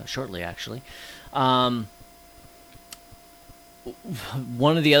shortly, actually. One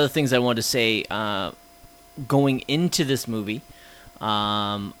of the other things I wanted to say, going into this movie,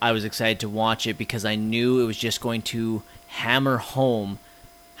 I was excited to watch it because I knew it was just going to hammer home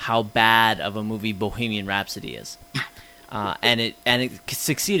how bad of a movie Bohemian Rhapsody is, and it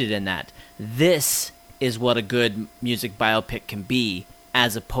succeeded in that. This is what a good music biopic can be,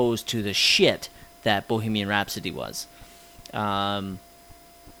 as opposed to the shit that Bohemian Rhapsody was. My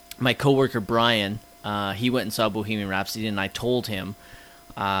coworker Brian, he went and saw Bohemian Rhapsody, and I told him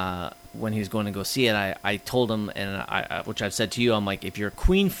when he was going to go see it, I told him, and which I've said to you, I'm like, if you're a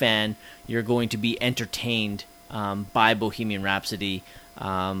Queen fan, you're going to be entertained by Bohemian Rhapsody.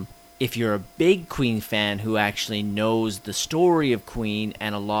 If you're a big Queen fan who actually knows the story of Queen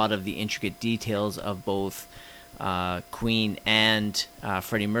and a lot of the intricate details of both Queen and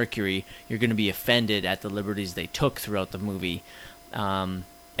Freddie Mercury, you're going to be offended at the liberties they took throughout the movie.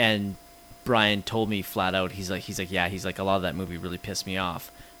 And Brian told me flat out, he's like, a lot of that movie really pissed me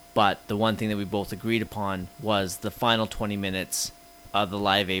off. But the one thing that we both agreed upon was the final 20 minutes of the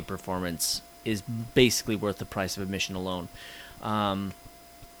Live Aid performance is basically worth the price of admission alone.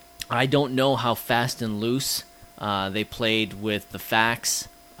 I don't know how fast and loose they played with the facts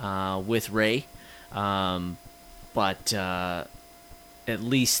with Ray. But at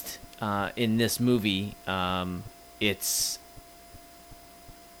least in this movie, it's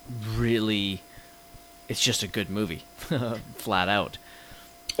just a good movie, flat out.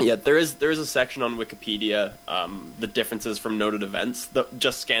 Yeah, there is a section on Wikipedia, the differences from noted events.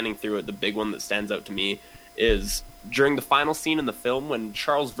 Just scanning through it, the big one that stands out to me is during the final scene in the film when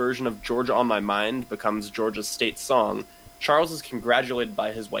Charles' version of Georgia on My Mind becomes Georgia's state song. Charles is congratulated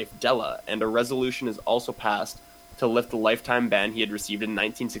by his wife Della, and a resolution is also passed to lift the lifetime ban he had received in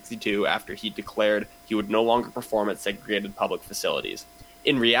 1962 after he declared he would no longer perform at segregated public facilities.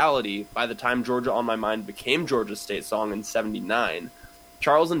 In reality, by the time Georgia on My Mind became Georgia's state song in '79,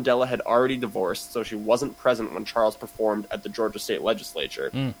 Charles and Della had already divorced, so she wasn't present when Charles performed at the Georgia State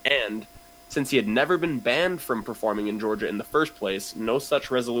Legislature. And since he had never been banned from performing in Georgia in the first place, no such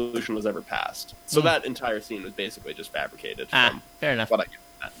resolution was ever passed. So that entire scene was basically just fabricated. Fair enough. What I get from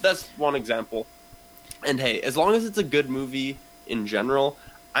that. That's one example. And hey, as long as it's a good movie in general,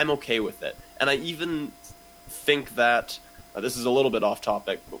 I'm okay with it. And I even think that, this is a little bit off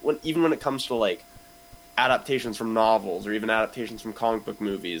topic, but even when it comes to like adaptations from novels or even adaptations from comic book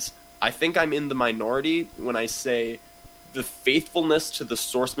movies, I think I'm in the minority when I say the faithfulness to the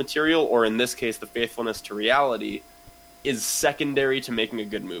source material, or in this case, the faithfulness to reality, is secondary to making a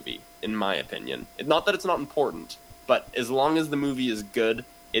good movie, in my opinion. Not that it's not important, but as long as the movie is good,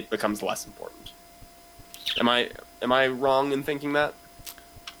 it becomes less important. Am I wrong in thinking that?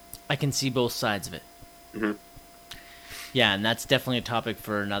 I can see both sides of it. Mm-hmm. Yeah, and that's definitely a topic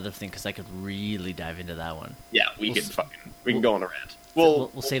for another thing, because I could really dive into that one. Yeah, we can go on a rant.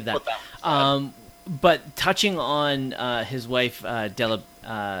 We'll save that. But touching on his wife, Della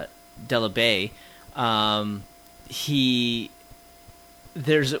Bay, there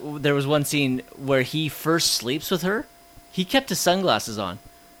was one scene where he first sleeps with her. He kept his sunglasses on.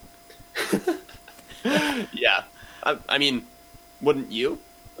 Yeah, I mean, wouldn't you?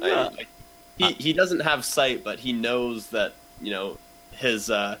 Yeah. He doesn't have sight, but he knows that his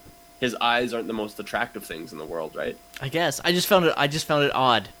eyes aren't the most attractive things in the world, right? I guess I just found it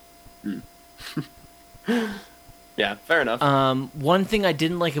odd. Yeah, fair enough. One thing I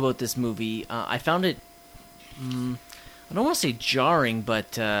didn't like about this movie, I found it, I don't want to say jarring,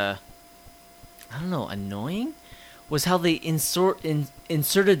 but I don't know, annoying, was how they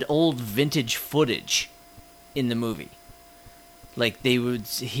inserted old vintage footage in the movie. Like he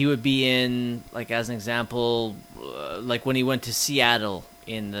would be in, like as an example, like when he went to Seattle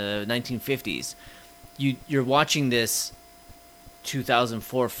in the 1950s. You're watching this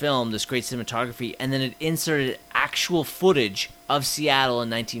 2004 film, this great cinematography, and then it inserted actual footage of Seattle in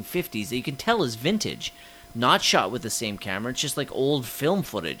 1950s that you can tell is vintage, not shot with the same camera. It's just like old film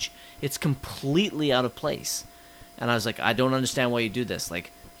footage. It's completely out of place. And I was like, I don't understand why you do this.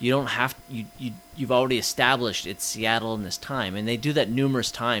 Like, you don't have you've already established it's Seattle in this time, and they do that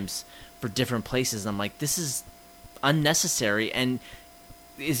numerous times for different places. I'm like, this is unnecessary and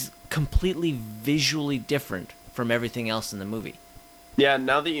is completely visually different from everything else in the movie. Yeah,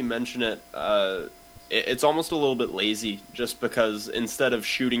 now that you mention it, it's almost a little bit lazy, just because instead of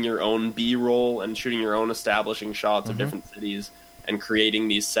shooting your own B-roll and shooting your own establishing shots of different cities and creating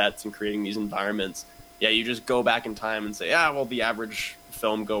these sets and creating these environments, yeah, you just go back in time and say, well, the average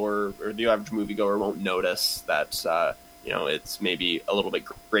film goer or the average moviegoer won't notice that it's maybe a little bit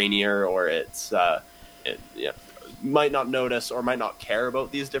grainier, or it might not notice or might not care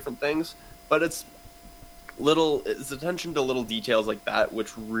about these different things. But it's attention to little details like that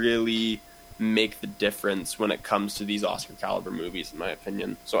which really make the difference when it comes to these Oscar caliber movies, in my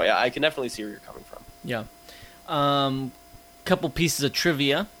opinion. So yeah, I can definitely see where you're coming from. Yeah. Couple pieces of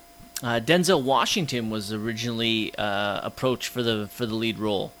trivia. Denzel Washington was originally approached for the lead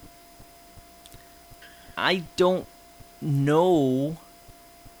role. I don't know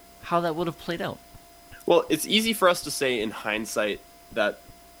how that would have played out. Well, it's easy for us to say in hindsight that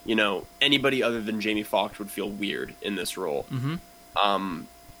anybody other than Jamie Foxx would feel weird in this role. Mm-hmm.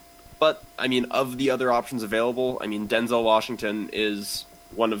 But I mean, of the other options available, I mean, Denzel Washington is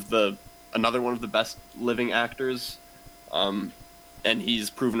another one of the best living actors. And he's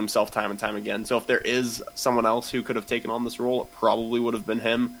proven himself time and time again. So if there is someone else who could have taken on this role, it probably would have been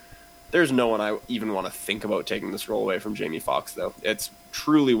him. There's no one I even want to think about taking this role away from Jamie Foxx, though. It's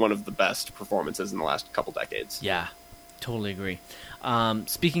truly one of the best performances in the last couple decades. Yeah, totally agree.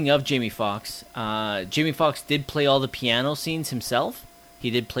 Speaking of Jamie Foxx did play all the piano scenes himself. He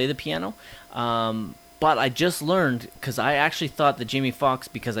did play the piano. But I just learned, because I actually thought that Jamie Foxx,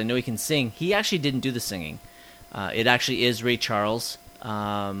 because I know he can sing, he actually didn't do the singing. It actually is Ray Charles.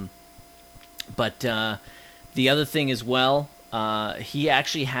 But the other thing as well, he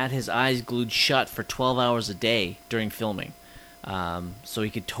actually had his eyes glued shut for 12 hours a day during filming. So he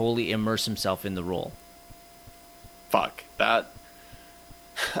could totally immerse himself in the role. Fuck, that...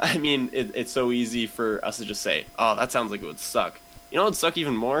 I mean, it's so easy for us to just say, oh, that sounds like it would suck. You know what'd suck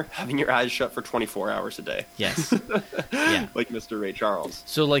even more? Having your eyes shut for 24 hours a day. Yes. Yeah. Like Mr. Ray Charles.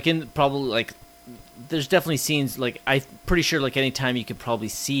 So, like, there's definitely scenes, like, I'm pretty sure, like, any time you could probably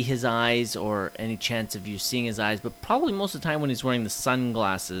see his eyes or any chance of you seeing his eyes, but probably most of the time when he's wearing the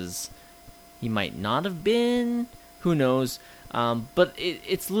sunglasses, he might not have been. Who knows? But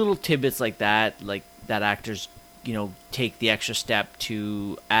it's little tidbits like that actors, take the extra step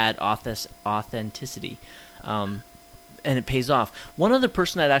to add authenticity. And it pays off. One other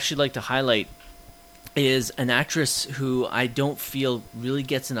person I'd actually like to highlight is an actress who I don't feel really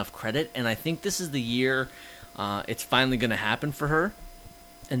gets enough credit, and I think this is the year it's finally going to happen for her,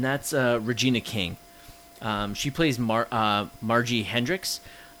 and that's Regina King. She plays Margie Hendricks,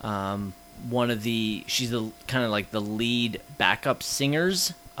 she's the kind of like the lead backup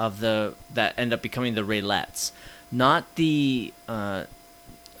singers of that end up becoming the Raylettes, not the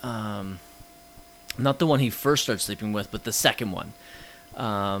one he first started sleeping with, but the second one.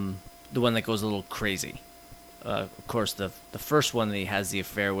 The one that goes a little crazy. Of course, the first one that he has the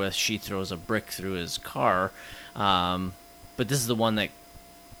affair with, she throws a brick through his car. But this is the one that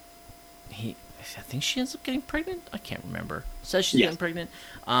I think she ends up getting pregnant? I can't remember. Says she's getting pregnant.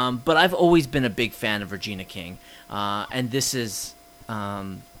 But I've always been a big fan of Regina King. And this is a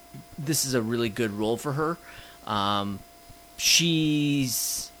really good role for her.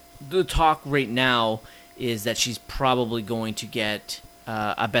 The talk right now is that she's probably going to get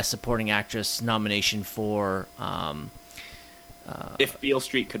a Best Supporting Actress nomination for... If Beale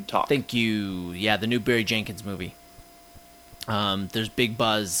Street Could Talk. Thank you. Yeah, the new Barry Jenkins movie. There's big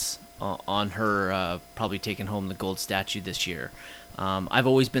buzz on her probably taking home the gold statue this year. I've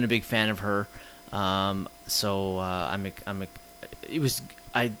always been a big fan of her. So I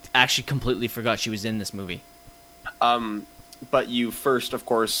actually completely forgot she was in this movie. But you first, of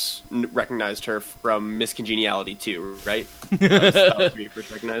course, recognized her from Miss Congeniality 2, right? That was where you first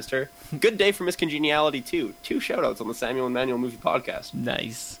recognized her. Good day for Miss Congeniality 2. 2 shout-outs on the Samuel and Manuel Movie Podcast.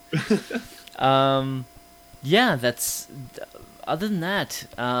 Nice. Yeah, that's... Other than that,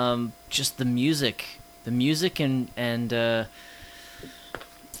 just the music. The music and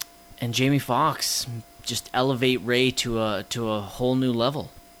Jamie Foxx just elevate Ray to a whole new level.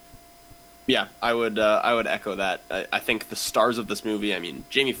 Yeah, I would echo that. I think the stars of this movie, I mean,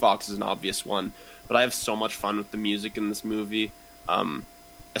 Jamie Foxx is an obvious one, but I have so much fun with the music in this movie,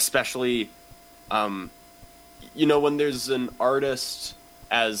 especially, when there's an artist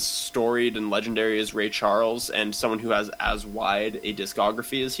as storied and legendary as Ray Charles and someone who has as wide a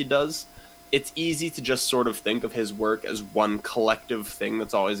discography as he does, it's easy to just sort of think of his work as one collective thing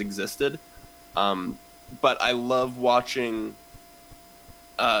that's always existed. But I love watching...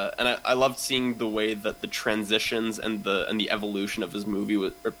 and I loved seeing the way that the transitions and the evolution of his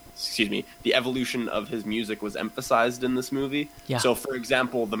movie the evolution of his music was emphasized in this movie. Yeah. So, for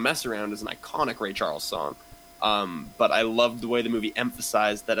example, "The Mess Around" is an iconic Ray Charles song, but I loved the way the movie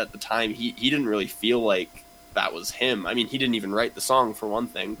emphasized that at the time he didn't really feel like that was him. I mean, he didn't even write the song for one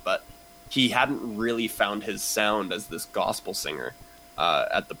thing, but he hadn't really found his sound as this gospel singer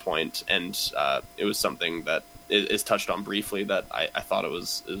at the point, and it was something that is touched on briefly that I thought it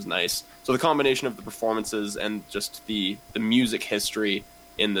was nice. So the combination of the performances and just the music history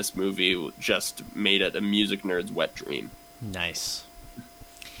in this movie just made it a music nerd's wet dream. Nice.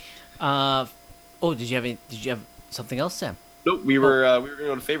 Did you have something else, Sam? Nope, we were going to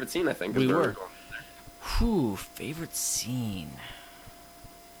go to favorite scene, I think. We were. Whew, favorite scene.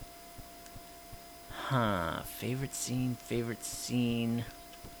 Favorite scene.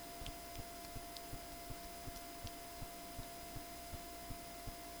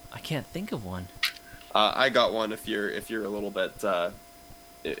 I can't think of one. I got one. If you're a little bit,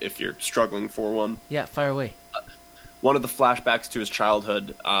 if you're struggling for one. Yeah, fire away. One of the flashbacks to his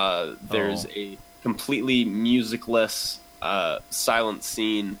childhood. There's a completely musicless, silent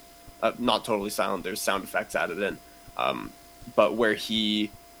scene. Not totally silent. There's sound effects added in, but where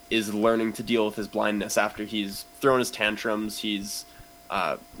he is learning to deal with his blindness after he's thrown his tantrums. He's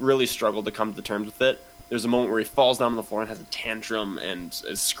really struggled to come to terms with it. There's a moment where he falls down on the floor and has a tantrum and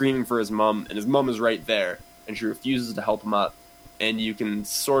is screaming for his mom, and his mom is right there, and she refuses to help him up. And you can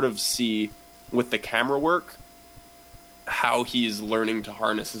sort of see, with the camera work, how he's learning to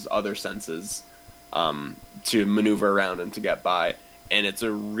harness his other senses to maneuver around and to get by. And it's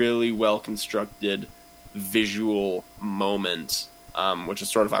a really well-constructed visual moment, which is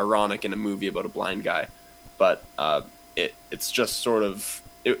sort of ironic in a movie about a blind guy. But it's just sort of...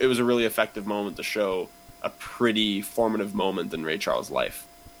 It was a really effective moment to show a pretty formative moment in Ray Charles' life.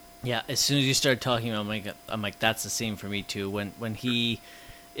 Yeah, as soon as you started talking, I'm like, that's the same for me too. When he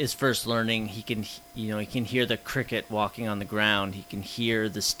is first learning. He can hear the cricket walking on the ground. He can hear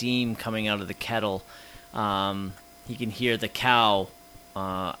the steam coming out of the kettle. He can hear the cow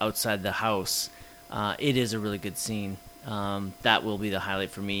outside the house. It is a really good scene. That will be the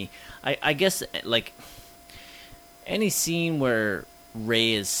highlight for me. I guess, like, any scene where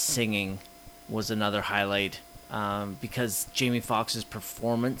Ray is singing was another highlight, because Jamie Foxx's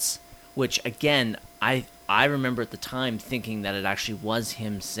performance, which, again, I remember at the time thinking that it actually was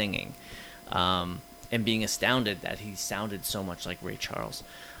him singing, and being astounded that he sounded so much like Ray Charles.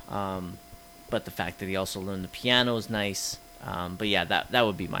 But the fact that he also learned the piano is nice. But yeah, that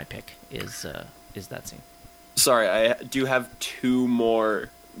would be my pick, is that scene. Sorry, I do have two more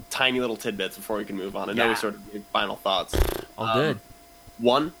tiny little tidbits before we can move on. I know we sort of gave final thoughts. All good.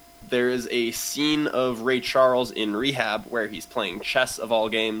 One, there is a scene of Ray Charles in rehab where he's playing chess of all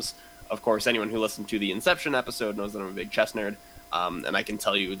games. Of course, anyone who listened to the Inception episode knows that I'm a big chess nerd, and I can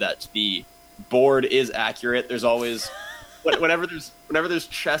tell you that the board is accurate. There's always, whenever there's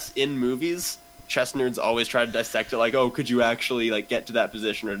chess in movies, chess nerds always try to dissect it, like, oh, could you actually like get to that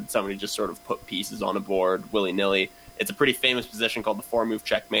position, or did somebody just sort of put pieces on a board willy-nilly? It's a pretty famous position called the 4-move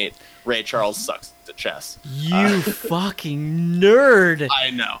checkmate. Ray Charles sucks at chess. You fucking nerd.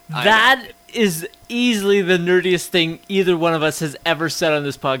 I know. That is easily the nerdiest thing either one of us has ever said on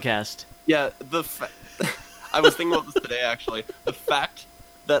this podcast. Yeah, I was thinking about this today, actually. The fact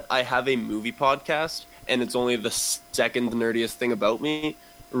that I have a movie podcast, and it's only the second nerdiest thing about me,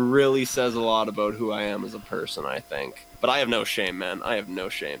 really says a lot about who I am as a person, I think. But I have no shame, man. I have no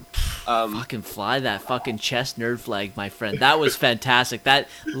shame. Fucking fly that fucking chess nerd flag, my friend. That was fantastic. That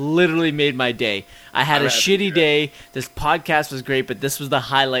literally made my day. I had a shitty day. This podcast was great, but this was the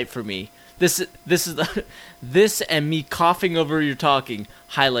highlight for me. This and me coughing over your talking,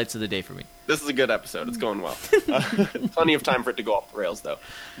 highlights of the day for me. This is a good episode. It's going well. Plenty of time for it to go off the rails, though.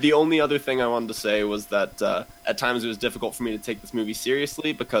 The only other thing I wanted to say was that at times it was difficult for me to take this movie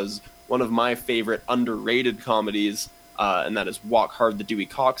seriously, because one of my favorite underrated comedies, and that is Walk Hard, the Dewey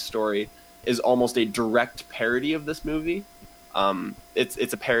Cox Story, is almost a direct parody of this movie.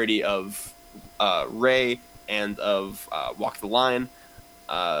 It's a parody of Ray and of Walk the Line.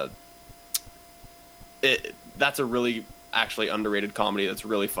 That's a really actually underrated comedy that's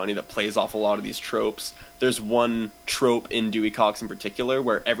really funny, that plays off a lot of these tropes. There's one trope in Dewey Cox in particular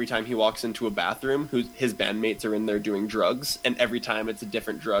where every time he walks into a bathroom, his bandmates are in there doing drugs, and every time it's a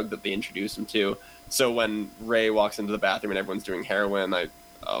different drug that they introduce him to. So when Ray walks into the bathroom and everyone's doing heroin, I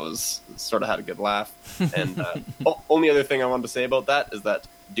was sort of had a good laugh. And only other thing I wanted to say about that is that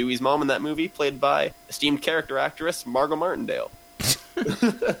Dewey's mom in that movie, played by esteemed character actress Margot Martindale.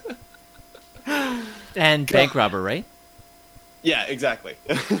 And bank robber, right? Yeah, exactly.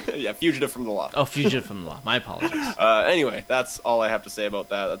 Yeah, fugitive from the law. Oh, fugitive from the law. My apologies. Anyway, that's all I have to say about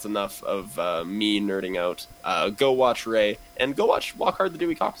that. That's enough of me nerding out. Go watch Ray, and go watch Walk Hard, the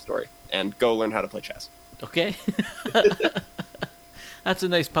Dewey Cox Story, and go learn how to play chess. Okay. That's a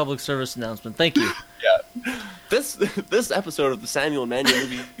nice public service announcement. Thank you. Yeah. This episode of the Samuel and Manuel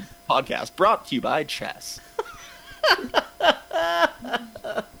Movie Podcast brought to you by chess.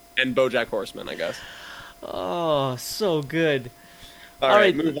 And BoJack Horseman, I guess. Oh, so good. All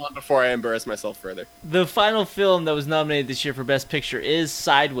right, move on before I embarrass myself further. The final film that was nominated this year for Best Picture is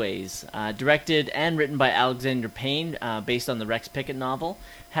Sideways, directed and written by Alexander Payne, based on the Rex Pickett novel.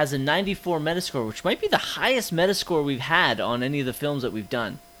 Has a 94 Metascore, which might be the highest Metascore we've had on any of the films that we've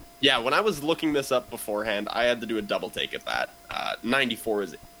done. Yeah, when I was looking this up beforehand, I had to do a double take at that. 94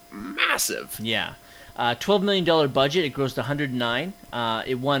 is massive. Yeah. $12 million budget. It grossed 109.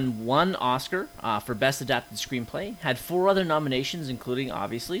 It won 1 Oscar for Best Adapted Screenplay. Had 4 other nominations, including,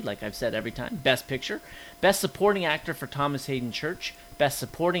 obviously, like I've said every time, Best Picture, Best Supporting Actor for Thomas Hayden Church, Best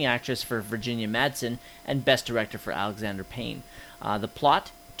Supporting Actress for Virginia Madsen, and Best Director for Alexander Payne. The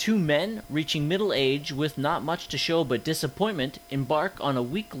plot: 2 men reaching middle age with not much to show but disappointment embark on a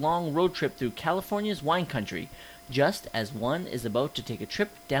week-long road trip through California's wine country, just as one is about to take a trip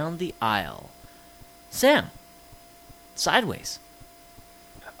down the aisle. Sam, Sideways.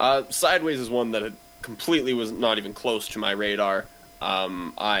 Sideways is one that completely was not even close to my radar.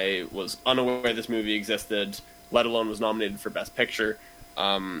 I was unaware this movie existed, let alone was nominated for Best Picture.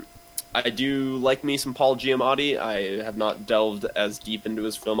 I do like me some Paul Giamatti. I have not delved as deep into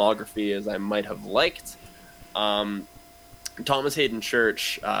his filmography as I might have liked. Thomas Hayden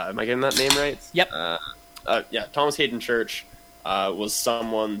Church, am I getting that name right? Yep. Yeah, Thomas Hayden Church was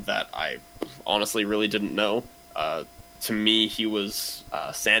someone that I honestly really didn't know. To me, he was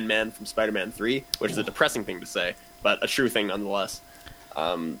Sandman from Spider-Man 3, which is a depressing thing to say, but a true thing nonetheless.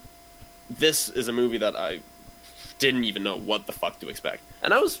 This is a movie that I didn't even know what the fuck to expect.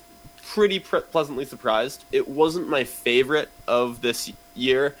 and I was pretty pleasantly surprised. It wasn't my favorite of this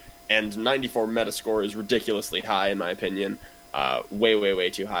year, and 94 Metascore is ridiculously high in my opinion. Way, way, way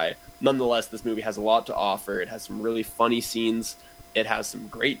too high. Nonetheless, this movie has a lot to offer. It has some really funny scenes. It has some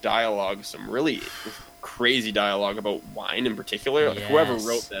great dialogue, some really crazy dialogue about wine in particular. Yes. Whoever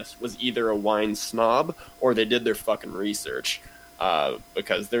wrote this was either a wine snob or they did their fucking research,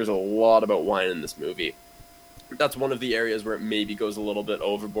 because there's a lot about wine in this movie. That's one of the areas where it maybe goes a little bit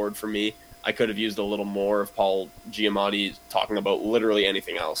overboard for me. I could have used a little more of Paul Giamatti talking about literally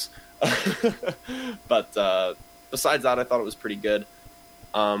anything else. But besides that, I thought it was pretty good.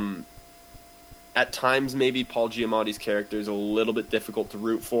 At times, maybe Paul Giamatti's character is a little bit difficult to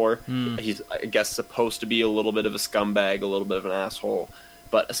root for. He's, I guess, supposed to be a little bit of a scumbag, a little bit of an asshole.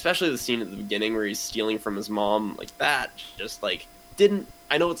 But especially the scene at the beginning where he's stealing from his mom, like that, just like didn't.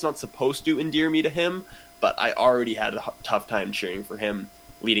 I know it's not supposed to endear me to him, but I already had a tough time cheering for him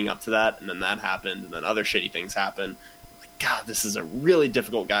leading up to that, and then that happened, and then other shitty things happened. Like, God, this is a really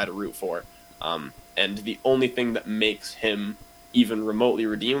difficult guy to root for. And the only thing that makes him even remotely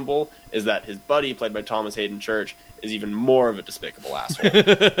redeemable is that his buddy, played by Thomas Hayden Church, is even more of a despicable asshole.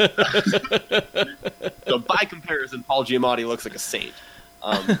 So by comparison, Paul Giamatti looks like a saint.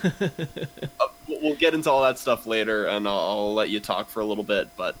 We'll get into all that stuff later, and I'll let you talk for a little bit.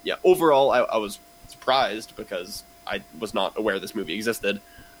 But yeah, overall, I was surprised because I was not aware this movie existed.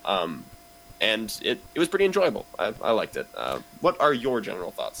 And it was pretty enjoyable. I liked it. What are your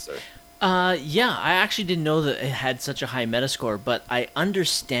general thoughts, sir? Yeah, I actually didn't know that it had such a high Metascore, but I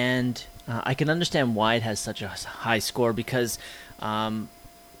understand. I can understand why it has such a high score because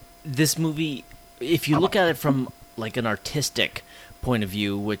this movie, if you look at it from like an artistic point of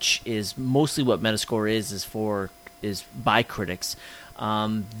view, which is mostly what Metascore is by critics,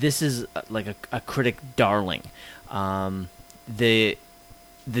 this is like a critic darling. The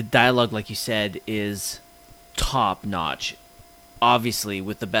dialogue, like you said, is top notch. Obviously,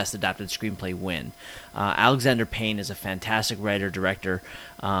 with the best adapted screenplay win. Alexander Payne is a fantastic writer-director.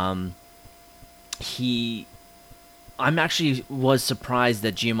 I'm actually was surprised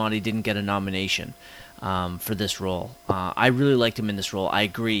that Giamatti didn't get a nomination for this role. I really liked him in this role. I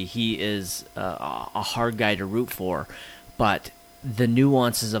agree, he is a hard guy to root for, but the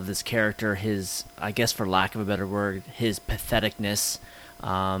nuances of this character, his, I guess for lack of a better word, his patheticness,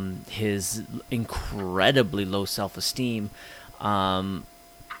 his incredibly low self-esteem, and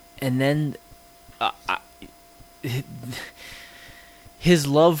then his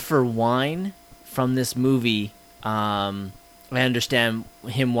love for wine from this movie, I understand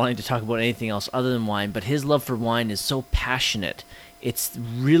him wanting to talk about anything else other than wine, but his love for wine is so passionate. It's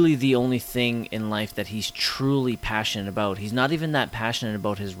really the only thing in life that he's truly passionate about. He's not even that passionate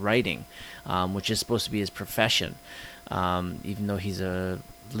about his writing, which is supposed to be his profession, even though he's a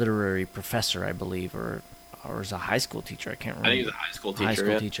literary professor, I believe, or is a high school teacher. I can't remember. I think he's a high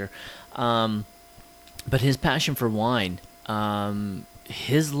school teacher. But his passion for wine,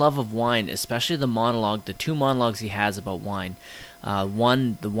 his love of wine, especially the two monologues he has about wine. The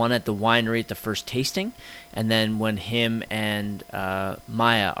one at the winery at the first tasting, and then when him and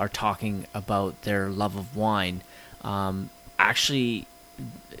Maya are talking about their love of wine, actually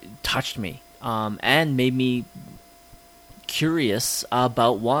touched me and made me curious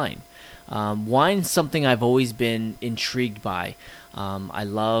about wine. Wine's something I've always been intrigued by. I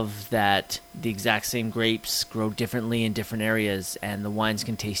love that the exact same grapes grow differently in different areas, and the wines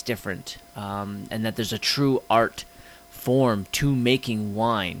can taste different, and that there's a true art form to making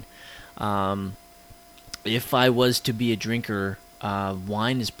wine. If I was to be a drinker,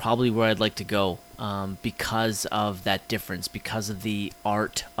 wine is probably where I'd like to go, because of that difference, because of the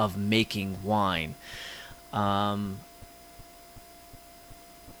art of making wine.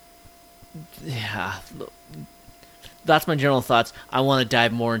 Yeah, that's my general thoughts. I want to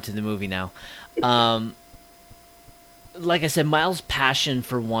dive more into the movie now. Like I said, Miles' passion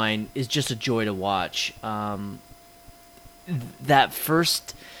for wine is just a joy to watch. That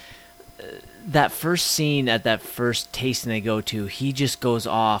first scene at that first tasting they go to, he just goes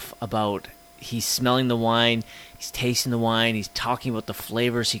off about, he's smelling the wine, he's tasting the wine, he's talking about the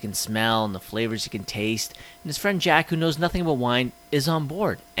flavors he can smell and the flavors he can taste. And his friend Jack, who knows nothing about wine, is on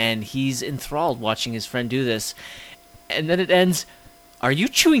board. And he's enthralled watching his friend do this. And then it ends, "Are you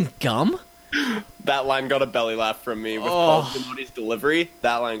chewing gum?" That line got a belly laugh from me with Paul Giamatti's delivery.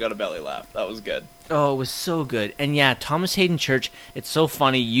 That line got a belly laugh. That was good. Oh, it was so good. And yeah, Thomas Hayden Church, it's so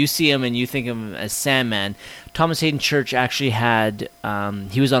funny. You see him and you think of him as Sandman. Thomas Hayden Church actually had,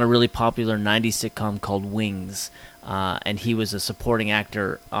 he was on a really popular 90s sitcom called Wings, and he was a supporting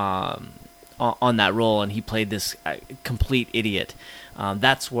actor on on that role, and he played this complete idiot.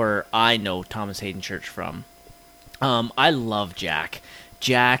 That's where I know Thomas Hayden Church from. I love Jack.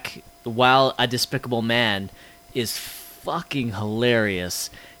 Jack, while a despicable man, is fucking hilarious.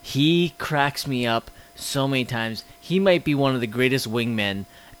 He cracks me up so many times. He might be one of the greatest wingmen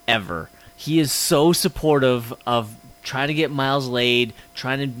ever. He is so supportive of trying to get Miles laid,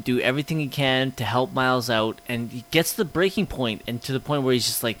 trying to do everything he can to help Miles out, and he gets the breaking point, and to the point where he's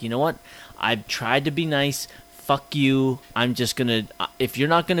just like, you know what? I've tried to be nice. Fuck you. I'm just gonna. If you're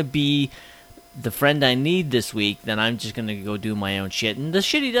not gonna be the friend I need this week, then I'm just gonna go do my own shit. And the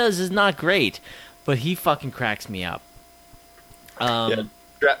shit he does is not great, but he fucking cracks me up.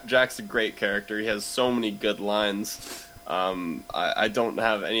 Jack's a great character. He has so many good lines. I don't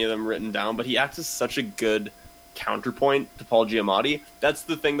have any of them written down, but he acts as such a good counterpoint to Paul Giamatti. That's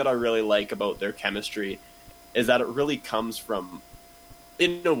the thing that I really like about their chemistry, is that it really comes from,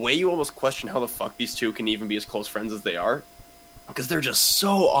 in a way, you almost question how the fuck these two can even be as close friends as they are, because they're just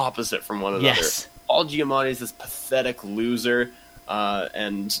so opposite from one another. Yes. Paul Giamatti is this pathetic loser,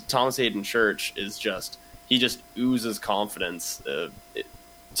 and Thomas Hayden Church is he just oozes confidence.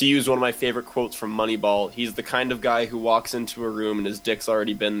 To use one of my favorite quotes from Moneyball, he's the kind of guy who walks into a room and his dick's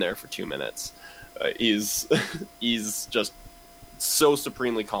already been there for 2 minutes. He's just so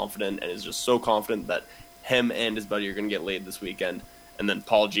supremely confident, and is just so confident that him and his buddy are going to get laid this weekend. And then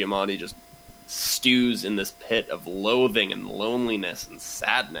Paul Giamatti just stews in this pit of loathing and loneliness and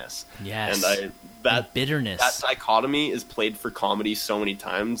sadness. Yes. And that bitterness. That dichotomy is played for comedy so many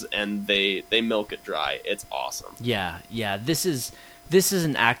times, and they milk it dry. It's awesome. Yeah. This is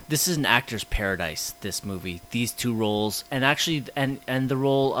an actor's paradise, this movie. These two roles, and actually and the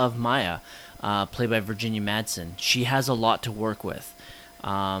role of Maya, played by Virginia Madsen. She has a lot to work with.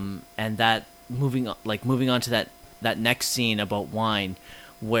 And that moving on to that next scene about wine,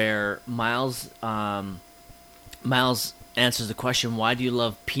 where Miles answers the question, why do you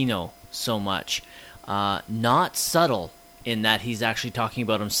love Pinot so much? Not subtle in that he's actually talking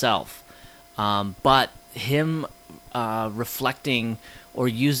about himself, but him reflecting or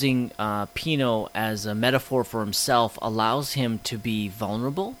using Pinot as a metaphor for himself allows him to be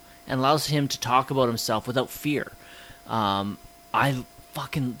vulnerable and allows him to talk about himself without fear. That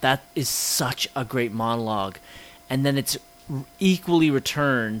is such a great monologue. And then it's equally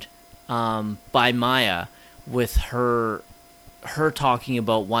returned by Maya with her talking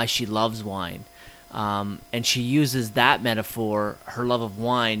about why she loves wine. And she uses that metaphor, her love of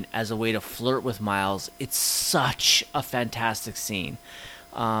wine, as a way to flirt with Miles. It's such a fantastic scene.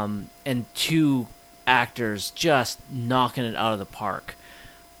 And two actors just knocking it out of the park.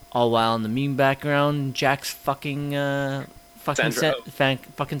 All while in the meme background, Jack's fucking Sandra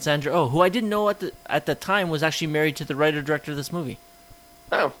Oh, who I didn't know at the time was actually married to the writer-director of this movie.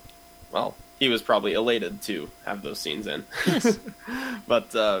 Oh, well, he was probably elated to have those scenes in. Yes.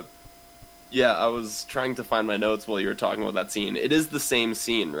 But, yeah, I was trying to find my notes while you were talking about that scene. It is the same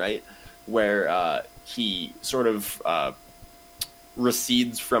scene, right? Where he sort of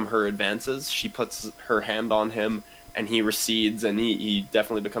recedes from her advances. She puts her hand on him, and he recedes, and he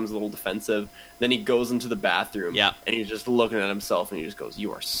definitely becomes a little defensive. Then he goes into the bathroom, and he's just looking at himself, and he just goes,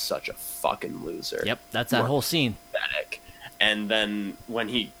 "You are such a fucking loser." Yep, that's that whole scene. Pathetic. And then when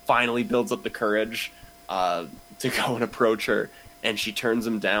he finally builds up the courage to go and approach her, and she turns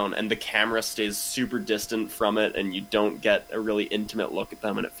him down, and the camera stays super distant from it, and you don't get a really intimate look at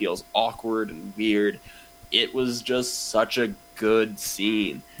them, and it feels awkward and weird. It was just such a good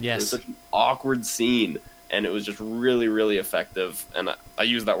scene. Yes. It was such an awkward scene, and it was just really, really effective. And I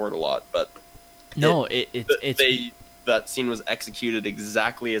use that word a lot, but no, that scene was executed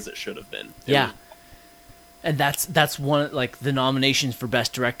exactly as it should have been. And that's one, like, the nominations for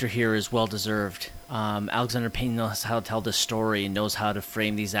Best Director here is well deserved. Alexander Payne knows how to tell this story and knows how to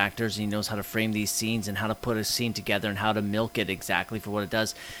frame these actors, and he knows how to frame these scenes and how to put a scene together and how to milk it exactly for what it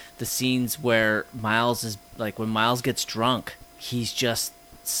does. The scenes where Miles is, like, when Miles gets drunk, he's just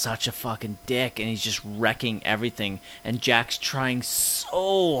such a fucking dick and he's just wrecking everything, and Jack's trying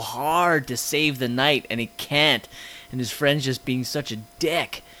so hard to save the night and he can't, and his friend's just being such a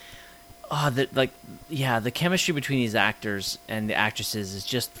dick. The chemistry between these actors and the actresses is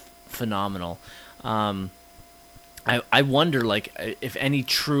just phenomenal. I wonder, like, if any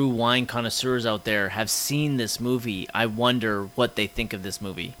true wine connoisseurs out there have seen this movie. I wonder what they think of this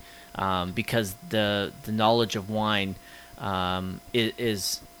movie, because the knowledge of wine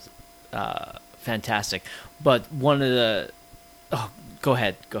is fantastic. But one of the go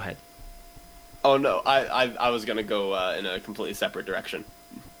ahead. Oh no, I was gonna go in a completely separate direction.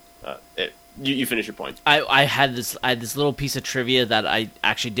 You finish your point. I had this little piece of trivia that I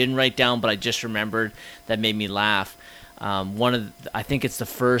actually didn't write down, but I just remembered that made me laugh. I think it's the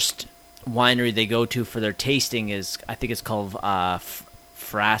first winery they go to for their tasting is, I think it's called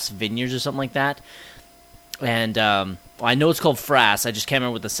Frass Vineyards or something like that. And I know it's called Frass. I just can't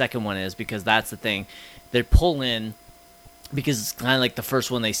remember what the second one is, because that's the thing. They pull in because it's kind of like the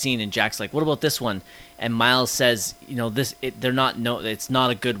first one they seen, and Jack's like, "What about this one?" And Miles says, it's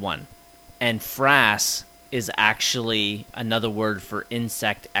not a good one. And frass is actually another word for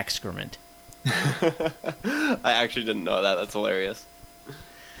insect excrement. I actually didn't know that. That's hilarious.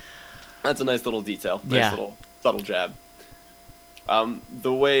 That's a nice little detail. Nice little subtle jab.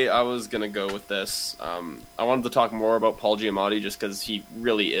 The way I was going to go with this, I wanted to talk more about Paul Giamatti just because he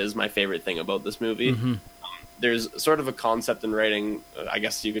really is my favorite thing about this movie. Mm-hmm. There's sort of a concept in writing, I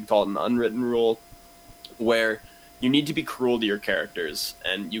guess you could call it an unwritten rule, where you need to be cruel to your characters,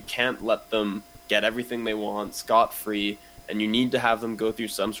 and you can't let them get everything they want scot-free, and you need to have them go through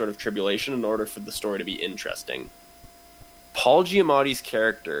some sort of tribulation in order for the story to be interesting. Paul Giamatti's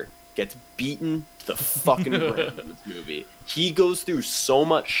character gets beaten to the fucking ground in this movie. He goes through so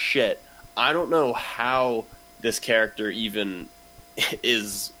much shit. I don't know how this character even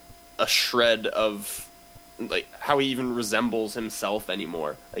is a shred of, like, how he even resembles himself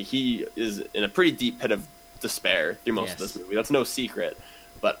anymore. Like, he is in a pretty deep pit of despair through most of this movie. That's no secret.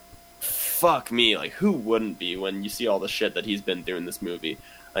 But fuck me, like, who wouldn't be when you see all the shit that he's been through in this movie?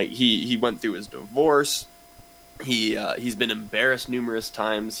 Like, he went through his divorce. He's been embarrassed numerous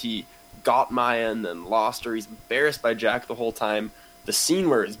times. He got Maya and then lost her. He's embarrassed by Jack the whole time. The scene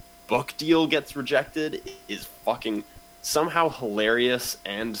where his book deal gets rejected is fucking somehow hilarious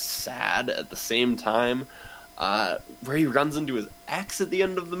and sad at the same time. Where he runs into his ex at the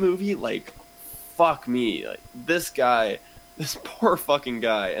end of the movie, like, fuck me. Like, this poor fucking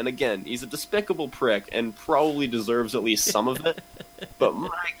guy, and again, he's a despicable prick and probably deserves at least some of it, but my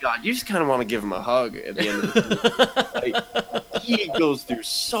god, you just kind of want to give him a hug at the end of the movie. Like, he goes through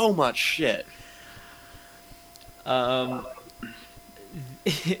so much shit.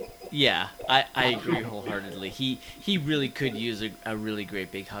 Yeah, I agree wholeheartedly. He really could use a really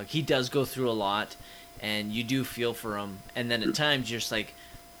great big hug. He does go through a lot, and you do feel for him, and then at times you're just like,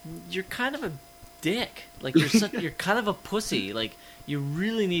 you're kind of a dick. Like, you're kind of a pussy. Like, you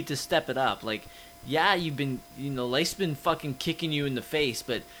really need to step it up. Like, yeah, you've been, life's been fucking kicking you in the face,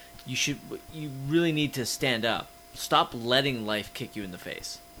 but you really need to stand up. Stop letting life kick you in the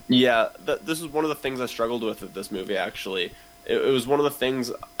face. Yeah, this is one of the things I struggled with this movie, actually. It was one of the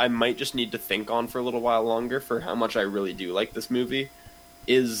things I might just need to think on for a little while longer for how much I really do like this movie,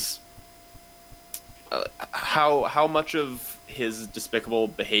 is how much of his despicable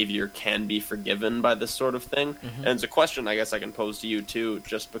behavior can be forgiven by this sort of thing. Mm-hmm. And it's a question I guess I can pose to you too,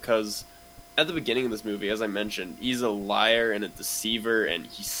 just because at the beginning of this movie, as I mentioned, he's a liar and a deceiver, and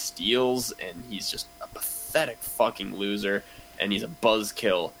he steals, and he's just a pathetic fucking loser, and he's a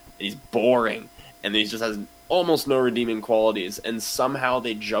buzzkill, and he's boring, and he just has almost no redeeming qualities, and somehow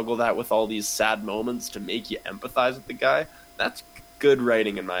they juggle that with all these sad moments to make you empathize with the guy. That's good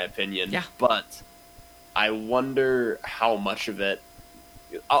writing, in my opinion. Yeah. But I wonder how much of it...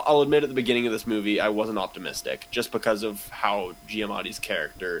 I'll admit at the beginning of this movie, I wasn't optimistic, just because of how Giamatti's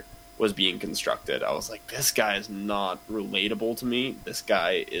character was being constructed. I was like, this guy is not relatable to me. This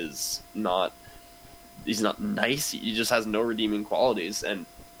guy is not... He's not nice. He just has no redeeming qualities. And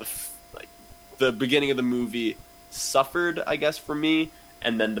the beginning of the movie suffered, I guess, for me.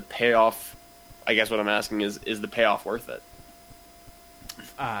 And then the payoff... I guess what I'm asking is the payoff worth it?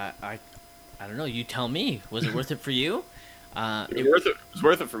 I don't know. You tell me. Was it worth it for you? It was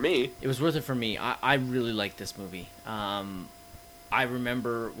worth it for me. It was worth it for me. I really liked this movie. I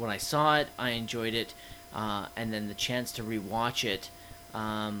remember when I saw it, I enjoyed it, and then the chance to rewatch it.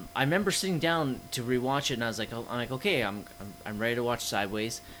 I remember sitting down to rewatch it, and I was like, okay, I'm ready to watch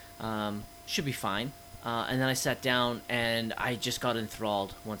Sideways. Should be fine. And then I sat down, and I just got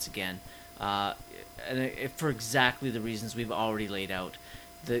enthralled once again, for exactly the reasons we've already laid out.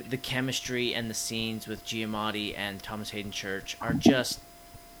 The chemistry and the scenes with Giamatti and Thomas Hayden Church are just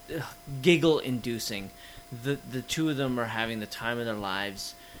giggle-inducing. The two of them are having the time of their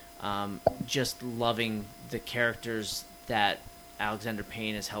lives, just loving the characters that Alexander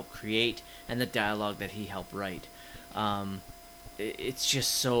Payne has helped create and the dialogue that he helped write. It's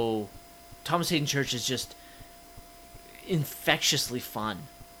just so... Thomas Hayden Church is just infectiously fun,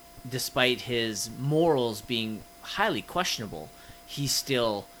 despite his morals being highly questionable. He's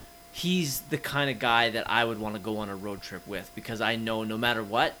the kind of guy that I would want to go on a road trip with, because I know no matter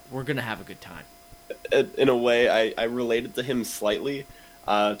what, we're going to have a good time. In a way, I related to him slightly.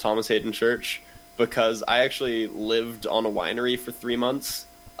 Thomas Hayden Church, because I actually lived on a winery for 3 months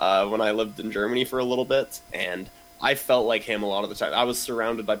when I lived in Germany for a little bit, and I felt like him a lot of the time. I was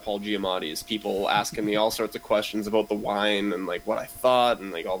surrounded by Paul Giamatti's, people asking me all sorts of questions about the wine and like what I thought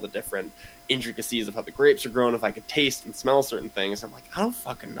and like all the different intricacies of how the grapes are grown, if I could taste and smell certain things. I'm like, I don't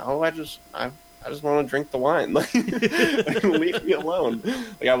fucking know. I just want to drink the wine. Like, leave me alone.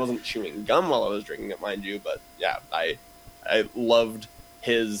 Like, I wasn't chewing gum while I was drinking it, mind you, but yeah, I loved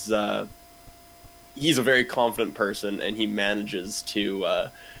his. He's a very confident person, and he manages to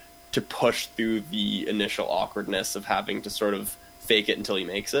push through the initial awkwardness of having to sort of fake it until he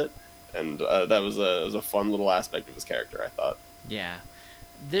makes it, and that was a fun little aspect of his character, I thought. Yeah,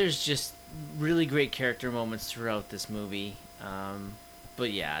 there's just really great character moments throughout this movie,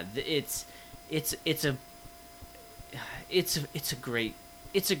 but yeah, it's a great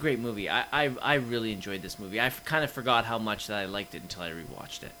movie. I really enjoyed this movie. I kind of forgot how much that I liked it until I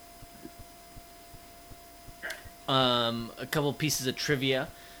rewatched it. A couple pieces of trivia.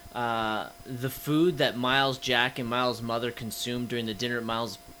 The food that Miles, Jack, and Miles' mother consumed during the dinner at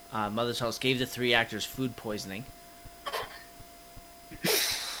Miles' mother's house gave the three actors food poisoning.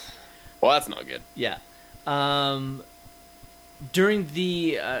 Well, that's not good. Yeah. During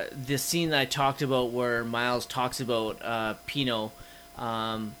the scene that I talked about where Miles talks about Pinot,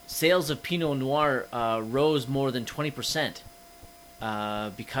 sales of Pinot Noir rose more than 20%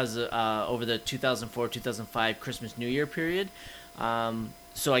 because over the 2004-2005 Christmas New Year period.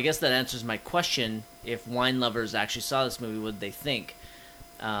 So I guess that answers my question. If wine lovers actually saw this movie, what did they think?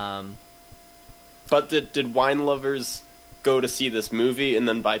 But did wine lovers go to see this movie and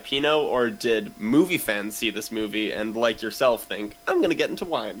then buy Pinot, or did movie fans see this movie and, like yourself, think, I'm going to get into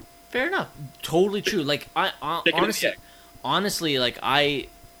wine? Fair enough. Totally true. Like, honestly, like,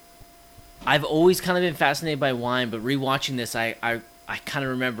 I've always kind of been fascinated by wine, but rewatching this, I kind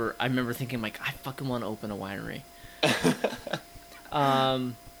of remember thinking, like, I fucking want to open a winery.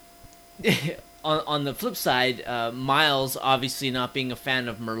 On the flip side, Miles obviously not being a fan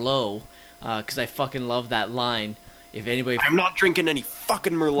of Merlot, because I fucking love that line. If anybody, I'm not drinking any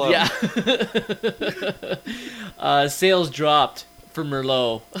fucking Merlot. Yeah. Sales dropped for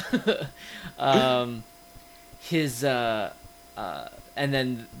Merlot. And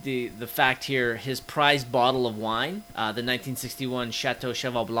then the fact here, his prized bottle of wine, the 1961 Chateau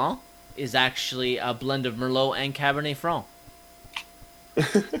Cheval Blanc, is actually a blend of Merlot and Cabernet Franc.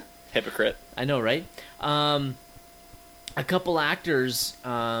 Hypocrite. I know, right? A couple actors,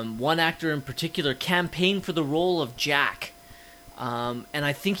 one actor in particular, campaigned for the role of Jack. And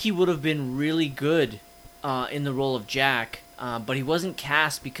I think he would have been really good in the role of Jack, but he wasn't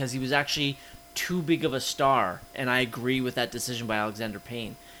cast because he was actually too big of a star, and I agree with that decision by Alexander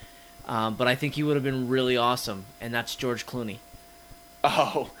Payne. But I think he would have been really awesome, and that's George Clooney.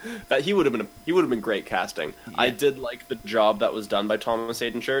 Oh, that he would have been great casting. Yeah. I did like the job that was done by Thomas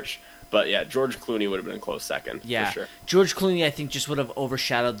Hayden Church, but yeah, George Clooney would have been a close second. Yeah, for sure. George Clooney, I think, just would have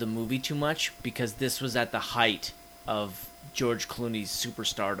overshadowed the movie too much because this was at the height of George Clooney's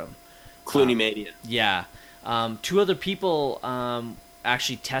superstardom. Clooney Mania. Yeah. Two other people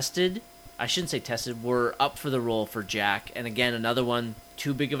actually tested. I shouldn't say tested. Were up for the role for Jack, and again, another one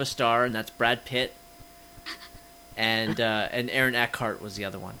too big of a star, and that's Brad Pitt. And Aaron Eckhart was the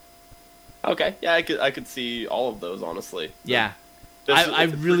other one. Okay, yeah, I could see all of those, honestly. Yeah, I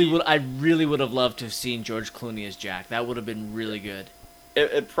really would have loved to have seen George Clooney as Jack. That would have been really good.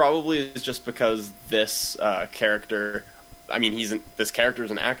 It probably is just because this character. I mean, this character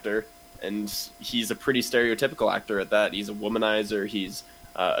is an actor, and he's a pretty stereotypical actor at that. He's a womanizer. He's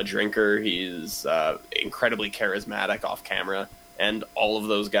a drinker. He's incredibly charismatic off camera. And all of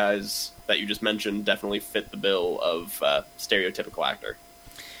those guys that you just mentioned definitely fit the bill of stereotypical actor.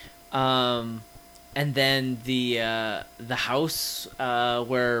 And then the house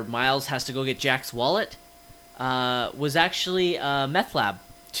where Miles has to go get Jack's wallet was actually a meth lab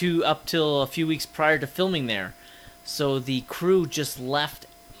up till a few weeks prior to filming there. So the crew just left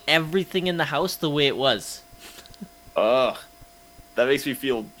everything in the house the way it was. Ugh. That makes me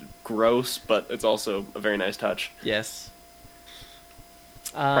feel gross, but it's also a very nice touch. Yes.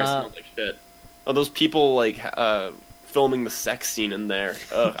 Probably smelled like shit. Oh, those people like filming the sex scene in there.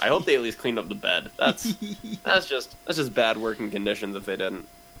 Ugh, I hope they at least cleaned up the bed. That's just bad working conditions if they didn't.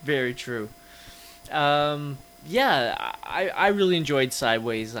 Very true. Yeah, I really enjoyed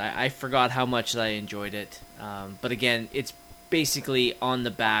Sideways. I forgot how much I enjoyed it. But again, it's basically on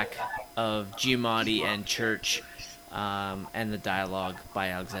the back of Giamatti and Church, and the dialogue by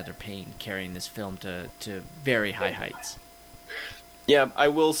Alexander Payne carrying this film to very high heights. Yeah, I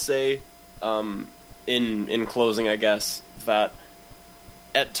will say, in closing, I guess, that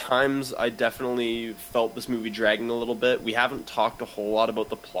At times, I definitely felt this movie dragging a little bit. We haven't talked a whole lot about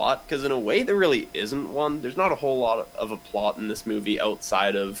the plot, because in a way there really isn't one. There's not a whole lot of a plot in this movie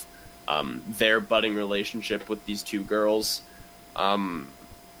outside of their budding relationship with these two girls.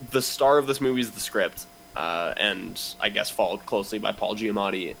 The star of this movie is the script, and I guess followed closely by Paul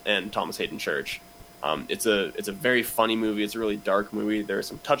Giamatti and Thomas Hayden Church. It's a very funny movie. It's a really dark movie. There are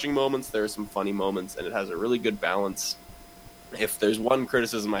some touching moments, there are some funny moments, and it has a really good balance. If there's one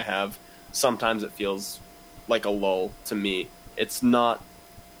criticism I have, sometimes it feels like a lull to me. It's not...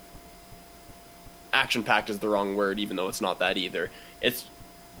 action-packed is the wrong word, even though it's not that either.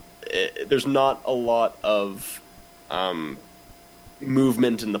 There's not a lot of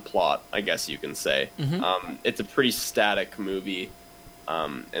movement in the plot, I guess you can say. Mm-hmm. It's a pretty static movie,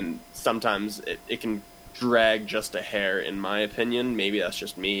 and sometimes it can drag just a hair, in my opinion. Maybe that's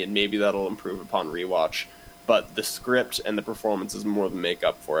just me, and maybe that'll improve upon rewatch. But the script and the performances more than make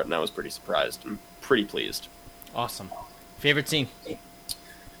up for it, and I was pretty surprised. I'm pretty pleased. Awesome. Favorite scene?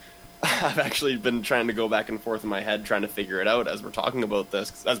 I've actually been trying to go back and forth in my head, trying to figure it out as we're talking about this.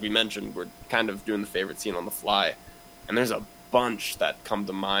 'Cause as we mentioned, we're kind of doing the favorite scene on the fly. And there's a bunch that come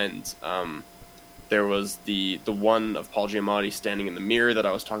to mind. There was the one of Paul Giamatti standing in the mirror that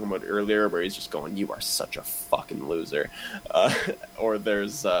I was talking about earlier, where he's just going, "You are such a fucking loser." Or there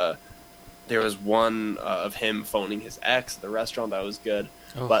was one of him phoning his ex at the restaurant that was good.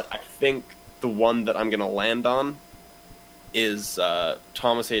 Oh. But I think the one that I'm going to land on is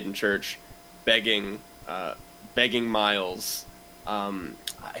Thomas Hayden Church begging Miles.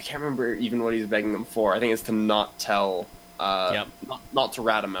 I can't remember even what he's begging them for. I think it's to not tell, not to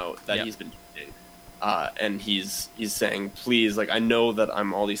rat him out that he's been cheating. And he's saying, "Please, like, I know that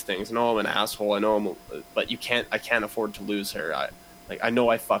I'm all these things. I know I'm an asshole. I know but I can't afford to lose her. I know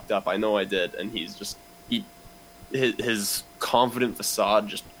I fucked up. I know I did." And he's just his confident facade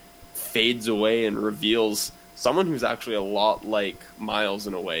just fades away and reveals someone who's actually a lot like Miles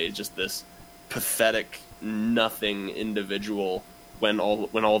in a way, just this pathetic, nothing individual when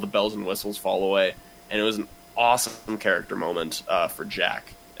all the bells and whistles fall away. And it was an awesome character moment for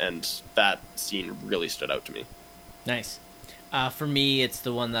Jack, and that scene really stood out to me. Nice. For me, it's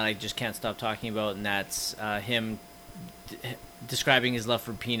the one that I just can't stop talking about, and that's him describing his love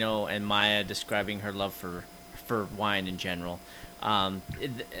for Pinot and Maya describing her love for wine in general,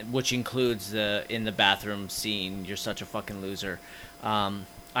 which includes in the bathroom scene, "You're such a fucking loser." I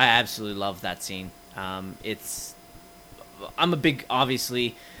absolutely love that scene. I'm a big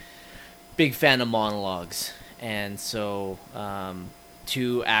fan of monologues, and so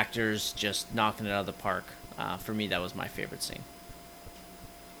two actors just knocking it out of the park. For me, that was my favorite scene.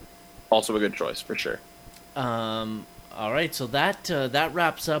 Also a good choice, for sure. All right, so that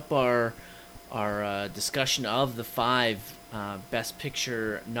wraps up our discussion of the 5 Best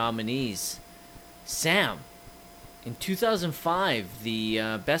Picture nominees. Sam, in 2005,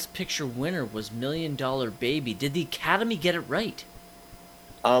 the Best Picture winner was $1 Million Baby. Did the Academy get it right?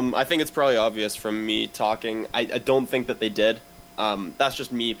 I think it's probably obvious from me talking. I don't think that they did. That's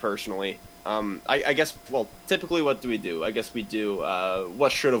just me personally. I guess, well, typically what do we do? I guess we do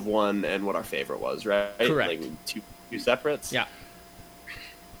what should have won and what our favorite was, right? Correct. Like two separates? Yeah.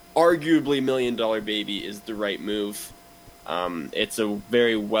 Arguably, $1 Million Baby is the right move. It's a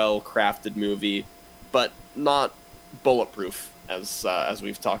very well-crafted movie, but not bulletproof, as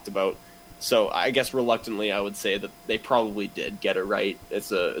we've talked about. So I guess reluctantly, I would say that they probably did get it right.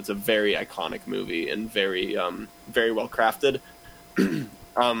 It's a very iconic movie and very well crafted.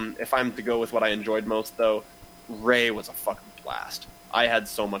 If I'm to go with what I enjoyed most, though, Ray was a fucking blast. I had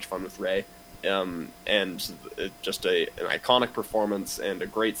so much fun with Ray. And just an iconic performance and a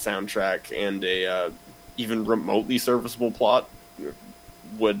great soundtrack and a even remotely serviceable plot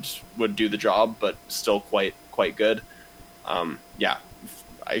would do the job, but still quite good. Yeah,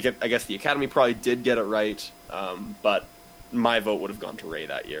 I guess the Academy probably did get it right, but my vote would have gone to Ray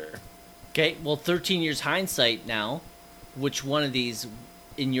that year. Okay, well, 13 years hindsight now, which one of these,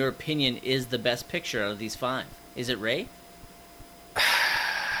 in your opinion, is the best picture out of these 5? Is it Ray?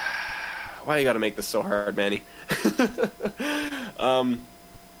 Why you gotta make this so hard, Manny?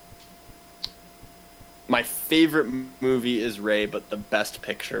 My favorite movie is Ray, but the best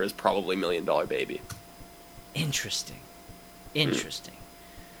picture is probably $1 Million Baby. Interesting.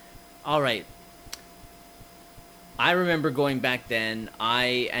 All right. I remember going back then,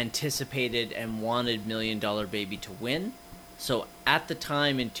 I anticipated and wanted $1 Million Baby to win. So at the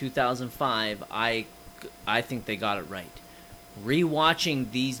time in 2005, I think they got it right.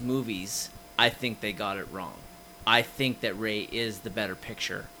 Rewatching these movies, I think they got it wrong. I think that Ray is the better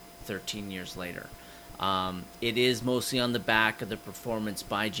picture 13 years later. It is mostly on the back of the performance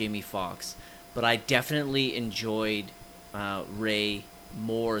by Jamie Foxx, but I definitely enjoyed Ray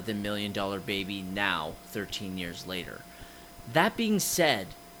more than $1 Million Baby now, 13 years later. That being said,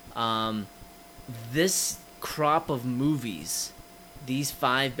 this crop of movies, these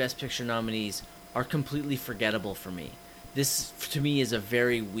 5 Best Picture nominees, are completely forgettable for me. This, to me, is a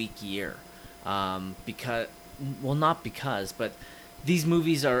very weak year. But these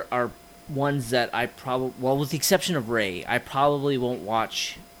movies are ones that I probably, well, with the exception of Ray, I probably won't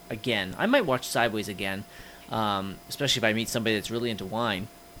watch again. I might watch Sideways again, especially if I meet somebody that's really into wine.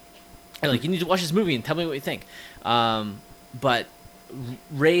 And like, you need to watch this movie and tell me what you think. But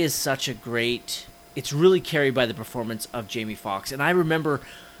Ray is such a great... It's really carried by the performance of Jamie Foxx. And I remember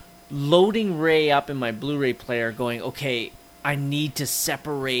loading Ray up in my Blu-ray player going, okay, I need to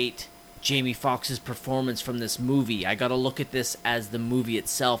separate Jamie Foxx's performance from this movie. I got to look at this as the movie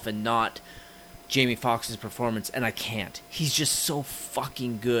itself and not Jamie Foxx's performance, and I can't. He's just so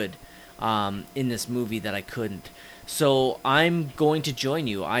fucking good in this movie that I couldn't. So I'm going to join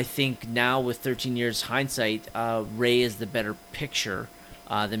you. I think now with 13 years hindsight, Ray is the better picture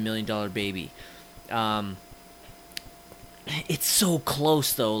than $1 Million Baby. It's so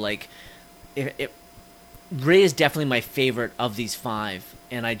close though. Like, Ray is definitely my favorite of these 5,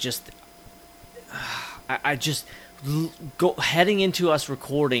 and I just heading into us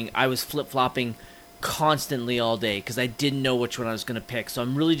recording, I was flip-flopping constantly all day because I didn't know which one I was going to pick. So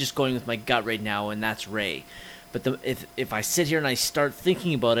I'm really just going with my gut right now, and that's Ray. But if I sit here and I start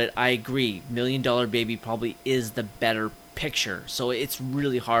thinking about it, I agree. $1 Million Baby probably is the better picture. So it's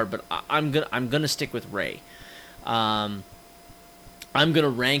really hard, but I'm gonna stick with Ray. I'm gonna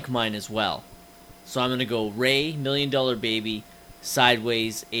rank mine as well. So I'm gonna go Ray, $1 Million Baby,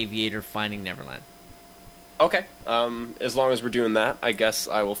 Sideways, Aviator, Finding Neverland. Okay. As long as we're doing that, I guess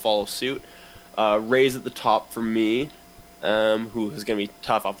I will follow suit. Ray's at the top for me, who is going to be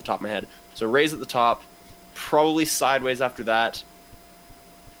tough off the top of my head. So Ray's at the top, probably Sideways after that.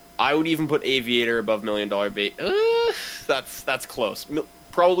 I would even put Aviator above $1 Million Baby. That's close.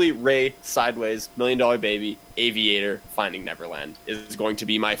 Probably Ray, Sideways, $1 Million Baby, Aviator, Finding Neverland is going to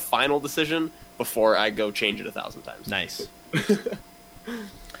be my final decision before I go change it 1,000 times. Nice.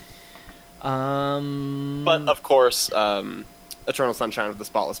 But of course, Eternal Sunshine of the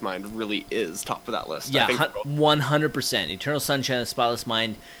Spotless Mind really is top of that list. Yeah, I think 100%. Eternal Sunshine of the Spotless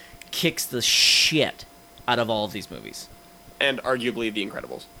Mind kicks the shit out of all of these movies. And arguably The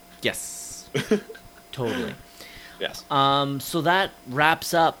Incredibles. Yes. Totally. Yes. So that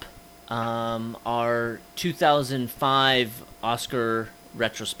wraps up our 2005 Oscar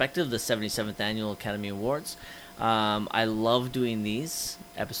Retrospective, the 77th Annual Academy Awards. I love doing these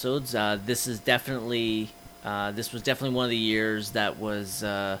episodes. This was definitely one of the years that was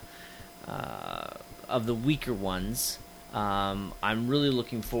of the weaker ones. I'm really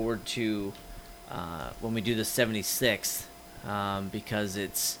looking forward to when we do the 76th because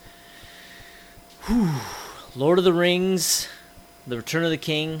it's Lord of the Rings, The Return of the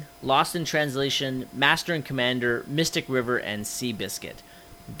King, Lost in Translation, Master and Commander, Mystic River, and Seabiscuit.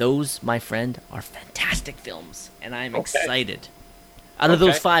 Those, my friend, are fantastic films, and I'm excited. Out of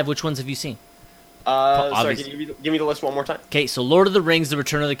those 5, which ones have you seen? Sorry, can you give me the list one more time? Okay, so Lord of the Rings, The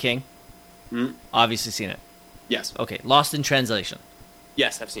Return of the King. Mm-hmm. Obviously seen it. Yes. Okay, Lost in Translation.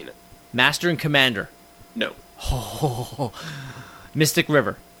 Yes, I've seen it. Master and Commander. No. Oh, Mystic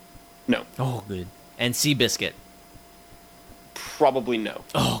River. No. Oh, good. And Seabiscuit. Probably no.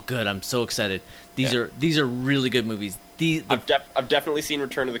 Oh, good. I'm so excited. These are really good movies. I've definitely seen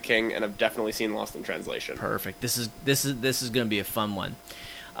Return of the King, and I've definitely seen Lost in Translation. Perfect. This is going to be a fun one.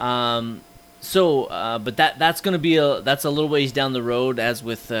 But that's going to be that's a little ways down the road. As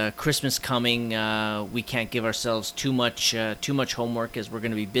with Christmas coming, we can't give ourselves too much homework as we're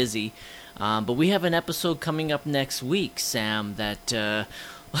going to be busy. But we have an episode coming up next week, Sam, that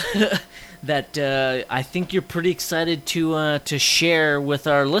that I think you're pretty excited to share with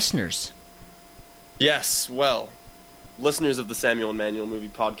our listeners. Yes, well, listeners of the Samuel and Manuel Movie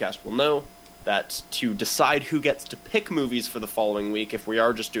Podcast will know that to decide who gets to pick movies for the following week, if we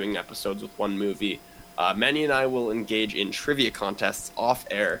are just doing episodes with one movie, Manny and I will engage in trivia contests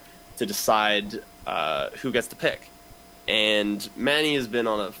off-air to decide who gets to pick. And Manny has been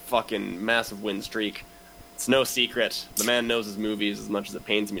on a fucking massive win streak. It's no secret. The man knows his movies as much as it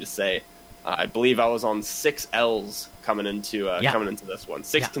pains me to say. I believe I was on 6 L's coming into this one.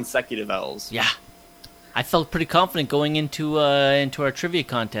 6 consecutive L's. Yeah. I felt pretty confident going into our trivia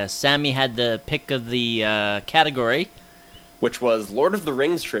contest. Sammy had the pick of the category, which was Lord of the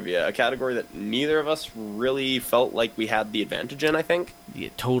Rings trivia, a category that neither of us really felt like we had the advantage in, I think. Yeah,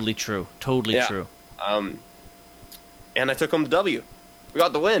 totally true. Totally true. And I took home the W. We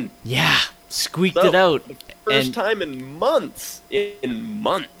got the win. Yeah, squeaked it out. The first time in months,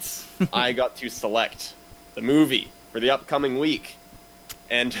 I got to select the movie for the upcoming week.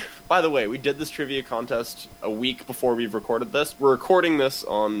 And by the way, we did this trivia contest a week before we've recorded this. We're recording this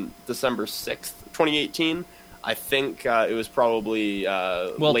on December 6th, 2018. I think it was probably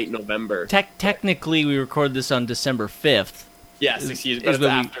late November. Technically, we recorded this on December 5th. Yes, excuse me,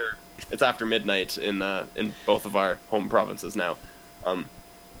 but it's after midnight in both of our home provinces now.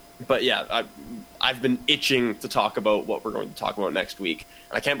 But yeah, I've been itching to talk about what we're going to talk about next week.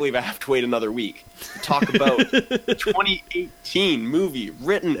 And I can't believe I have to wait another week to talk about the 2018 movie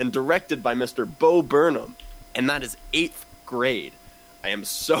written and directed by Mr. Bo Burnham, and that is 8th Grade. I am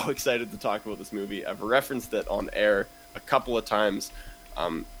so excited to talk about this movie. I've referenced it on air a couple of times.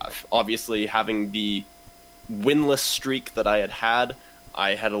 Obviously, having the winless streak that I had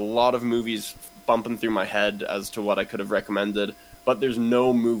a lot of movies bumping through my head as to what I could have recommended. But there's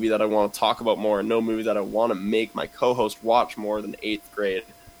no movie that I want to talk about more, and no movie that I want to make my co-host watch more than 8th Grade.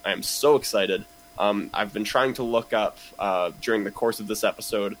 I am so excited. I've been trying to look up, during the course of this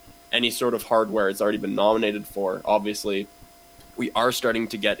episode, any sort of hardware it's already been nominated for. Obviously, we are starting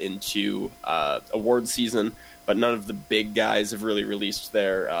to get into award season, but none of the big guys have really released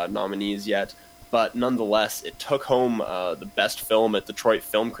their nominees yet. But nonetheless, it took home the best film at Detroit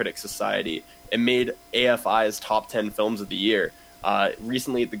Film Critics Society. It made AFI's top 10 films of the year.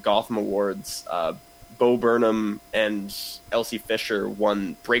 Recently at the Gotham Awards, Bo Burnham and Elsie Fisher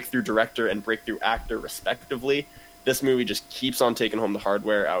won Breakthrough Director and Breakthrough Actor, respectively. This movie just keeps on taking home the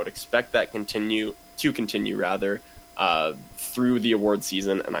hardware. I would expect that to continue through the award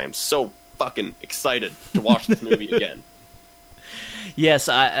season, and I am so fucking excited to watch this movie again. Yes,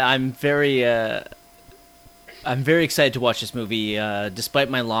 I'm very excited to watch this movie, despite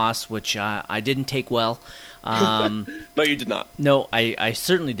my loss, which I didn't take well. No, you did not. No, I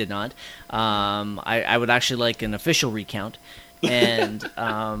certainly did not. I would actually like an official recount, and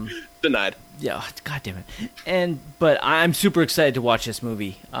denied. Yeah, God damn it. But I'm super excited to watch this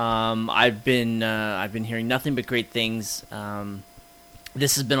movie. I've been hearing nothing but great things.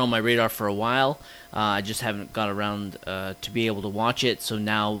 This has been on my radar for a while. I just haven't got around to be able to watch it. So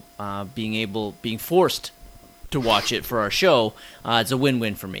now, being forced to watch it for our show, it's a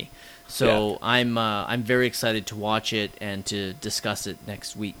win-win for me. So yeah. I'm very excited to watch it and to discuss it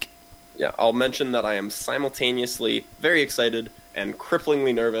next week. Yeah, I'll mention that I am simultaneously very excited and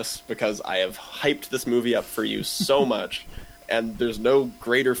cripplingly nervous because I have hyped this movie up for you so much, and there's no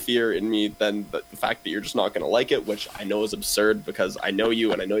greater fear in me than the fact that you're just not going to like it, which I know is absurd because I know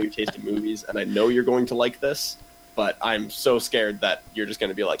you and I know your taste in movies, and I know you're going to like this, but I'm so scared that you're just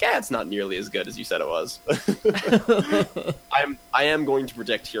going to be like, it's not nearly as good as you said it was. I am going to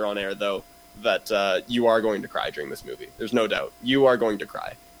predict here on air, though, that you are going to cry during this movie. There's no doubt. You are going to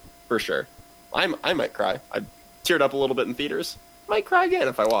cry. For sure. I might cry. I teared up a little bit in theaters. Might cry again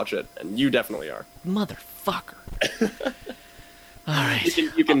if I watch it, and you definitely are. Motherfucker. All right.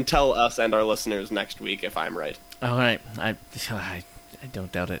 You can tell us and our listeners next week if I'm right. All right. I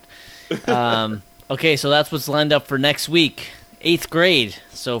don't doubt it. Okay, so that's what's lined up for next week. 8th Grade.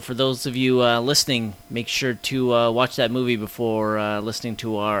 So for those of you listening, make sure to watch that movie before listening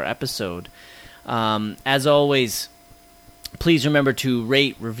to our episode. As always, please remember to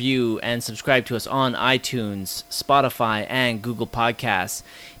rate, review, and subscribe to us on iTunes, Spotify, and Google Podcasts.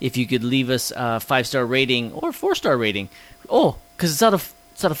 If you could leave us a 5-star rating or 4-star rating. Oh, because it's out of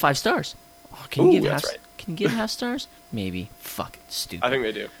 5 stars. Oh, can you give half stars? Maybe. Fucking stupid. I think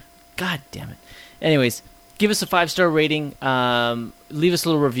they do. God damn it. Anyways, give us a 5-star rating. Leave us a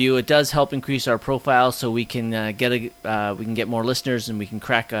little review. It does help increase our profile, so we can get more listeners and we can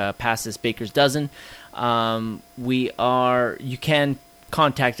crack past this baker's dozen. You can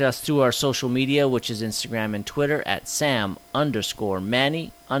contact us through our social media, which is Instagram and Twitter at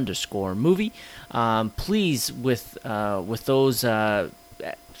Sam_Manny_movie. Please, with those,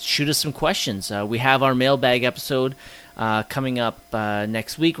 shoot us some questions. We have our mailbag episode coming up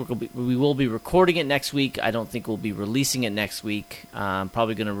next week. We will be recording it next week. I don't think we'll be releasing it next week. I'm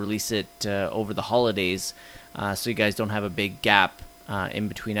probably going to release it over the holidays, so you guys don't have a big gap in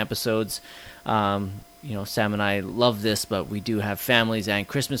between episodes. Sam and I love this, but we do have families and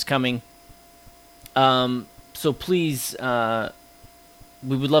Christmas coming. So please,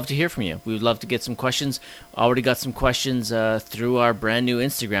 we would love to hear from you. We would love to get some questions. Already got some questions through our brand new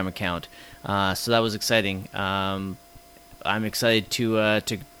Instagram account. So that was exciting. I'm excited to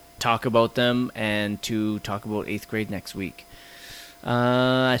talk about them and to talk about 8th Grade next week.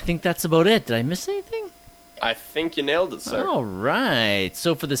 I think that's about it. Did I miss anything? I think you nailed it, sir. All right.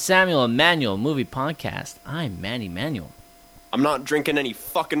 So for the Samuel and Manuel Movie Podcast, I'm Manny Manuel. I'm not drinking any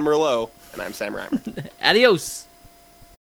fucking Merlot, and I'm Sam Reimer. Adios.